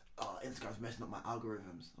like, "Oh, Instagram's messing up my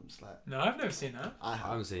algorithms." I'm just like, No, I've never seen that. I I have.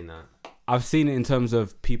 haven't seen that. I've seen it in terms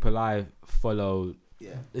of people I follow.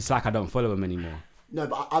 Yeah. It's like I don't follow them anymore, No,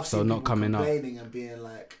 but I've So seen not people coming up. complaining and being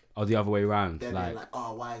like, or the other way around. they're Like, being like,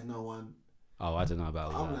 "Oh, why is no one?" oh, I don't know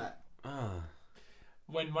about all I'm that. like, Ah.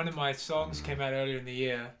 When one of my songs came out earlier in the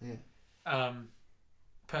year, yeah.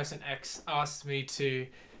 person X asked me to,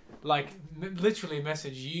 like, literally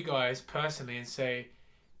message you guys personally and say,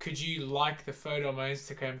 could you like the photo on my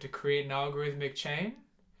Instagram to create an algorithmic chain?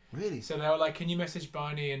 Really? So they were like, can you message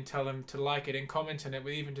Barney and tell him to like it and comment on it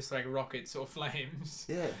with even just like rockets or flames?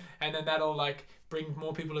 Yeah. And then that'll like bring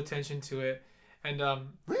more people attention to it. And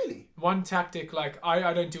Really? one tactic, like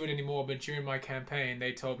I don't do it anymore, but during my campaign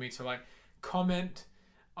they told me to like comment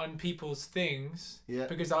on people's things. Yeah.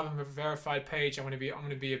 Because I have a verified page, I'm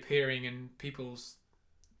gonna be appearing in people's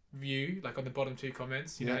view, like on the bottom two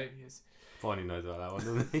comments. You Yeah. know, yes. Barney knows about that one,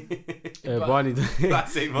 doesn't he? Barney,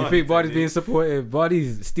 That's it, you Barney, think Barney's dude. being supportive?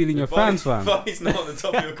 Barney's stealing your fans, fam. Barney's not on the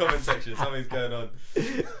top of your comment section. Something's going on.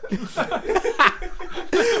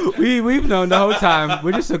 We've known the whole time.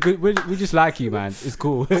 We're just we just like you, man. It's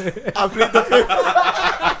cool. I played the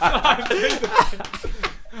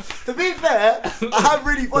fifth. To be fair, I have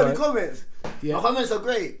really funny Right. comments. Yeah. My comments are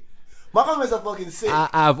great. My comments are fucking sick.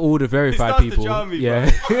 Out of all the verified starts to people, charm me, yeah.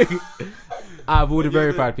 Out of all the You're the-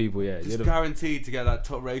 verified people, yeah. Just You're the, guaranteed to get that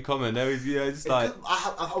top rate comment. There is, just like.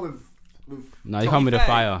 I come with no, you To come be with a fair,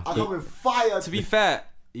 fire. I come with fire. To be fair,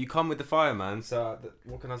 you come with the fire, man. So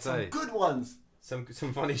what can I some say? good ones. Some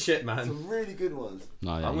funny shit, man. Some really good ones.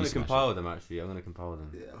 No, yeah, I'm you gonna smash compile them. Actually, I'm gonna compile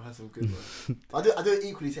them. Yeah, I've had some good ones. I do it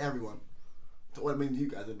equally to everyone. To what I mean, you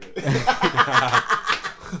guys are doing.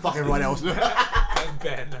 Fuck everyone else. And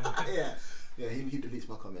Ben. yeah. He deletes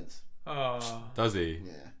my comments. Oh. Does he?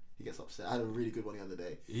 Yeah, he gets upset. I had a really good one the other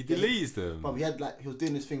day. He deletes them. But he had he was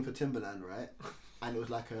doing this thing for Timberland, right? And it was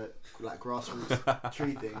like a grassroots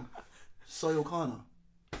tree thing. Soil Kana.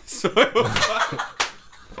 So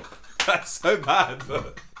that's so bad.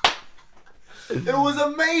 But It was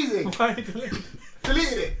amazing. Why delete?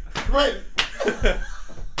 Deleted it. Right.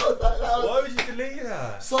 why would you delete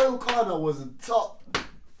that? Soil Kana was top.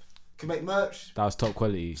 Can make merch. That was top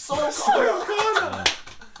quality. Soil Kana.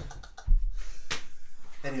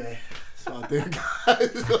 Anyway, that's what I do,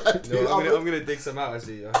 guys. That's what I do. No, I'm gonna dig some out.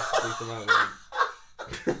 Actually, dig some out.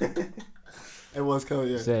 Man. Everyone's coming,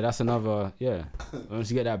 yeah. So that's another, yeah. Once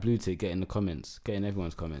you get that blue tick, get in the comments. Get in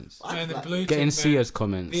everyone's comments. I Man, the like- blue Get in tick, man, Sia's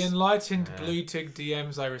comments. the enlightened blue tick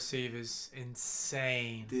DMs I receive is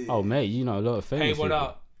insane. Dude. Oh, mate, you know a lot of famous Hey,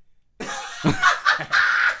 what people.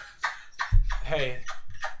 up? Hey.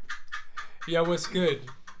 Yo, what's good?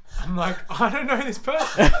 I'm like, I don't know this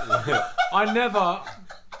person.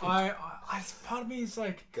 Part of me is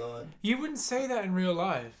like, God. you wouldn't say that in real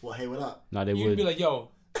life. Well, hey, what up? No, they You'd would. be like, yo.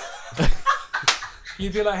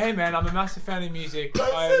 You'd be like, hey man, I'm a massive fan of music.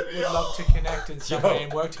 I would love to connect in some way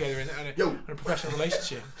and work together in a professional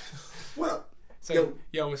relationship. What up? So,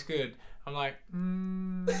 yo, what's good? I'm like,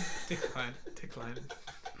 decline.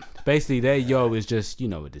 Basically, their yo is just, you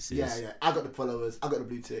know what this is. Yeah. I got the followers. I got the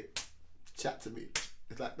blue tick. Chat to me.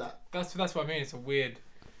 It's like that. That's what I mean. It's a weird.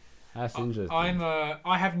 That's interesting.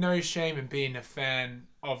 I have no shame in being a fan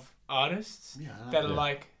of artists Yeah. I like that are Yeah.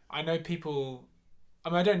 like, I know people. I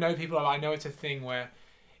mean, I don't know people. I know it's a thing where,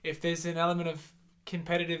 if there's an element of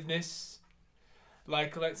competitiveness,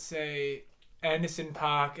 like let's say Anderson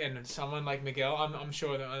 .Paak and someone like Miguel, I'm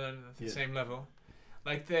sure they're on the same level.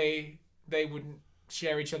 Like they wouldn't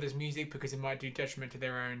share each other's music because it might do detriment to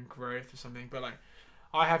their own growth or something. But like,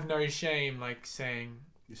 I have no shame like saying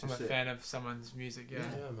This I'm a is it. fan of someone's music. Yeah,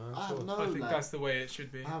 Yeah, man. I have no, I think like, that's the way it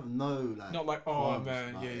should be. I have no, like... Not like, oh qualms man,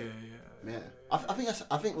 about yeah. Yeah. I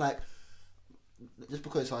think like, just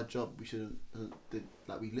because it's our job, we shouldn't,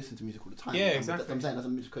 like, we listen to music all the time. Yeah, And exactly. I'm saying, that's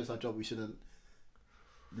because it's our job, we shouldn't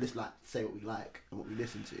say what we like and what we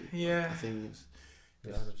listen to. Yeah. I think it's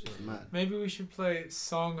Yeah, it's mad. Maybe we should play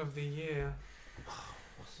Song of the Year.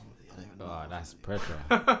 What's some of the... I don't even know. Oh, what's that's some of the- pressure.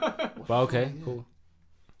 what's But okay, some of the year? cool.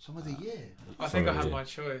 Some of the year. I think I Song of have the my Year.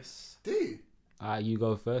 choice. Do you? You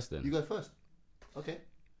go first then. You go first. Okay.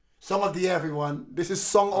 Song of the year, everyone. This is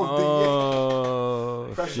Song of the Oh,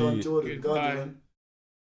 Year. Pressure on shit. Jordan. Go on, Goodbye. Jordan.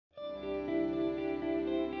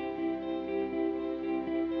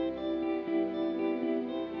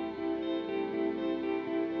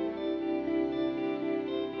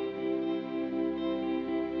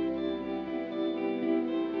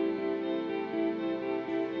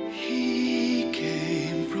 He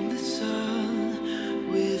came from the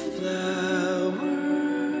sun with flowers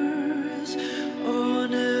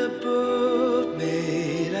on a boat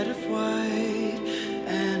made out of white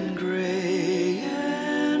and gray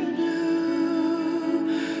and blue.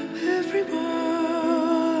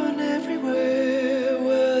 Everyone, everywhere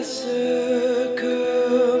was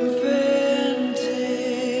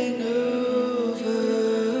circumventing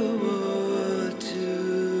over what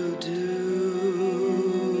to do.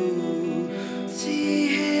 See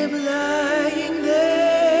him lying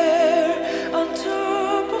there on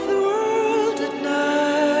top of the world at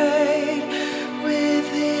night, with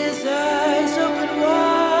his eyes open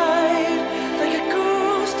wide, like a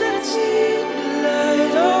ghost that had seen the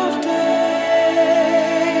light of day.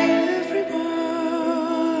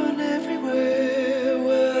 Everyone, everywhere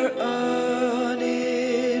were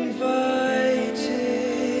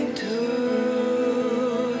uninviting,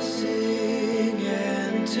 tossing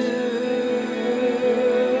and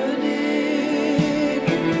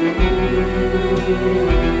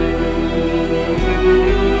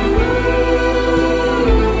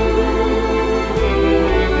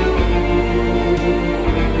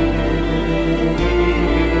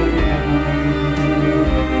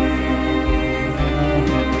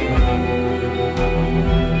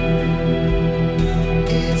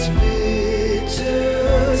It's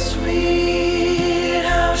bittersweet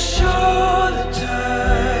how short the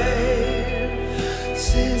time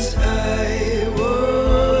since I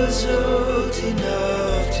was old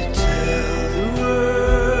enough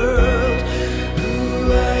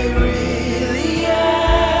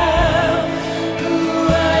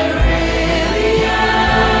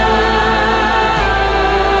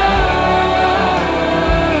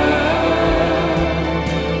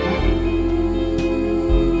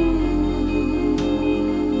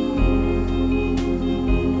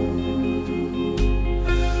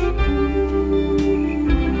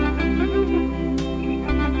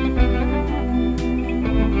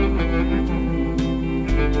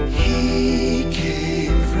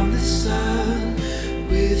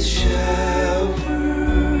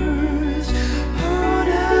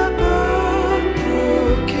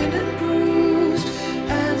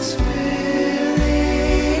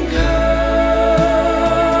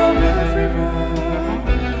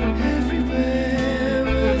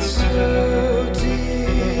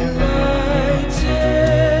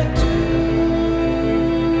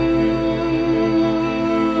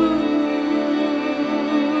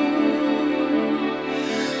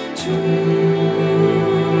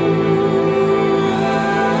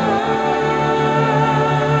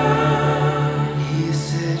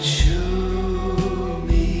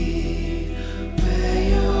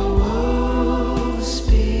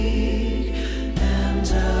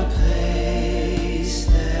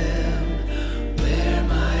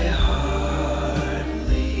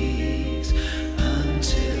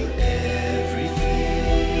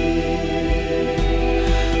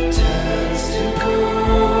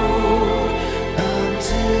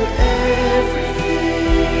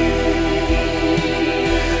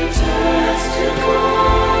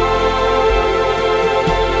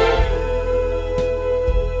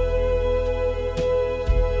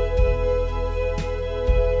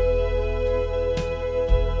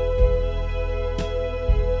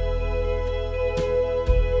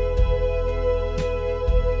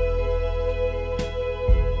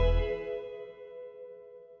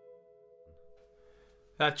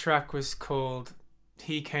That track was called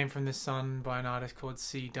 "He Came from the Sun" by an artist called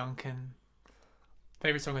C. Duncan.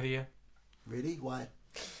 Favorite song of the year. Really? Why?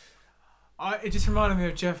 It just reminded me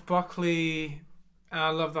of Jeff Buckley. I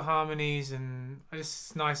love the harmonies and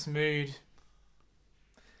just nice mood.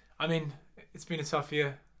 I mean, it's been a tough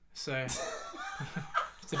year, so it's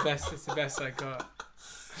the best I got.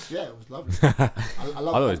 Yeah, it was lovely. I love.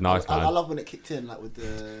 I thought it was nice, I man. love when it kicked in, like with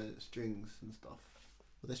the strings and stuff.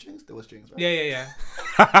 Were there strings? There were strings, right? Yeah.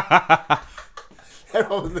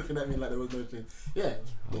 Everyone was looking at me like there was no strings. Yeah.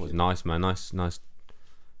 That was nice, man. Nice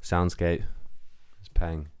soundscape. It's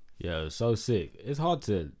paying. Yeah, it was so sick. It's hard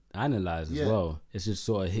to analyze as well. It's just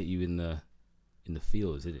sort of hit you in the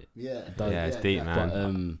feels, isn't it? Yeah. Yeah, it's deep,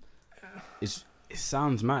 man. But it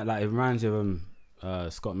sounds mad. Like it reminds you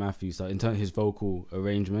of Scott Matthews, like in terms of his vocal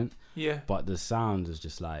arrangement. Yeah. But the sound is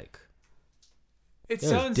just like It it's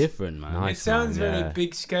sounds different, man. Nice. It sounds man, very yeah.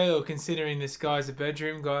 big scale considering this guy's a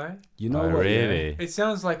bedroom guy. You know Oh, what? really? It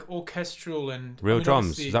sounds like orchestral and Real drums?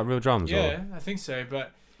 obviously- Is that real drums? Yeah, I think so.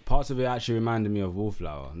 But Parts of it actually reminded me of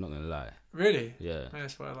Wallflower. I'm not gonna lie. really, Yeah.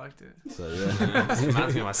 that's why I liked it. So yeah,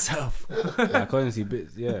 Reminds me of myself. like honestly,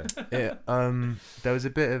 bits. Yeah. There was a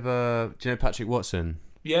bit of do you know Patrick Watson?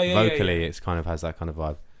 Yeah. Vocally, it's kind of has that kind of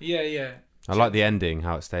vibe. Yeah. I like the ending,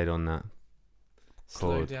 how it stayed on that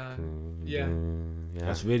Slow chord. down. Yeah. Yeah.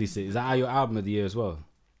 That's really sick. Is that your album of the year as well?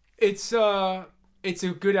 It's a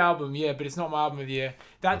good album, yeah, but it's not my album of the year.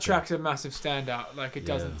 That Okay. track's a massive standout. Like it Yeah.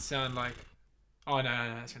 doesn't sound like. Oh no,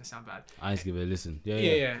 it's gonna sound bad. I need to give it a listen. Yeah.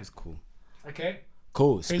 Yeah. It's cool. Okay,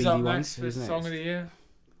 Cool. who's Speedy up ones. next for Who's next? song of the year?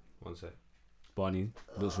 One sec. Barney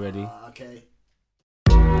looks ready. Okay.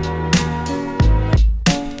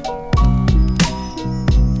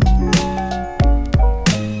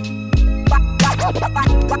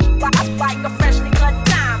 Like a freshly cut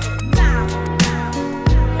diamond.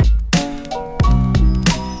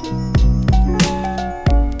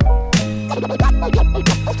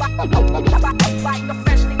 Like a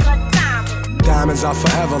freshly cut diamond. Diamonds are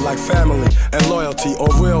forever like family and loyalty, or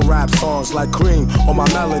real rap songs like cream on my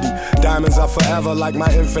melody. Diamonds are forever like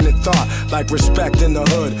my infinite thought, like respect in the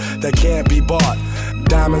hood that can't be bought.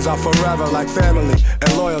 Diamonds are forever like family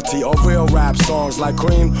and loyalty, or real rap songs like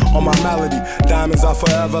cream on my melody. Diamonds are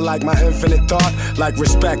forever like my infinite thought, like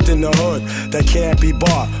respect in the hood that can't be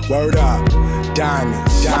bought. Word up,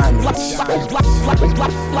 diamonds, diamonds.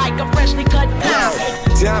 Like a freshly cut diamond.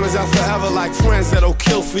 Diamonds are forever like friends that'll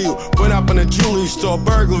kill for you. Went up in a jewelry store,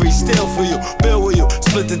 burglary, steal for you. Bill with you,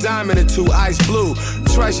 split the diamond in two, ice blue.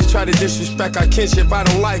 Twice you try to disrespect our kinship, I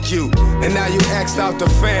don't like you. And now you X'd out the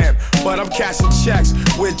fam, but I'm cashing checks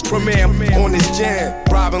with Premier on this jam.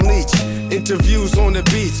 Robin Leach, interviews on the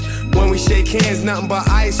beach. When we shake hands, nothing but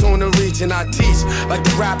ice on the reach. And I teach like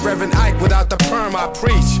the rap Reverend Ike, without the perm I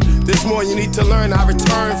preach. There's more you need to learn, I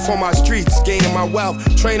return for my streets, gaining my wealth,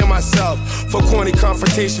 training myself for corny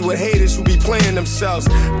confrontation with haters who be playing themselves.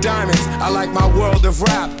 Diamonds, I like my world of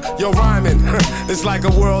rap. Yo, rhyming, it's like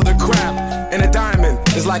a world of crap. And a diamond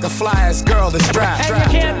is like a fly-ass girl that's strapped.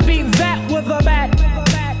 And you can't beat that with a bat.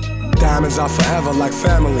 Diamonds are forever like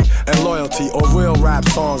family and loyalty, or real rap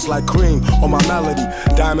songs like cream on my melody.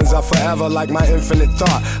 Diamonds are forever like my infinite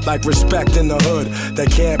thought, like respect in the hood that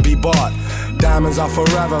can't be bought. Diamonds are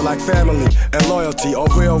forever like family and loyalty, or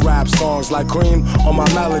real rap songs like cream on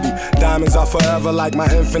my melody. Diamonds are forever like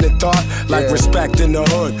my infinite thought, like respect in the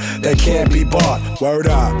hood that can't be bought. Word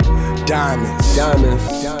up, diamonds. Diamonds,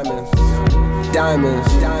 diamonds,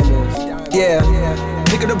 diamonds, yeah.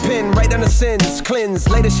 Pick up the pen, write down the sins, cleanse,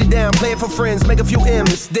 lay this shit down, play it for friends, make a few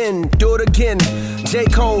M's, then do it again. J.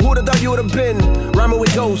 Cole, who'd have thought you would've been? Rhyming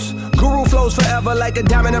with ghosts, guru flows forever like a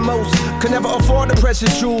diamond at most. Could never afford the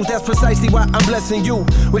precious jewels, that's precisely why I'm blessing you.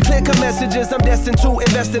 With clear-cut messages, I'm destined to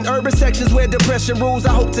invest in urban sections where depression rules.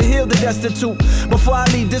 I hope to heal the destitute before I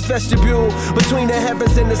leave this vestibule. Between the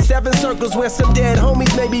heavens and the seven circles where some dead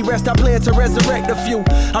homies maybe rest, I plan to resurrect a few.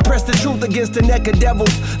 I press the truth against the neck of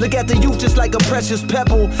devils. Look at the youth just like a precious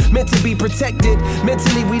pebble, meant to be protected.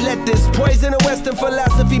 Mentally we let this poison of Western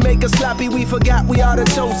philosophy make us sloppy. We forgot we are the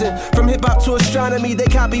chosen. From hip-hop to astronomy, they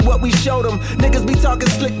copy what we showed them. Niggas be talking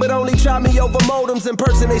slick but only try me over modems. In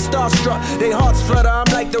person they starstruck, they hearts flutter. I'm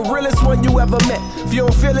like the realest one you ever met. If you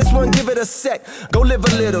don't feel this one, give it a sec. Go live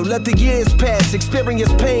a little, let the years pass.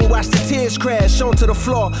 Experience pain, watch the tears crash onto the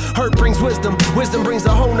floor. Hurt brings wisdom, wisdom brings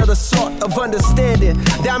a whole nother sort of understanding.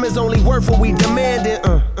 Diamonds only worth what we demanding.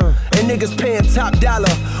 And niggas paying top dollar.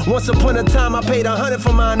 Once upon a time I paid 100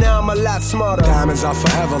 for mine, now I'm a lot smarter. Diamonds are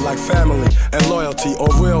forever like family and loyalty, or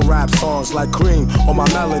real rap songs like cream on my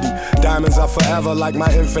melody. Diamonds are forever like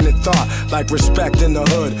my infinite thought, like respect in the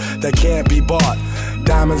hood that can't be bought.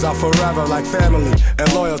 Diamonds are forever like family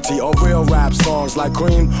and loyalty, or real rap songs like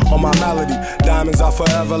cream on my melody. Diamonds are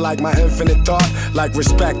forever like my infinite thought, like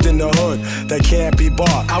respect in the hood that can't be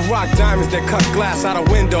bought. I rock diamonds that cut glass out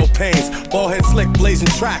of window panes, ball head slick blazing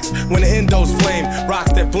tracks when the endos flame.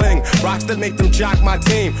 Rocks that bling, rocks that make them jock my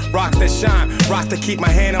team, rocks that shine, rocks that keep my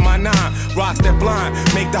hand on my nine, rocks that blind,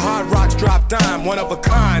 make the hard rocks drop dime. One of a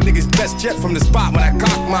kind, niggas best jet from the spot when I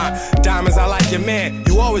cock mine. Diamonds are like your man,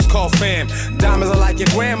 you always call fam. Diamonds are like your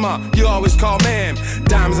grandma, you always call ma'am.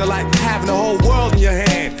 Diamonds are like having the whole world in your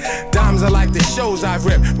hand. Diamonds are like the shows I've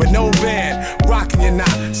ripped with no band. Rocking your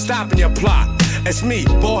knot, stopping your plot. It's me,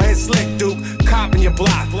 ballhead slick Duke, copping your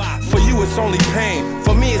block. For you it's only pain,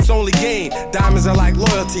 for me it's only gain. Diamonds are like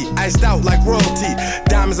loyalty, iced out like royalty.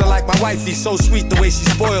 Diamonds are like my wifey, so sweet the way she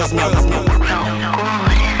spoils me.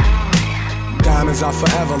 Diamonds are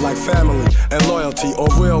forever like family and loyalty, or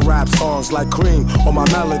real rap songs like cream on my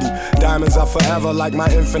melody. Diamonds are forever like my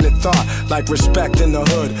infinite thought, like respect in the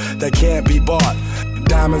hood that can't be bought.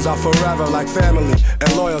 Diamonds are forever like family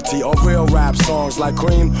and loyalty, or real rap songs like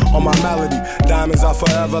cream on my melody. Diamonds are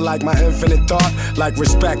forever like my infinite thought, like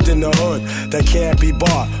respect in the hood that can't be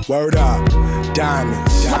bought. Word up,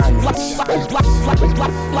 diamonds, diamonds.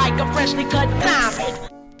 Like a freshly cut diamond.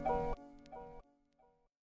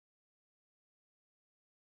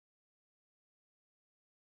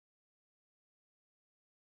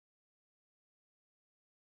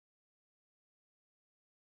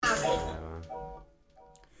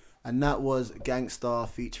 And that was Gangstar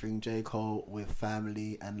featuring J. Cole with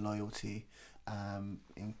Family and Loyalty.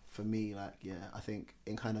 For me, like, yeah, I think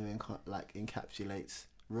it kind of encapsulates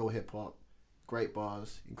real hip hop, great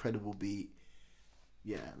bars, incredible beat.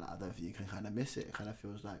 Yeah, like, I don't think you can kind of miss it. It kind of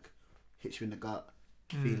feels like hits you in the gut,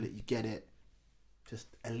 feel it, you get it. Just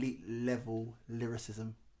elite level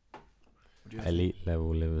lyricism. Elite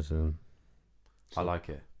level lyricism. I like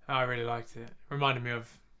it. I really liked it. Reminded me of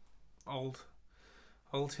old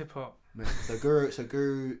hip hop. So Guru,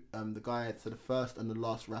 the guy, so the first and the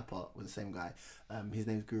last rapper was the same guy. His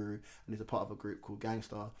name's Guru, and he's a part of a group called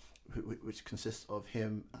Gangstar, which consists of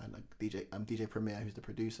him and DJ Premier, who's the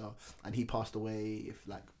producer, and he passed away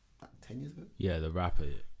like 10 years ago. Yeah, the rapper.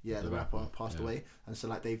 Yeah, the rapper passed away, and so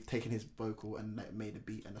like they've taken his vocal and like, made a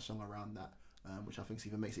beat and a song around that, which I think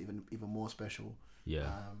makes it even more special. Yeah.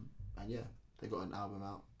 And yeah, they got an album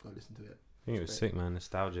out. Go listen to it. I think it was sick, man.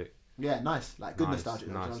 Nostalgic. Yeah, nice. Like good Nice, nostalgic.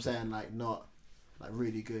 You know what I'm saying? Like not like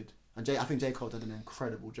really good. And I think J. Cole did an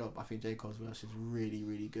incredible job. I think J. Cole's verse is really,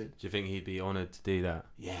 really good. Do you think he'd be honoured to do that?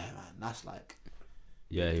 Yeah, man. That's like.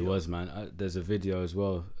 Yeah, he was, man. There's a video as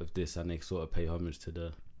well of this, and they sort of pay homage to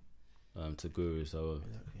the, to Guru. So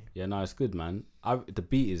Exactly. yeah, no, it's good, man. The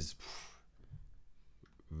beat is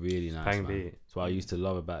really nice. Bang man. beat. That's what I used to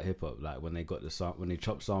love about hip hop. Like when they got when they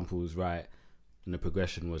chopped samples right, and the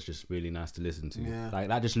progression was just really nice to listen to. Yeah. Like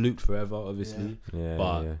that just looped forever, obviously. Yeah.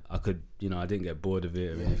 But yeah. I could, I didn't get bored of it or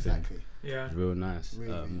Yeah, anything. exactly. Yeah. It was real nice.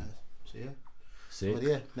 Really, really nice. So yeah. Sick. Well,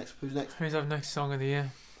 yeah. Who's next? Who's our next song of the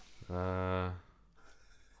year? I'll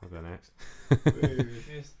go next.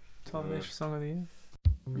 Is Tom-ish song of the year?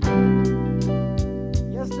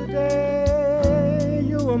 Yesterday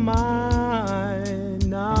you were mine,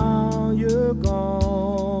 now you're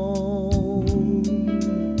gone.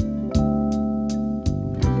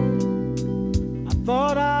 I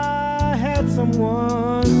thought I had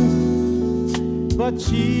someone, but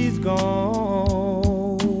she's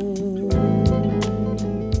gone.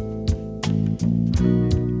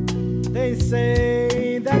 They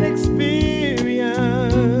say that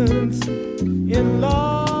experience in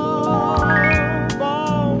love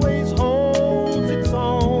always holds its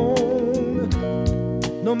own.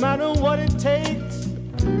 No matter what it takes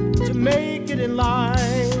to make it in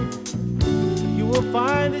life, you will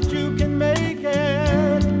find that you can make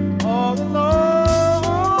it all alone.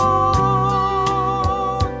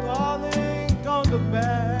 Darling, don't look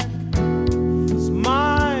back. It's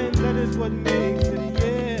mine, that is what makes it,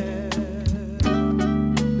 yeah.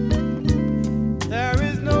 There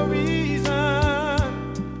is no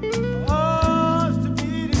reason for us to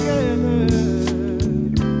be together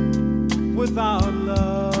without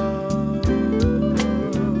love.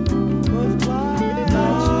 Was blind. La,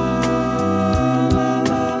 la,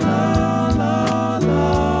 la, la,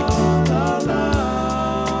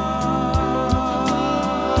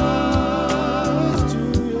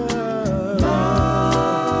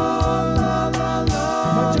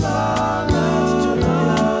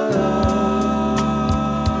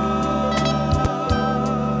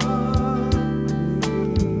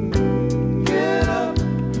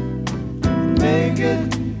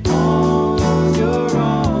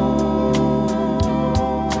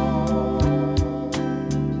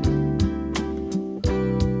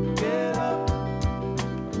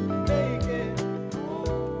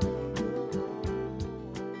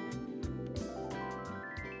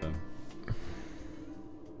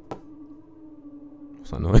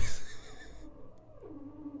 What's that noise?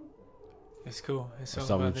 It's cool. It's all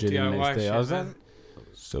Someone about the drilling next DIY day. shit, I was man.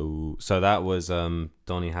 So that was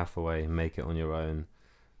Donny Hathaway, Make It On Your Own.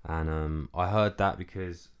 And I heard that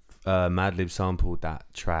because Madlib sampled that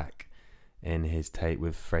track in his tape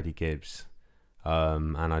with Freddie Gibbs.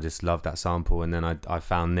 And I just loved that sample. And then I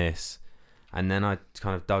found this. And then I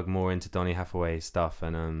kind of dug more into Donny Hathaway's stuff.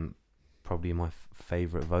 And probably my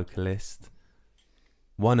favourite vocalist.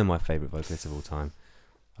 One of my favourite vocalists of all time.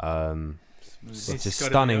 It's just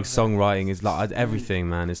stunning songwriting. Is like everything,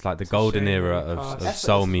 man. It's like the golden era of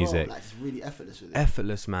soul music. Like, it's really effortless with it.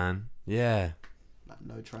 Effortless, man. Yeah. Like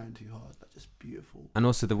no trying too hard. Like just beautiful. And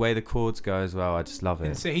also the way the chords go as well. I just love it.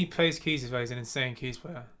 And so he plays keys as well. He's an insane keys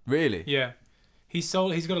player. Really? Yeah. He's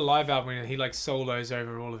got a live album and he like solos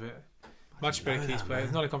over all of it. Much better keys player.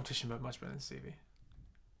 It's not a competition, but much better than Stevie.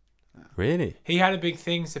 Really? He had a big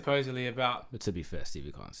thing supposedly about. But to be fair,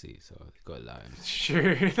 Stevie can't see, so you've got to allow him.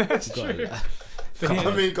 Sure, that's You've got to true. allow- But yeah,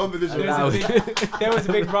 I mean, competition. there was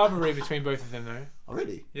a big rivalry between both of them, though. Oh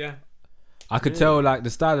really? Yeah, I could tell like the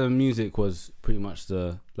style of music was pretty much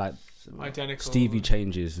the like identical. Stevie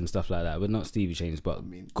changes and stuff like that, but not Stevie changes, but I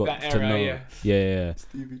mean, got that to era, know. yeah.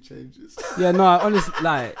 Stevie changes. Yeah, no, honestly,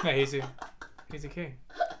 like No, he's a king.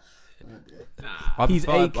 I He's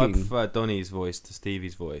prefer, aching. I prefer Donny's voice to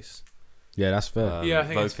Stevie's voice. yeah, that's fair. Yeah, I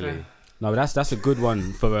think it's vocally. fair. No, but that's a good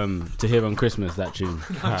one for to hear on Christmas. That tune.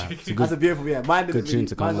 It's a That's a beautiful. Yeah, mine didn't good tune really,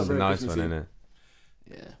 to come mine's on. not very Nice one, Christmassy. isn't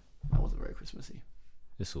it? Yeah, that wasn't very Christmassy.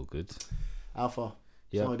 It's all good. Alpha.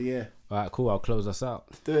 Yeah. Song of the year. All right, cool. I'll close us out.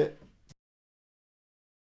 Let's do it.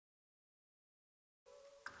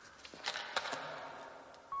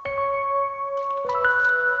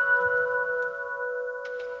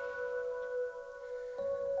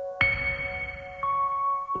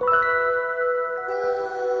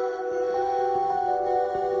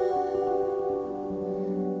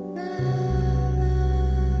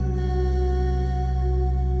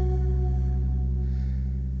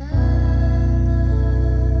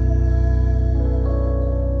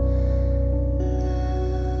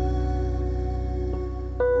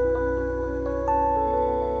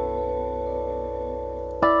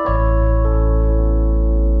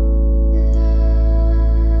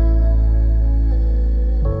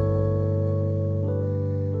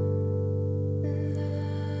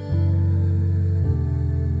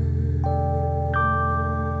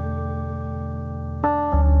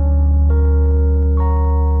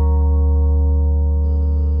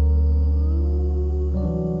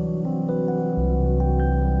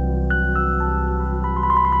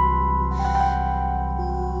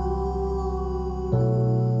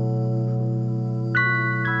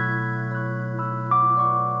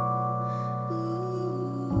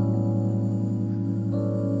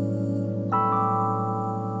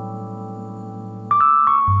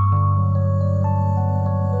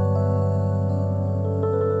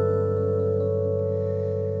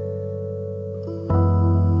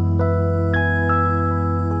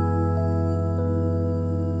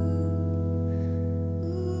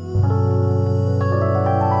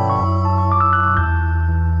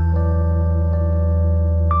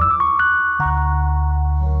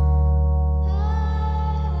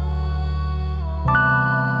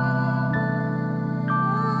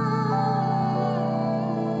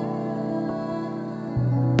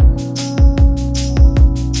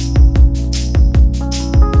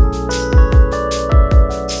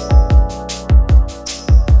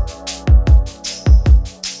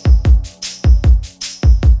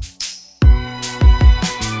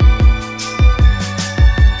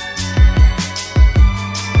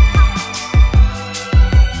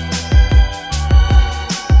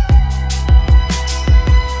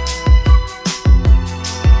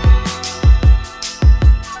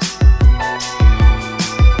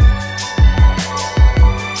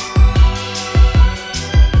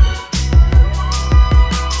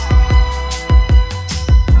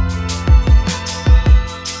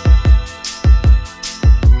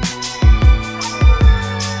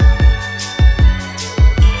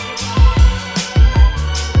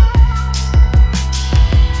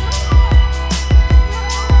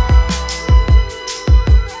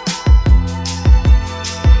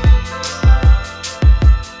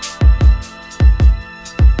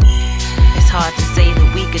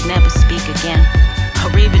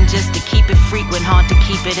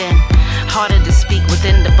 it in. Harder to speak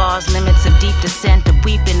within the bars, limits of deep descent, of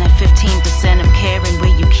weeping at 15% of caring,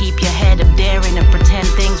 where you keep your head up daring to pretend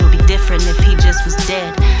things would be different if he just was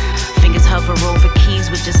dead. Fingers hover over keys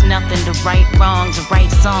with just nothing to right wrongs or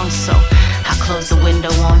write songs, so I closed the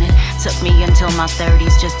window on it. Took me until my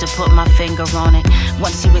 30s just to put my finger on it.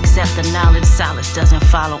 Once you accept accept the knowledge, solace doesn't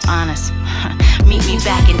follow honest. Meet me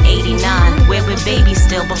back in 89, where we're babies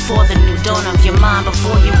still, before the new dawn of your mind,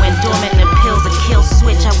 before you went dormant. The pills a kill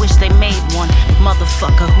switch, I wish they made one.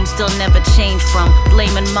 Motherfucker who still never changed from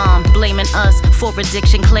blaming mom, blaming us for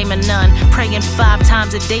addiction, claiming none. Praying 5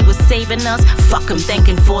 times a day was saving us. Fuck 'em,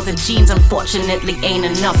 thanking for the genes, unfortunately ain't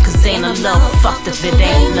enough, cause ain't a love, fucked if it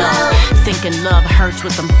ain't love. Thinking love hurts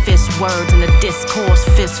with them fist words and the discourse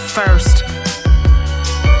fist first.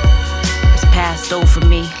 It's passed over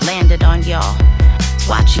me, landed on y'all.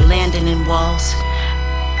 Watch you landing in walls.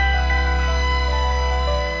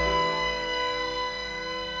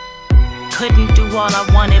 Couldn't do all I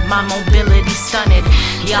wanted, my mobility stunted.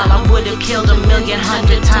 Y'all, I would've killed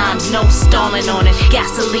 1,100,000 times, no stalling on it.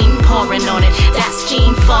 Gasoline pouring on it, that's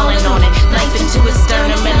gene falling on it. Life into a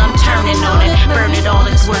sternum and I'm turning on it. Burn it all,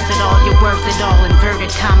 it's worth it all, you're worth it all. Inverted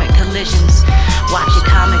comic collisions. Watch your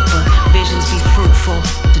comic book visions be fruitful.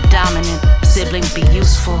 To dominant siblings be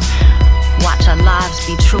useful. Watch our lives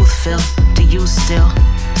be truthful to you still.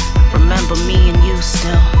 Remember me and you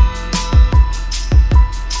still.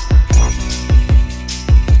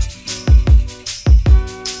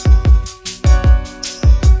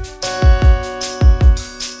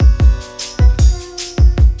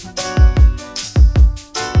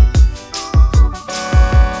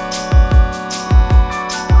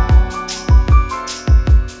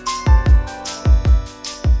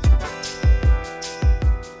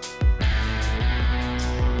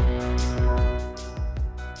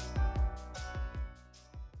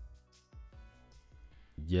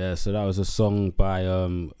 Yeah, so that was a song by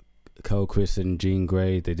Kel Chris and Jean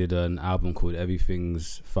Grey. They did an album called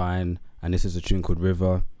Everything's Fine, and this is a tune called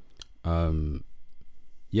River.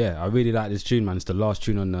 Yeah, I really like this tune, man. It's the last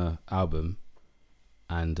tune on the album,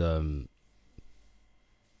 and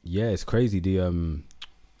yeah, it's crazy. The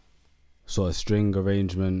sort of string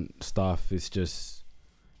arrangement stuff is just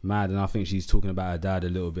mad, and I think she's talking about her dad a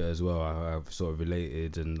little bit as well. I've sort of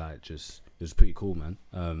related, and like, just it was pretty cool,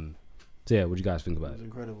 man. So yeah, what do you guys think about it?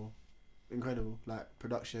 It was incredible. Like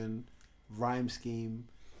production, rhyme scheme,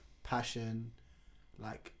 passion,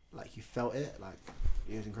 like you felt it. Like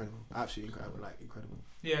it was incredible, absolutely incredible. Like incredible.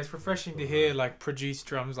 Yeah, it's refreshing to hear like produced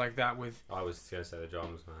drums like that with. I was gonna say the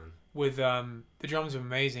drums, man. With the drums are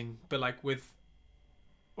amazing, but like with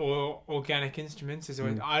organic instruments is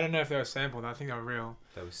always, I don't know if they were sampled. I think they were real.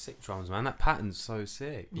 They were sick drums, man. That pattern's so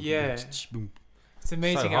sick. Yeah, it's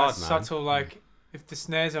amazing so how hard, subtle. Like if the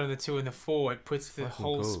snares are on the 2 and the 4, it puts the fucking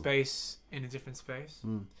whole cool. space in a different space.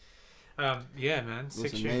 Yeah, man, It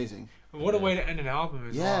sick was tune. amazing. What a way to end an album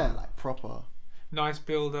as well. Yeah, like proper. Nice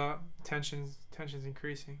build up, tensions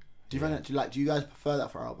increasing. Do you guys prefer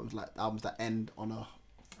that for albums? Like albums that end on a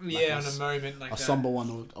On a moment like a that. somber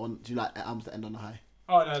one, or do you like albums that end on a high?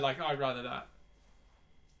 Oh no, like I'd rather that.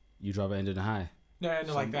 You'd rather end in a high? No,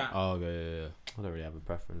 end like that. Oh, okay, yeah. I don't really have a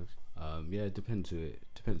preference. Yeah, it depends who it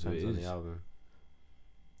depends who it on is. the album.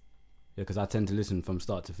 Yeah, because I tend to listen from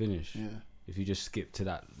start to finish. Yeah. If you just skip to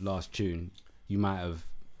that last tune, you might have,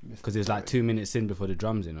 because there's like 2 minutes in before the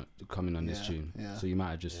drums coming on this tune. Yeah. So you might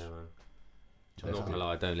have just. Yeah, man. I'm not gonna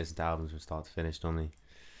lie, I don't listen to albums from start to finish, normally.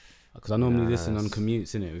 Because I normally listen on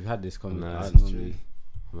commutes, innit? We've had this conversation.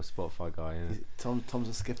 I'm a Spotify guy, yeah. Tom's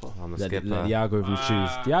a skipper. I'm a skipper. The algorithms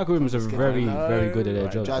choose. The algorithms are very, very good at their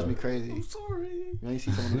job. It drives though. me crazy. I'm sorry. You know, you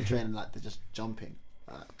see someone on the train and like they're just jumping.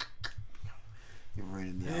 You're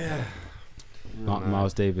ruining the album. Not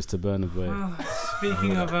Miles Davis to Burna Boy. Well,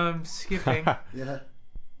 speaking of skipping, yeah.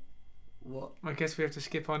 What? I guess we have to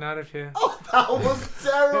skip on out of here. Oh, that was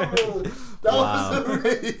terrible. That was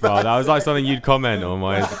really bad. Bro, that was like something you'd comment on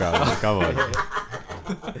my Instagram. Come on.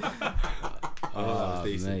 Oh,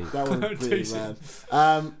 mate. That was pretty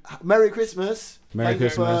bad. Merry Christmas. Merry Thank you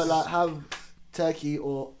Christmas. for, have turkey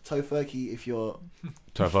or tofurkey if you're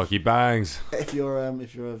Tofurkey bangs. if you're a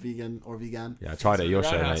vegan or vegan. Yeah, I tried it at your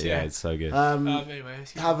show, Roundhouse, mate. Yeah, yeah. it's so good. Anyway,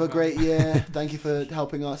 Have a great year. Thank you for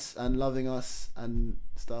helping us and loving us and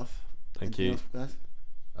stuff. Thank Anything you. else,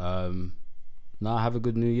 guys? Nah, have a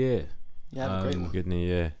good new year. Yeah, have a great one. Good New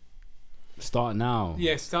Year. Start now.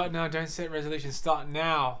 Yeah, start now. Don't set resolutions. Start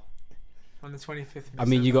now. On the 25th of I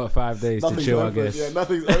mean, you got 5 days to chill, open. I guess. Yeah,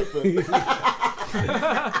 nothing's open.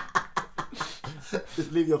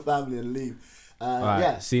 Just leave your family and leave. All right,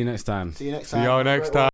 Yeah. see you next time. See you next See time. y'all next time.